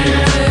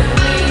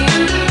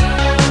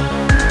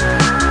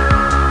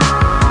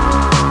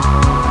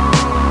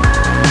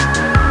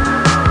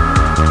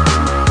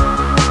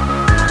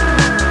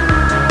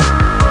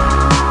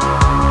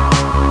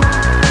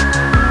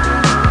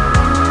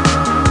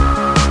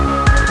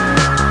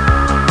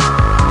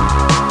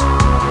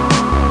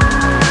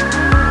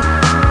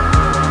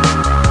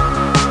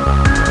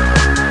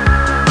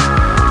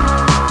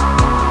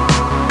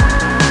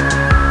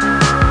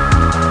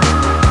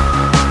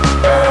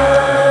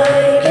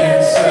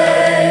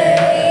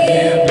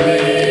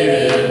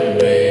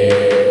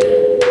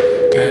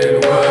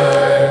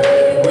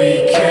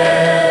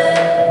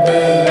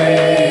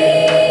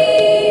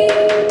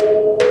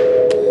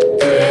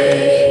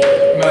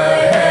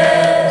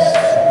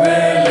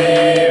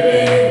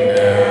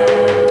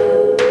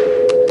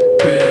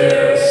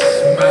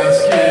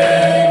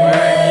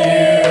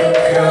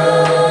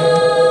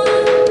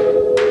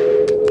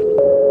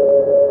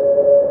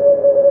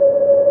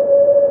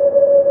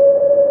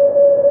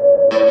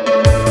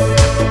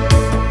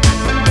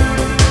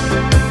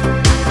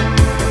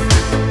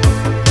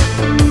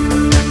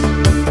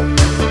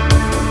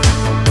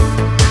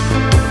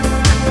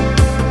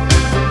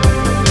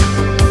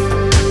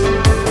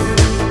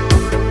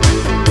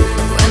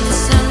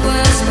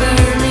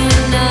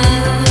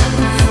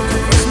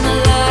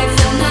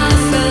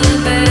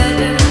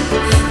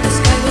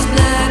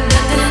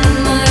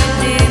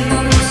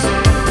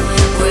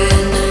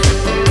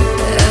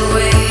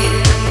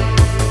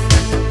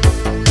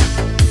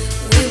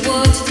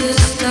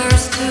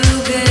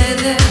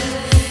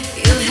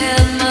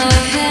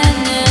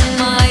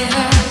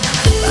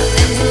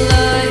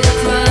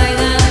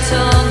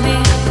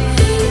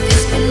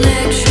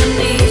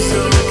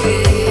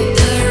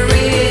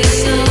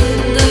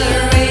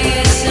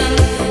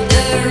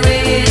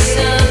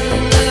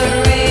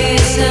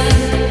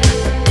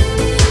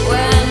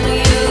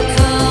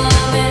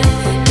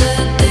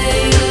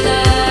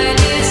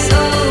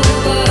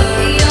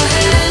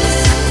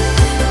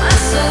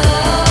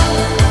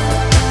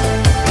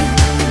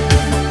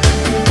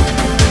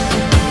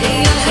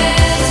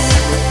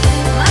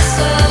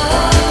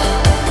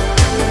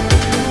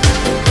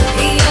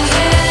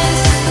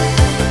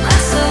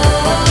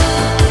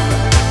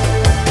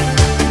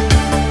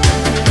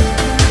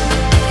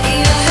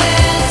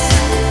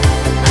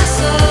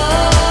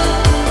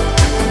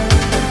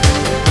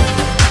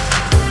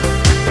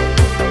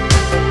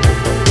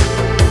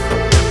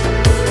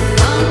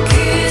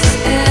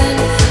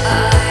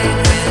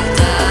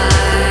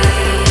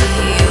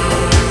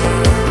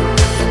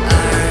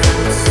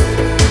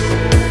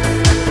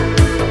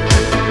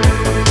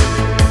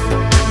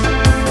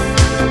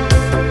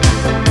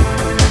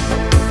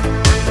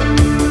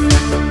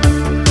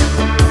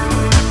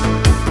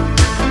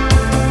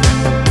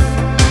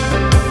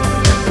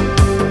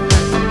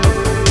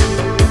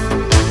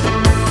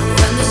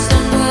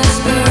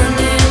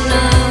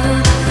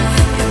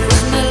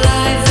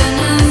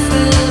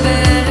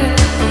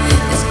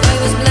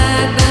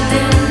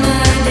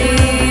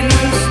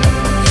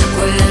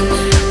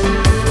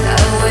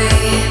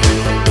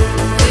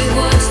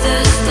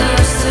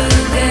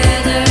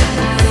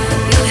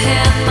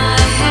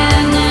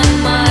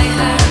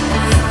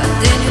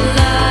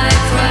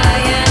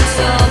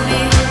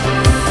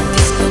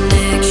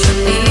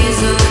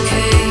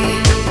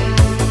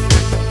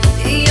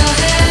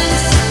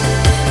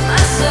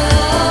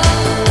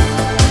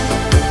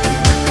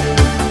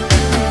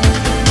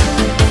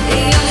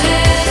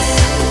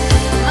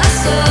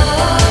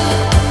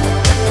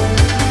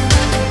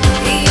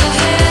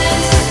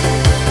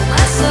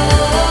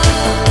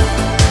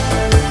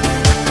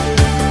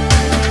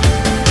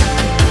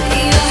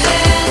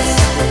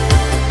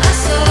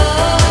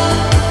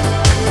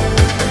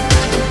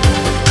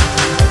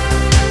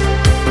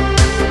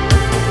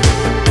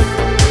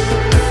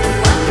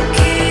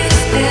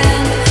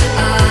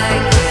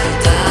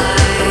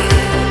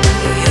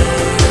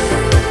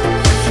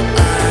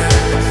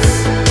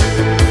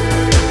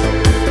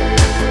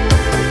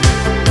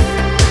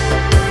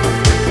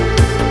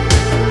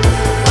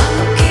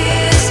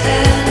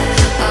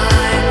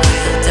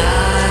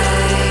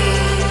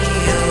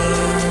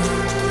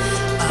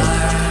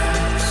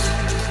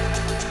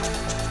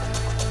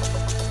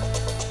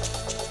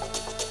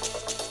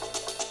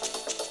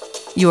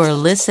 You're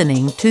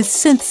listening to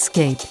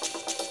SYNTHscape.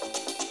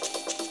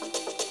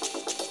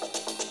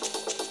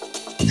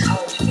 It's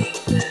hard to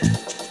make the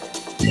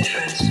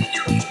difference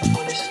between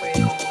what is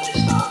real and what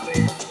is not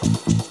real.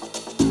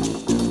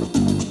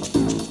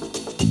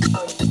 It's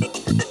hard to make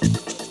the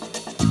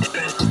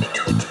difference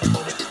between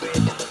what is real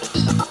and what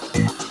is not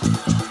real.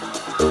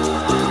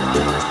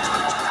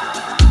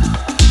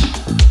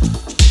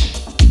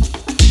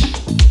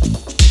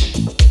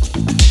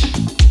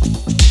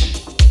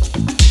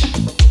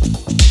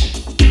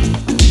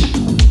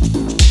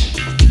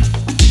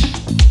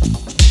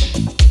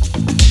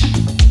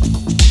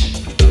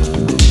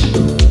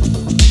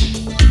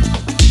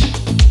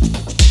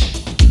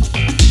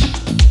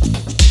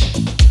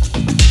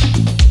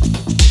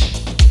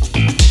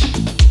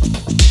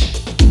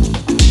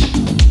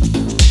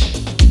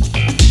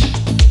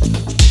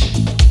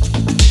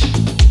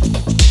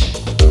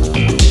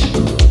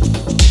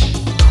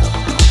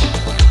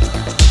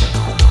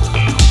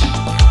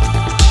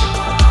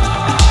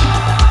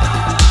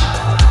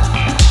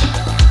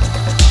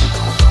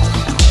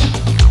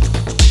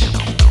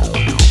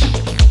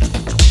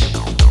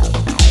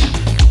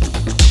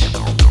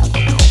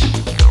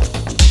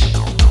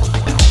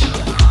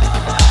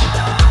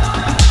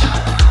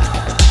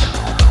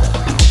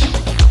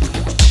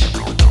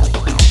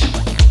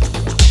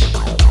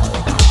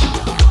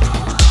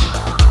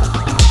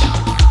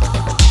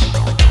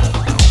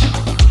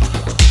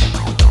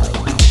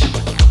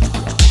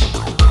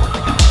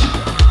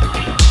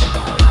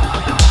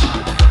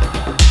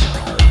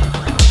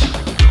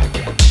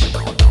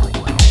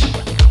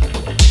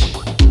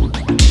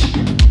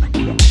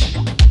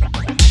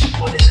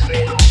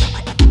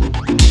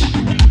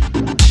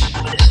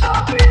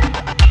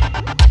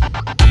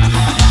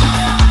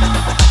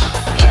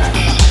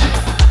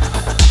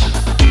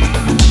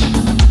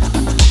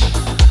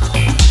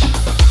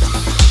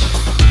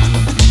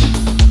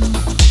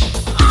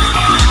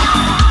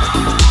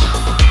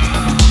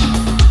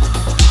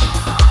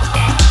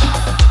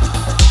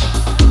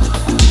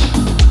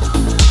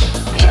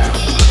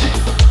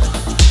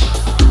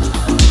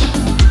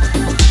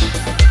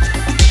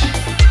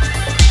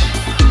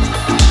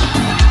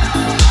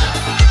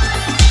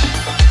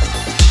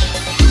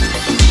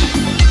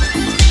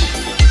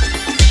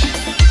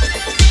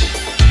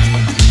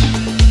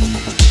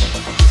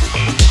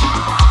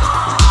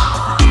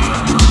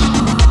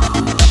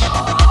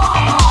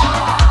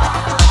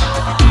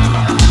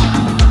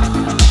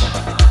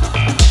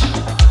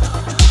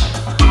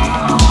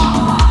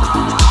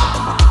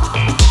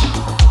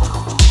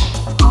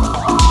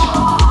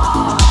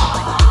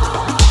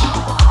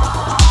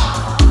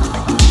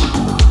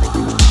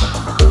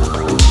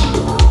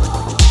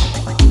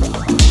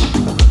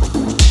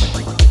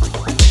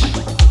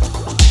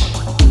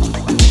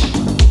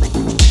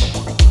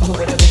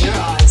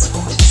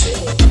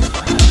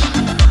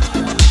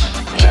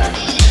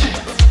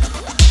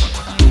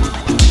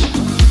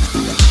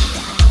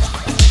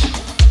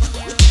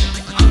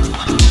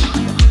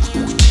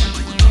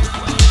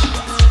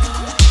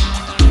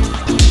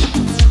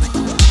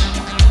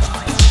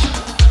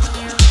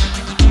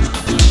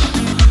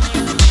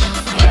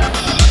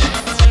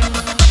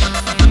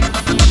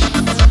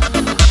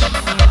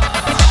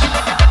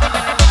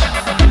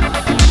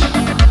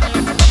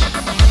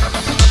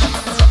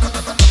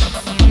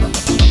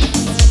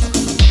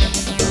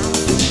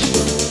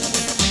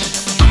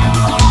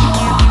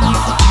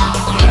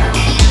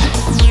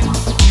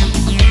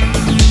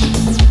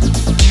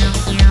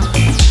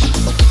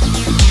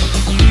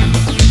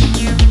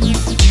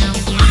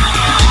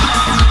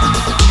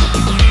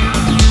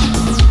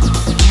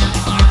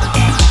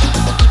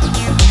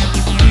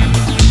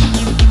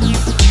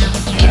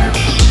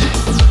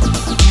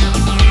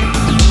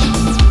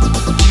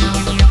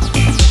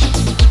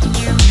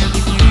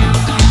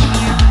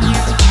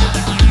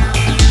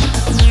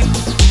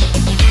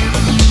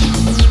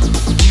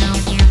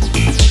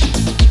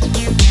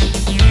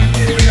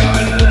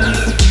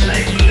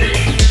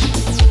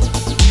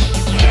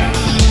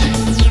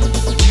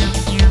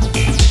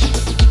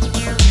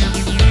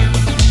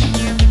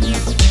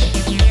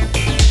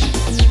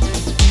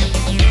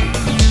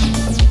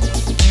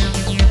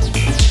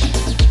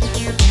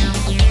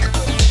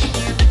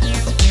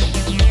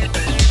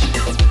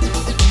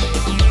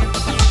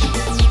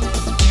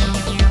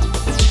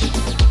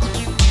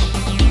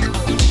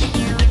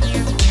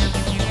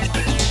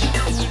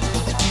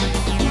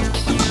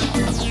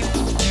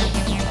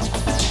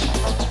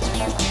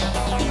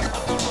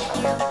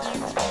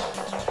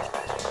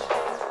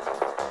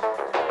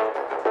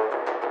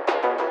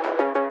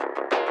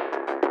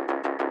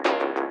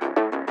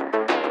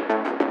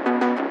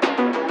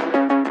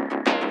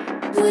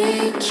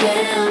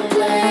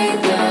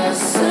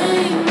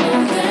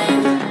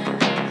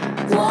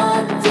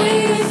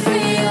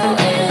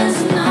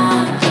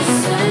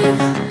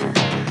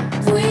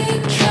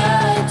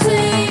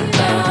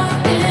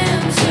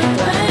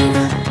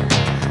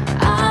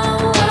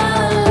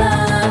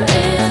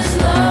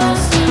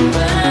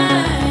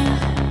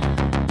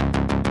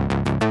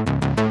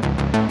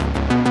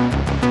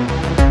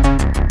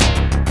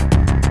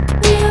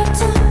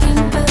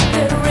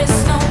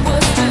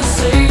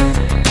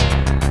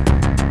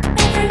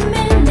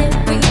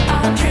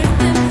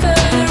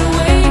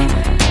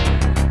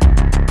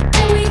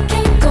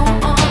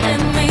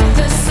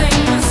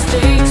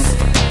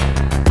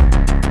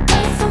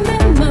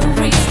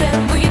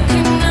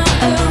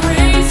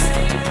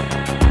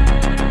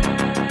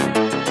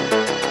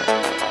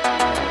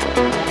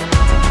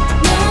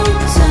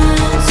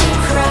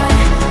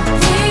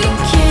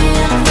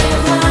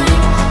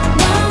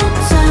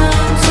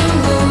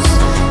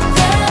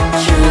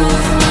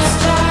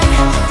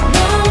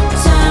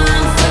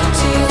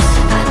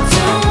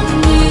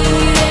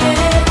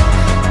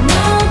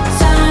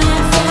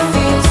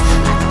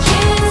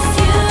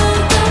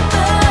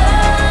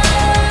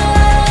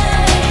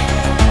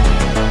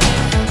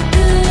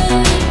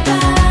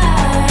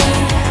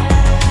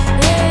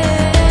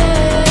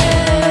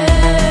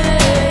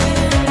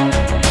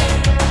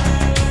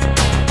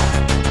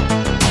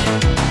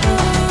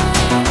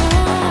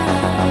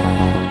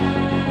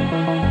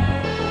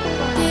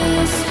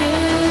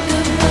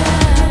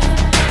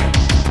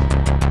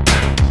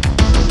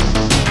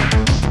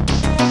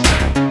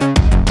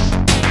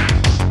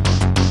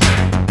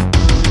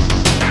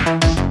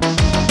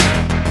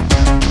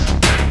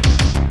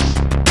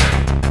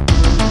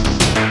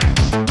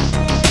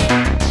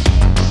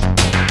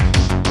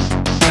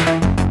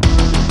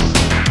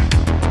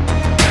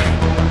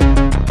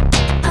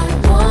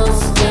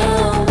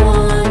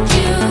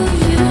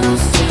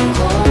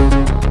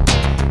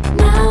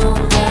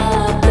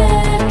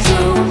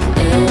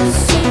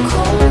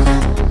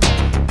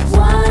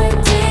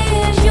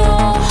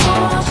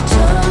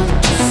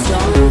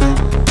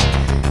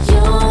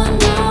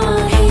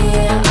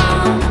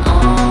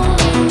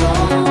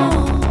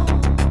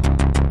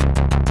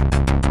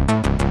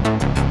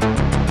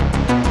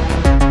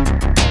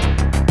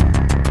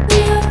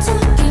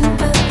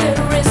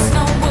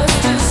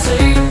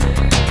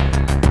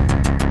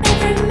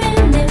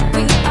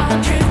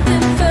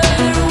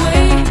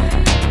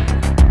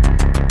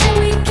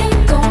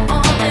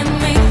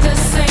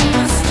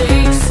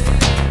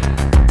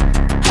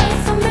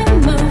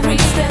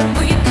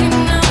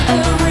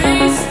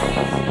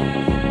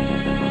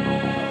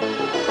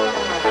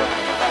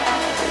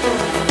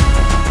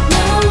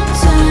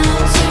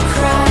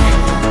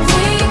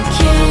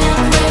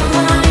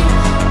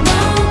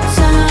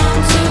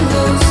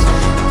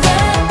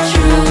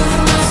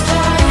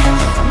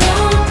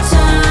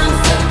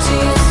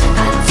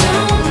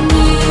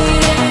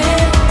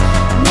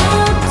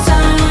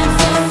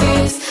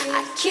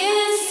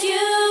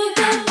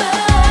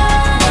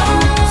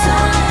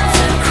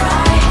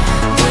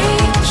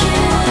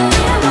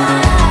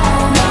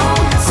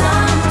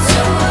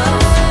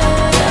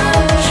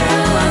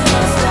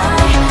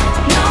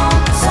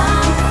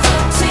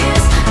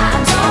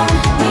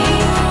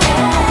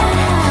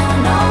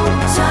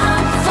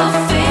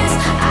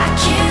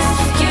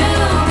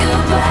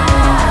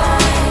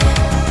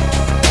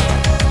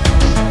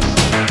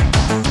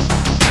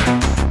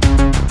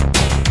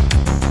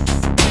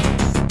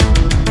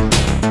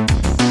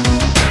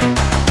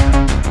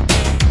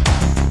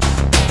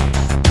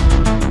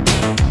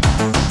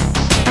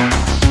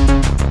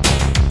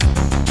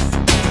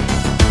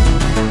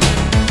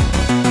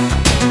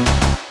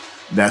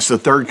 That's the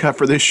third cut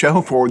for this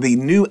show for the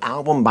new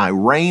album by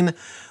Rain.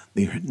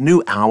 The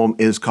new album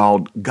is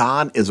called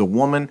God is a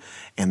Woman,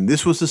 and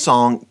this was the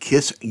song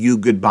Kiss You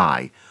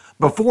Goodbye.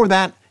 Before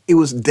that, it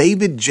was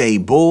David J.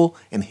 Bull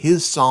and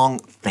his song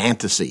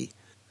Fantasy.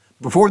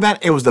 Before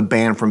that, it was the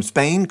band from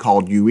Spain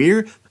called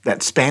Huir,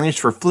 that's Spanish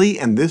for flea,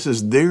 and this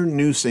is their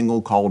new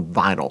single called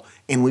Vital.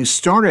 And we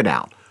started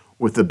out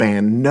with the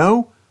band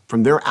No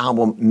from their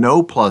album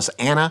No Plus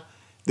Anna.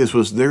 This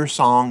was their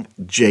song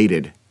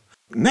Jaded.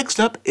 Next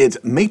up, it's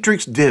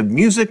Matrix Div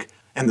Music,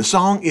 and the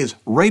song is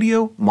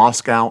Radio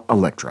Moscow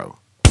Electro.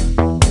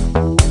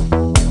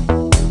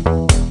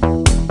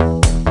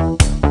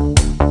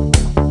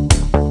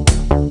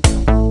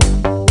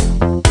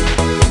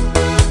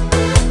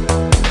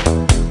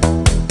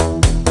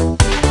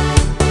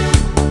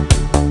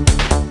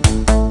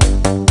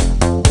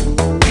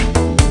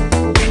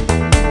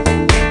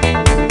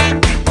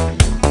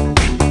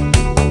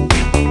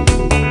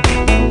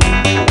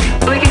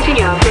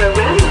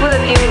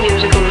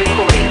 Musical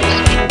recordings.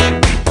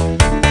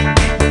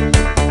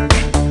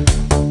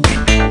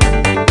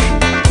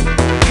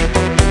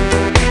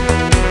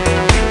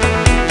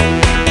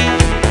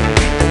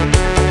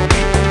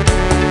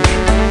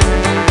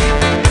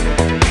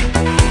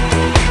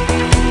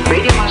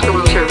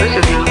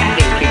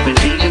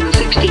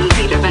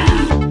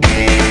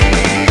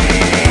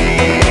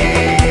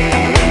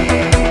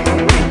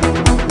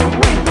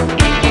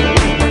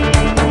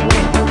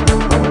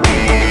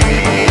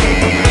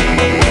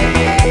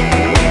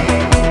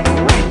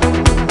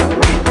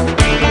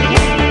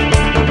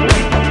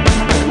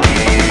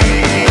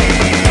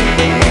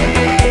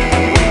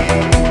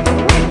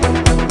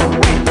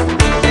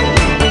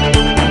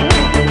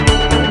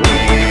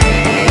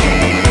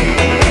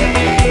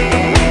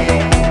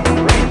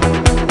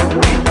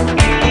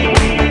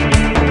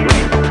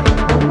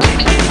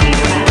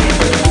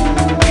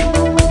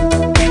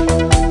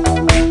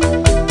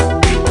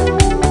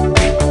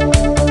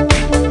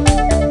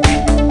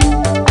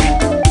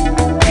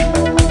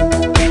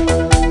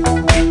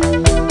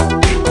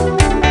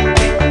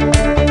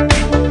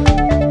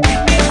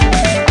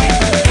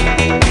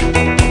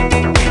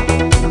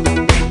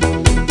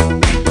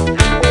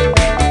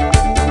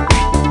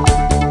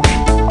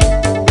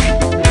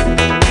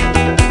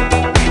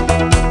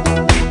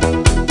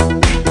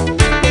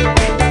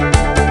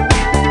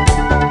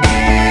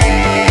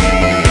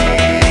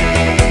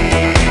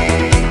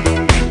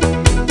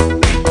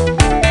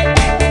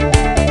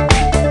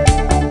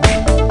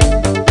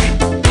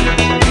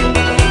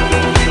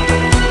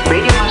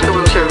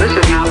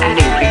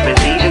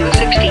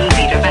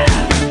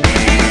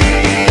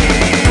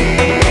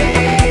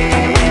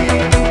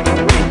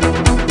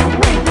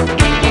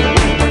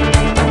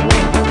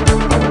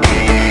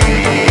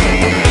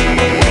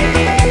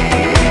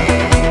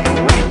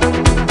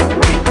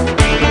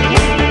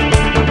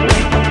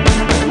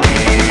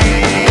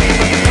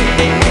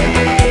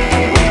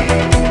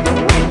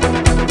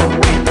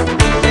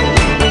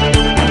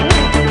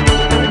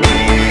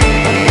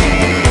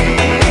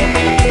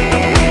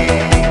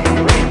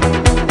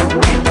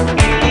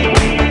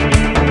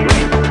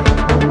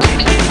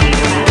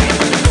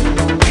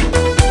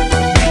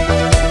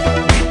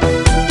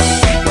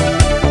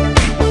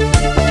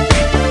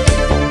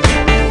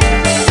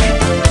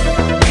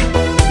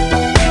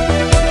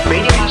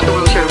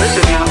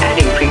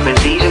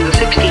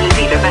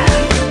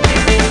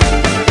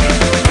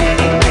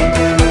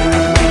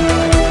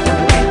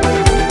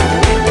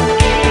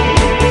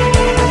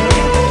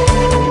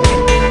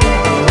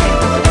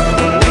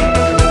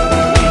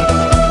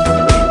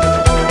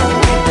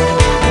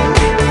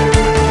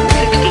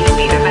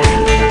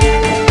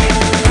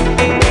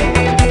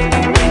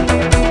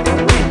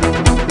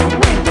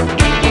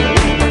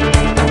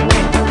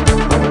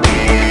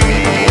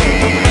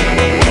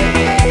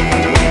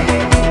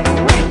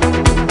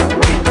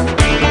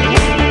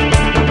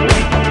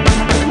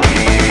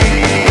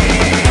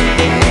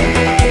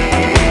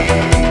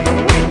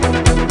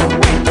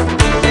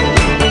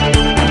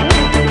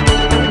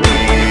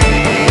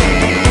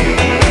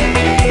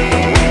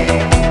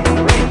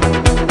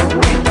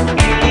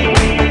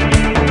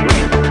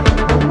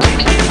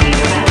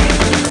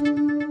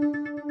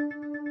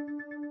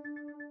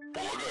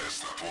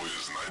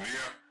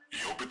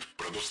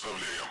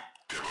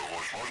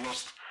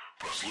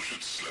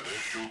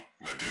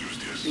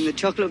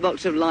 chocolate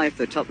box of life,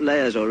 the top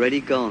layer's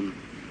already gone.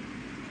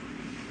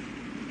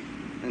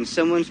 And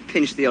someone's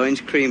pinched the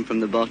orange cream from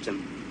the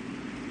bottom.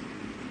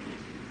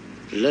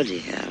 Bloody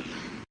hell.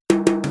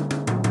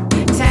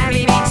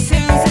 Terry meets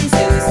Susan,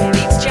 Susan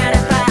meets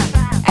Jennifer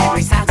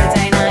every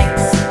Saturday night.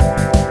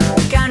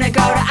 Gonna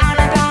go to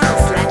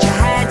Annabelle's, let your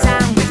hair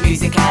down with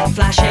music and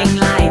flashing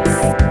lights.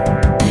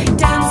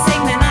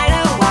 Dancing the night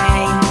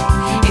away,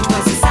 it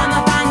was a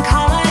summer bank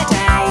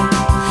holiday.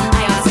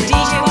 I asked the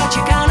DJ what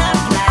you gonna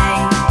play.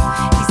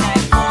 He said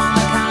Paul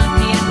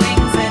McCartney and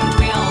Wings, and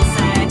we all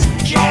said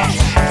Jet.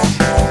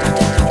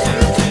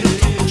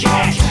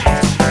 Jet.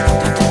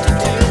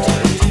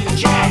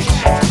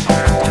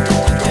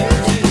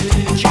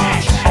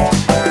 Jet.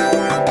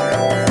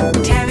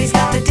 Terry's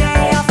got the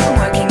day off from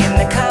working in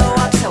the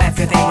co-op, so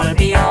everything will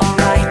be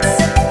alright.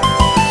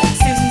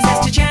 Susan says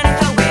to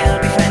Jennifer, we'll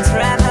be friends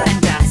forever,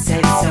 and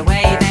dances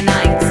away the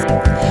night.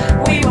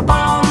 We were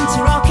born to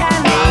rock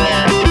and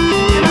roll.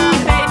 Come on,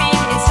 baby,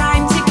 it's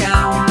time to go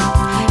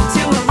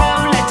to a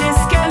roller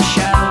disco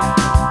show.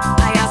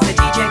 I asked the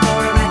DJ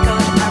for a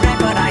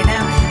record I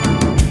know.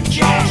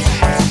 Jet.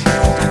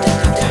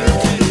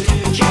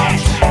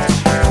 Jet.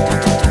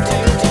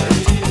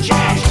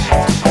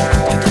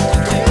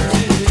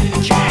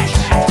 Jet.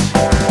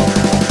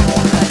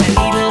 Put the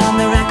needle on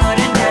the record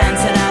and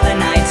dance another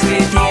night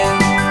with you.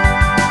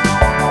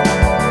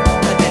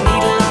 Put the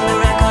needle on the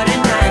record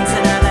and dance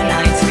another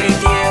night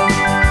with you.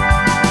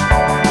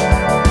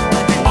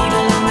 Put the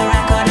needle on the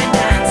record and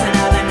dance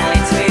another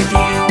night with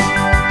you.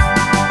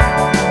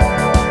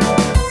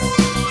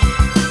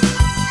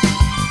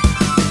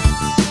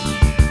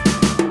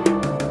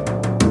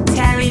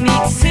 Terry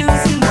meets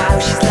Susan, wow,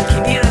 she's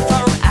looking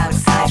beautiful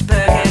outside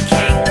Burger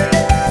King.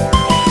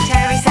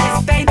 Terry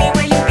says, baby,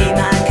 will you be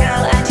my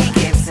girl? And he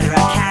gives her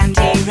a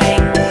candy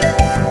ring.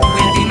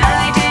 We'll be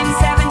married in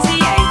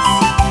 78.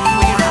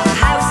 We'll have a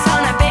house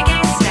on a big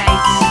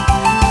estate.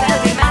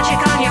 There'll be magic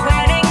on your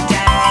wedding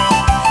day.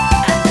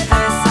 And the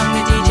first song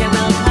the DJ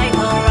will play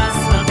for us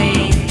will be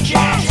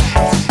Jet.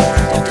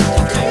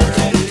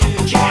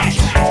 Jet.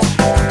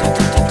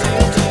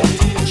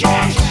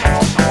 Jet.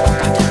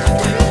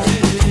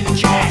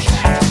 Jet.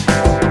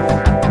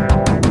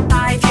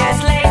 5 years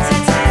later,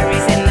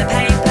 Terry's in the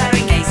paper,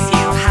 in case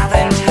you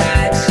haven't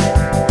heard.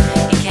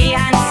 He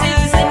and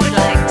Susan would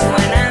like to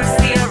announce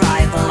the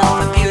arrival of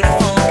a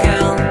beautiful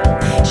girl.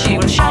 She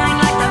will shine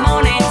like the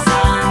morning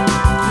sun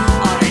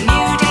on a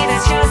new day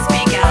that's just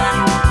begun.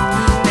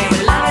 They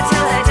will love her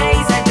till her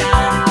days are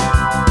done.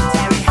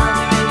 Terry held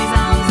her in his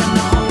arms and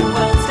the whole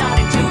world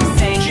started to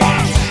say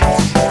Jet.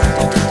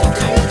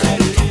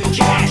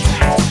 Jet.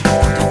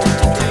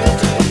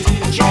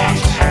 Jet.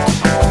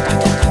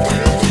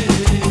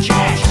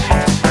 Jet.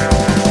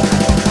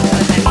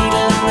 Put the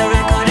needle on the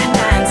record and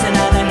dance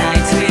another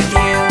night with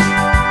you.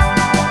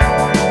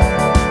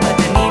 Put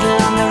the needle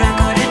on the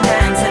record and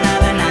dance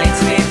another night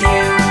with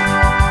you.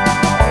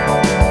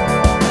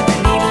 Put the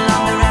needle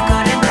on the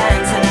record and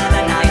dance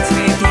another night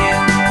with you.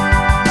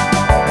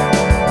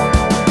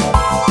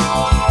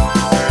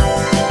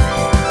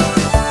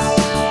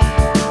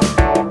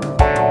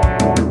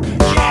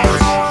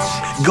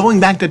 Going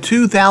back to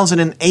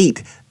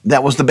 2008,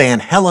 that was the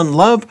band Helen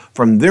Love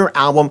from their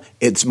album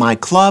It's My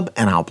Club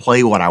and I'll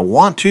Play What I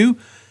Want To.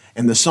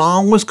 And the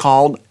song was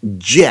called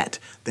Jet.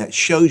 That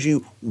shows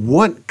you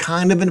what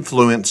kind of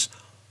influence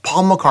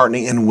Paul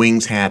McCartney and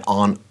Wings had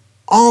on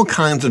all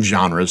kinds of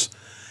genres.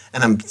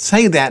 And I'm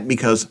saying that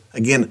because,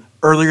 again,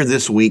 earlier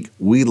this week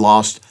we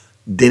lost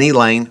Denny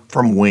Lane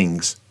from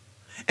Wings.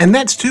 And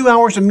that's 2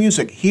 hours of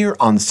music here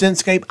on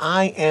SYNTHscape.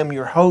 I am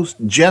your host,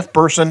 Jeff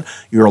Burson,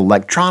 your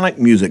electronic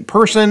music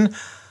person.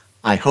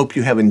 I hope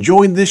you have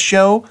enjoyed this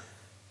show.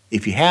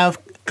 If you have,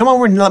 come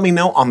over and let me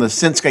know on the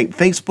SYNTHscape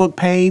Facebook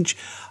page.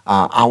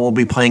 I will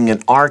be playing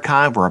an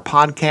archive or a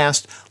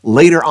podcast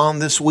later on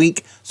this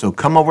week. So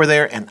come over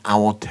there and I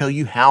will tell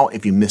you how,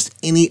 if you missed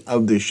any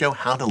of the show,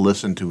 how to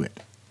listen to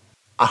it.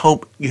 I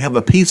hope you have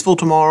a peaceful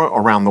tomorrow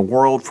around the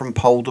world from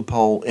pole to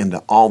pole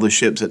into all the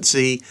ships at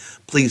sea.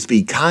 Please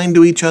be kind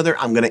to each other.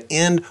 I'm going to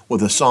end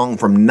with a song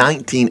from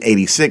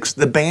 1986.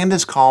 The band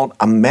is called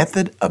A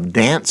Method of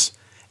Dance,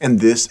 and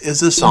this is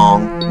the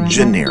song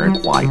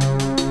Generic White.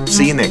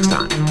 See you next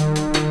time.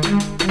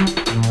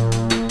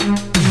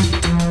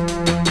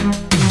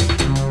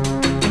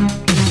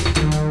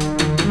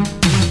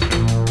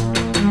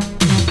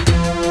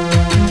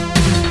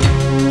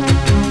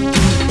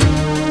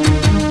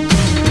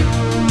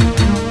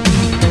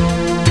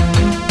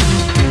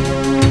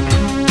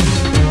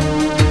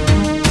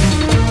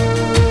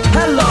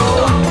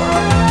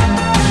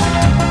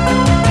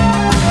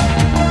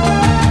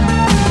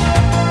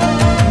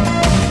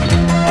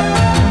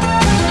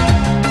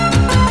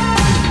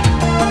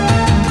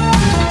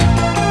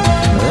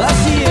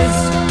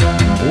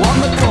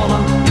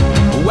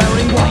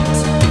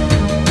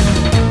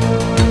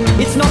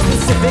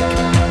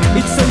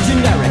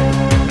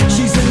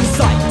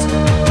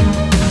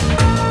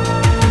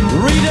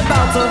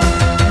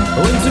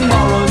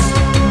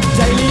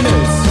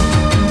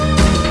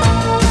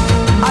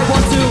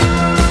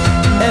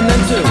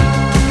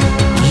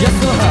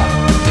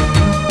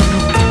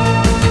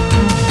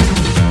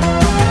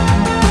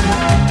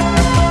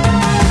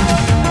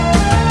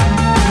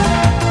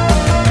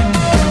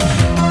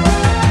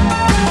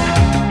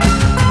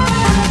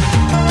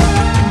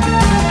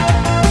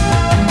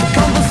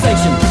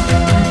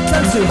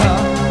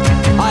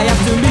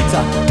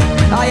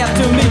 her, I have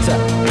to meet her.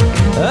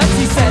 And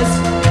she says,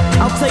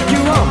 I'll take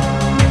you home.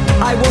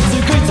 I want to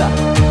greet her,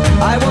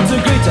 I want to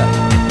greet her.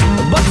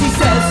 But she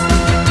says,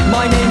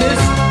 my name is